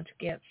knowledge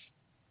gives.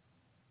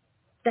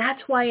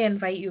 That's why I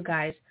invite you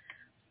guys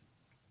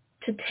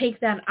to take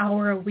that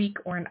hour a week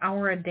or an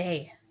hour a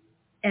day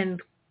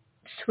and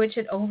switch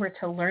it over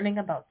to learning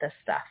about this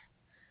stuff.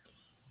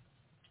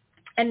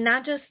 And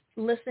not just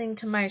listening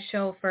to my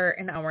show for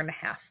an hour and a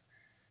half.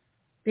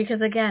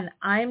 Because again,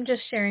 I'm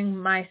just sharing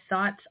my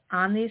thoughts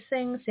on these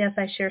things. Yes,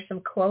 I share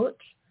some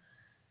quotes.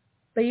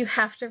 But you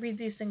have to read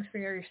these things for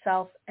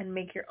yourself and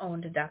make your own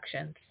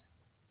deductions.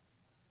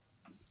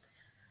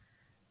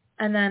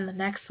 And then the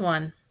next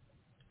one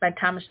by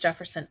Thomas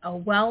Jefferson, "A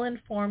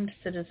well-informed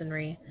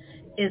citizenry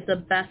is the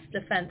best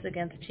defense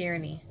against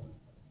tyranny."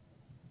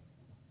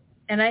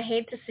 And I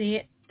hate to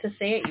say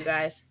it, you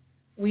guys.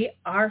 We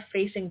are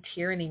facing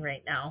tyranny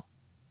right now.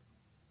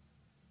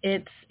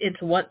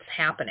 It's what's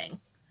happening.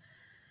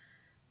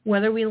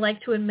 Whether we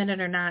like to admit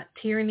it or not,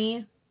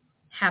 tyranny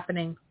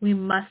happening. We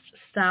must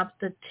stop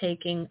the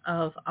taking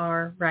of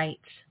our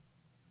rights.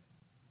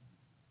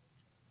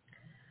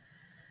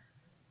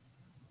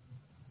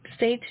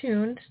 Stay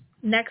tuned.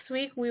 Next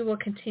week, we will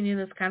continue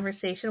this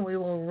conversation. We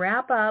will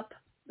wrap up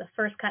the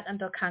First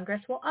Continental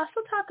Congress. We'll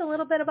also talk a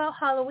little bit about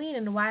Halloween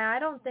and why I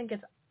don't think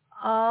it's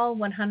all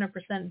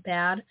 100%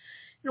 bad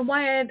and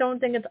why I don't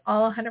think it's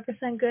all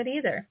 100% good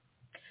either.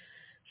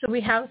 So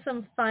we have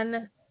some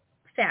fun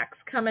facts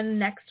coming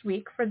next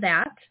week for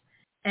that.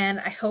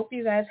 And I hope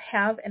you guys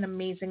have an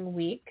amazing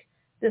week.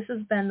 This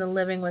has been the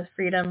Living with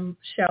Freedom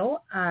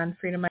show on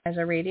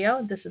Freedomizer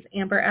Radio. This is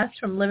Amber S.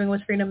 from Living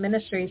with Freedom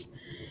Ministries.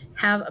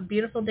 Have a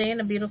beautiful day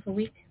and a beautiful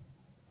week.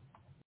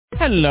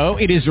 Hello,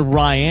 it is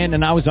Ryan,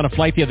 and I was on a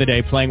flight the other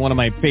day playing one of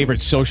my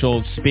favorite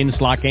social spin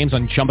slot games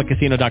on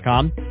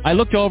ChumbaCasino.com. I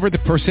looked over at the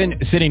person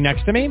sitting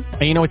next to me,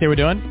 and you know what they were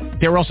doing?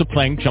 They were also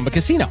playing Chumba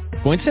Casino.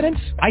 Coincidence?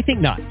 I think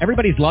not.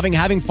 Everybody's loving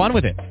having fun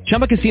with it.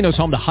 Chumba Casino is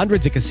home to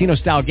hundreds of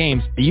casino-style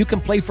games that you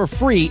can play for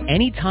free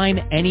anytime,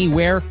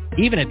 anywhere,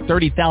 even at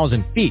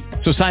 30,000 feet.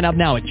 So sign up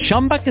now at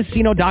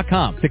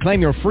ChumbaCasino.com to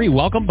claim your free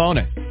welcome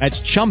bonus. That's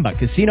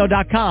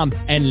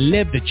ChumbaCasino.com and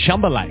live the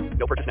Chumba life.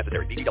 No purchase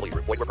necessary. VGW.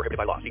 Void where prohibited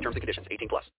by law. See terms and conditions. 18+.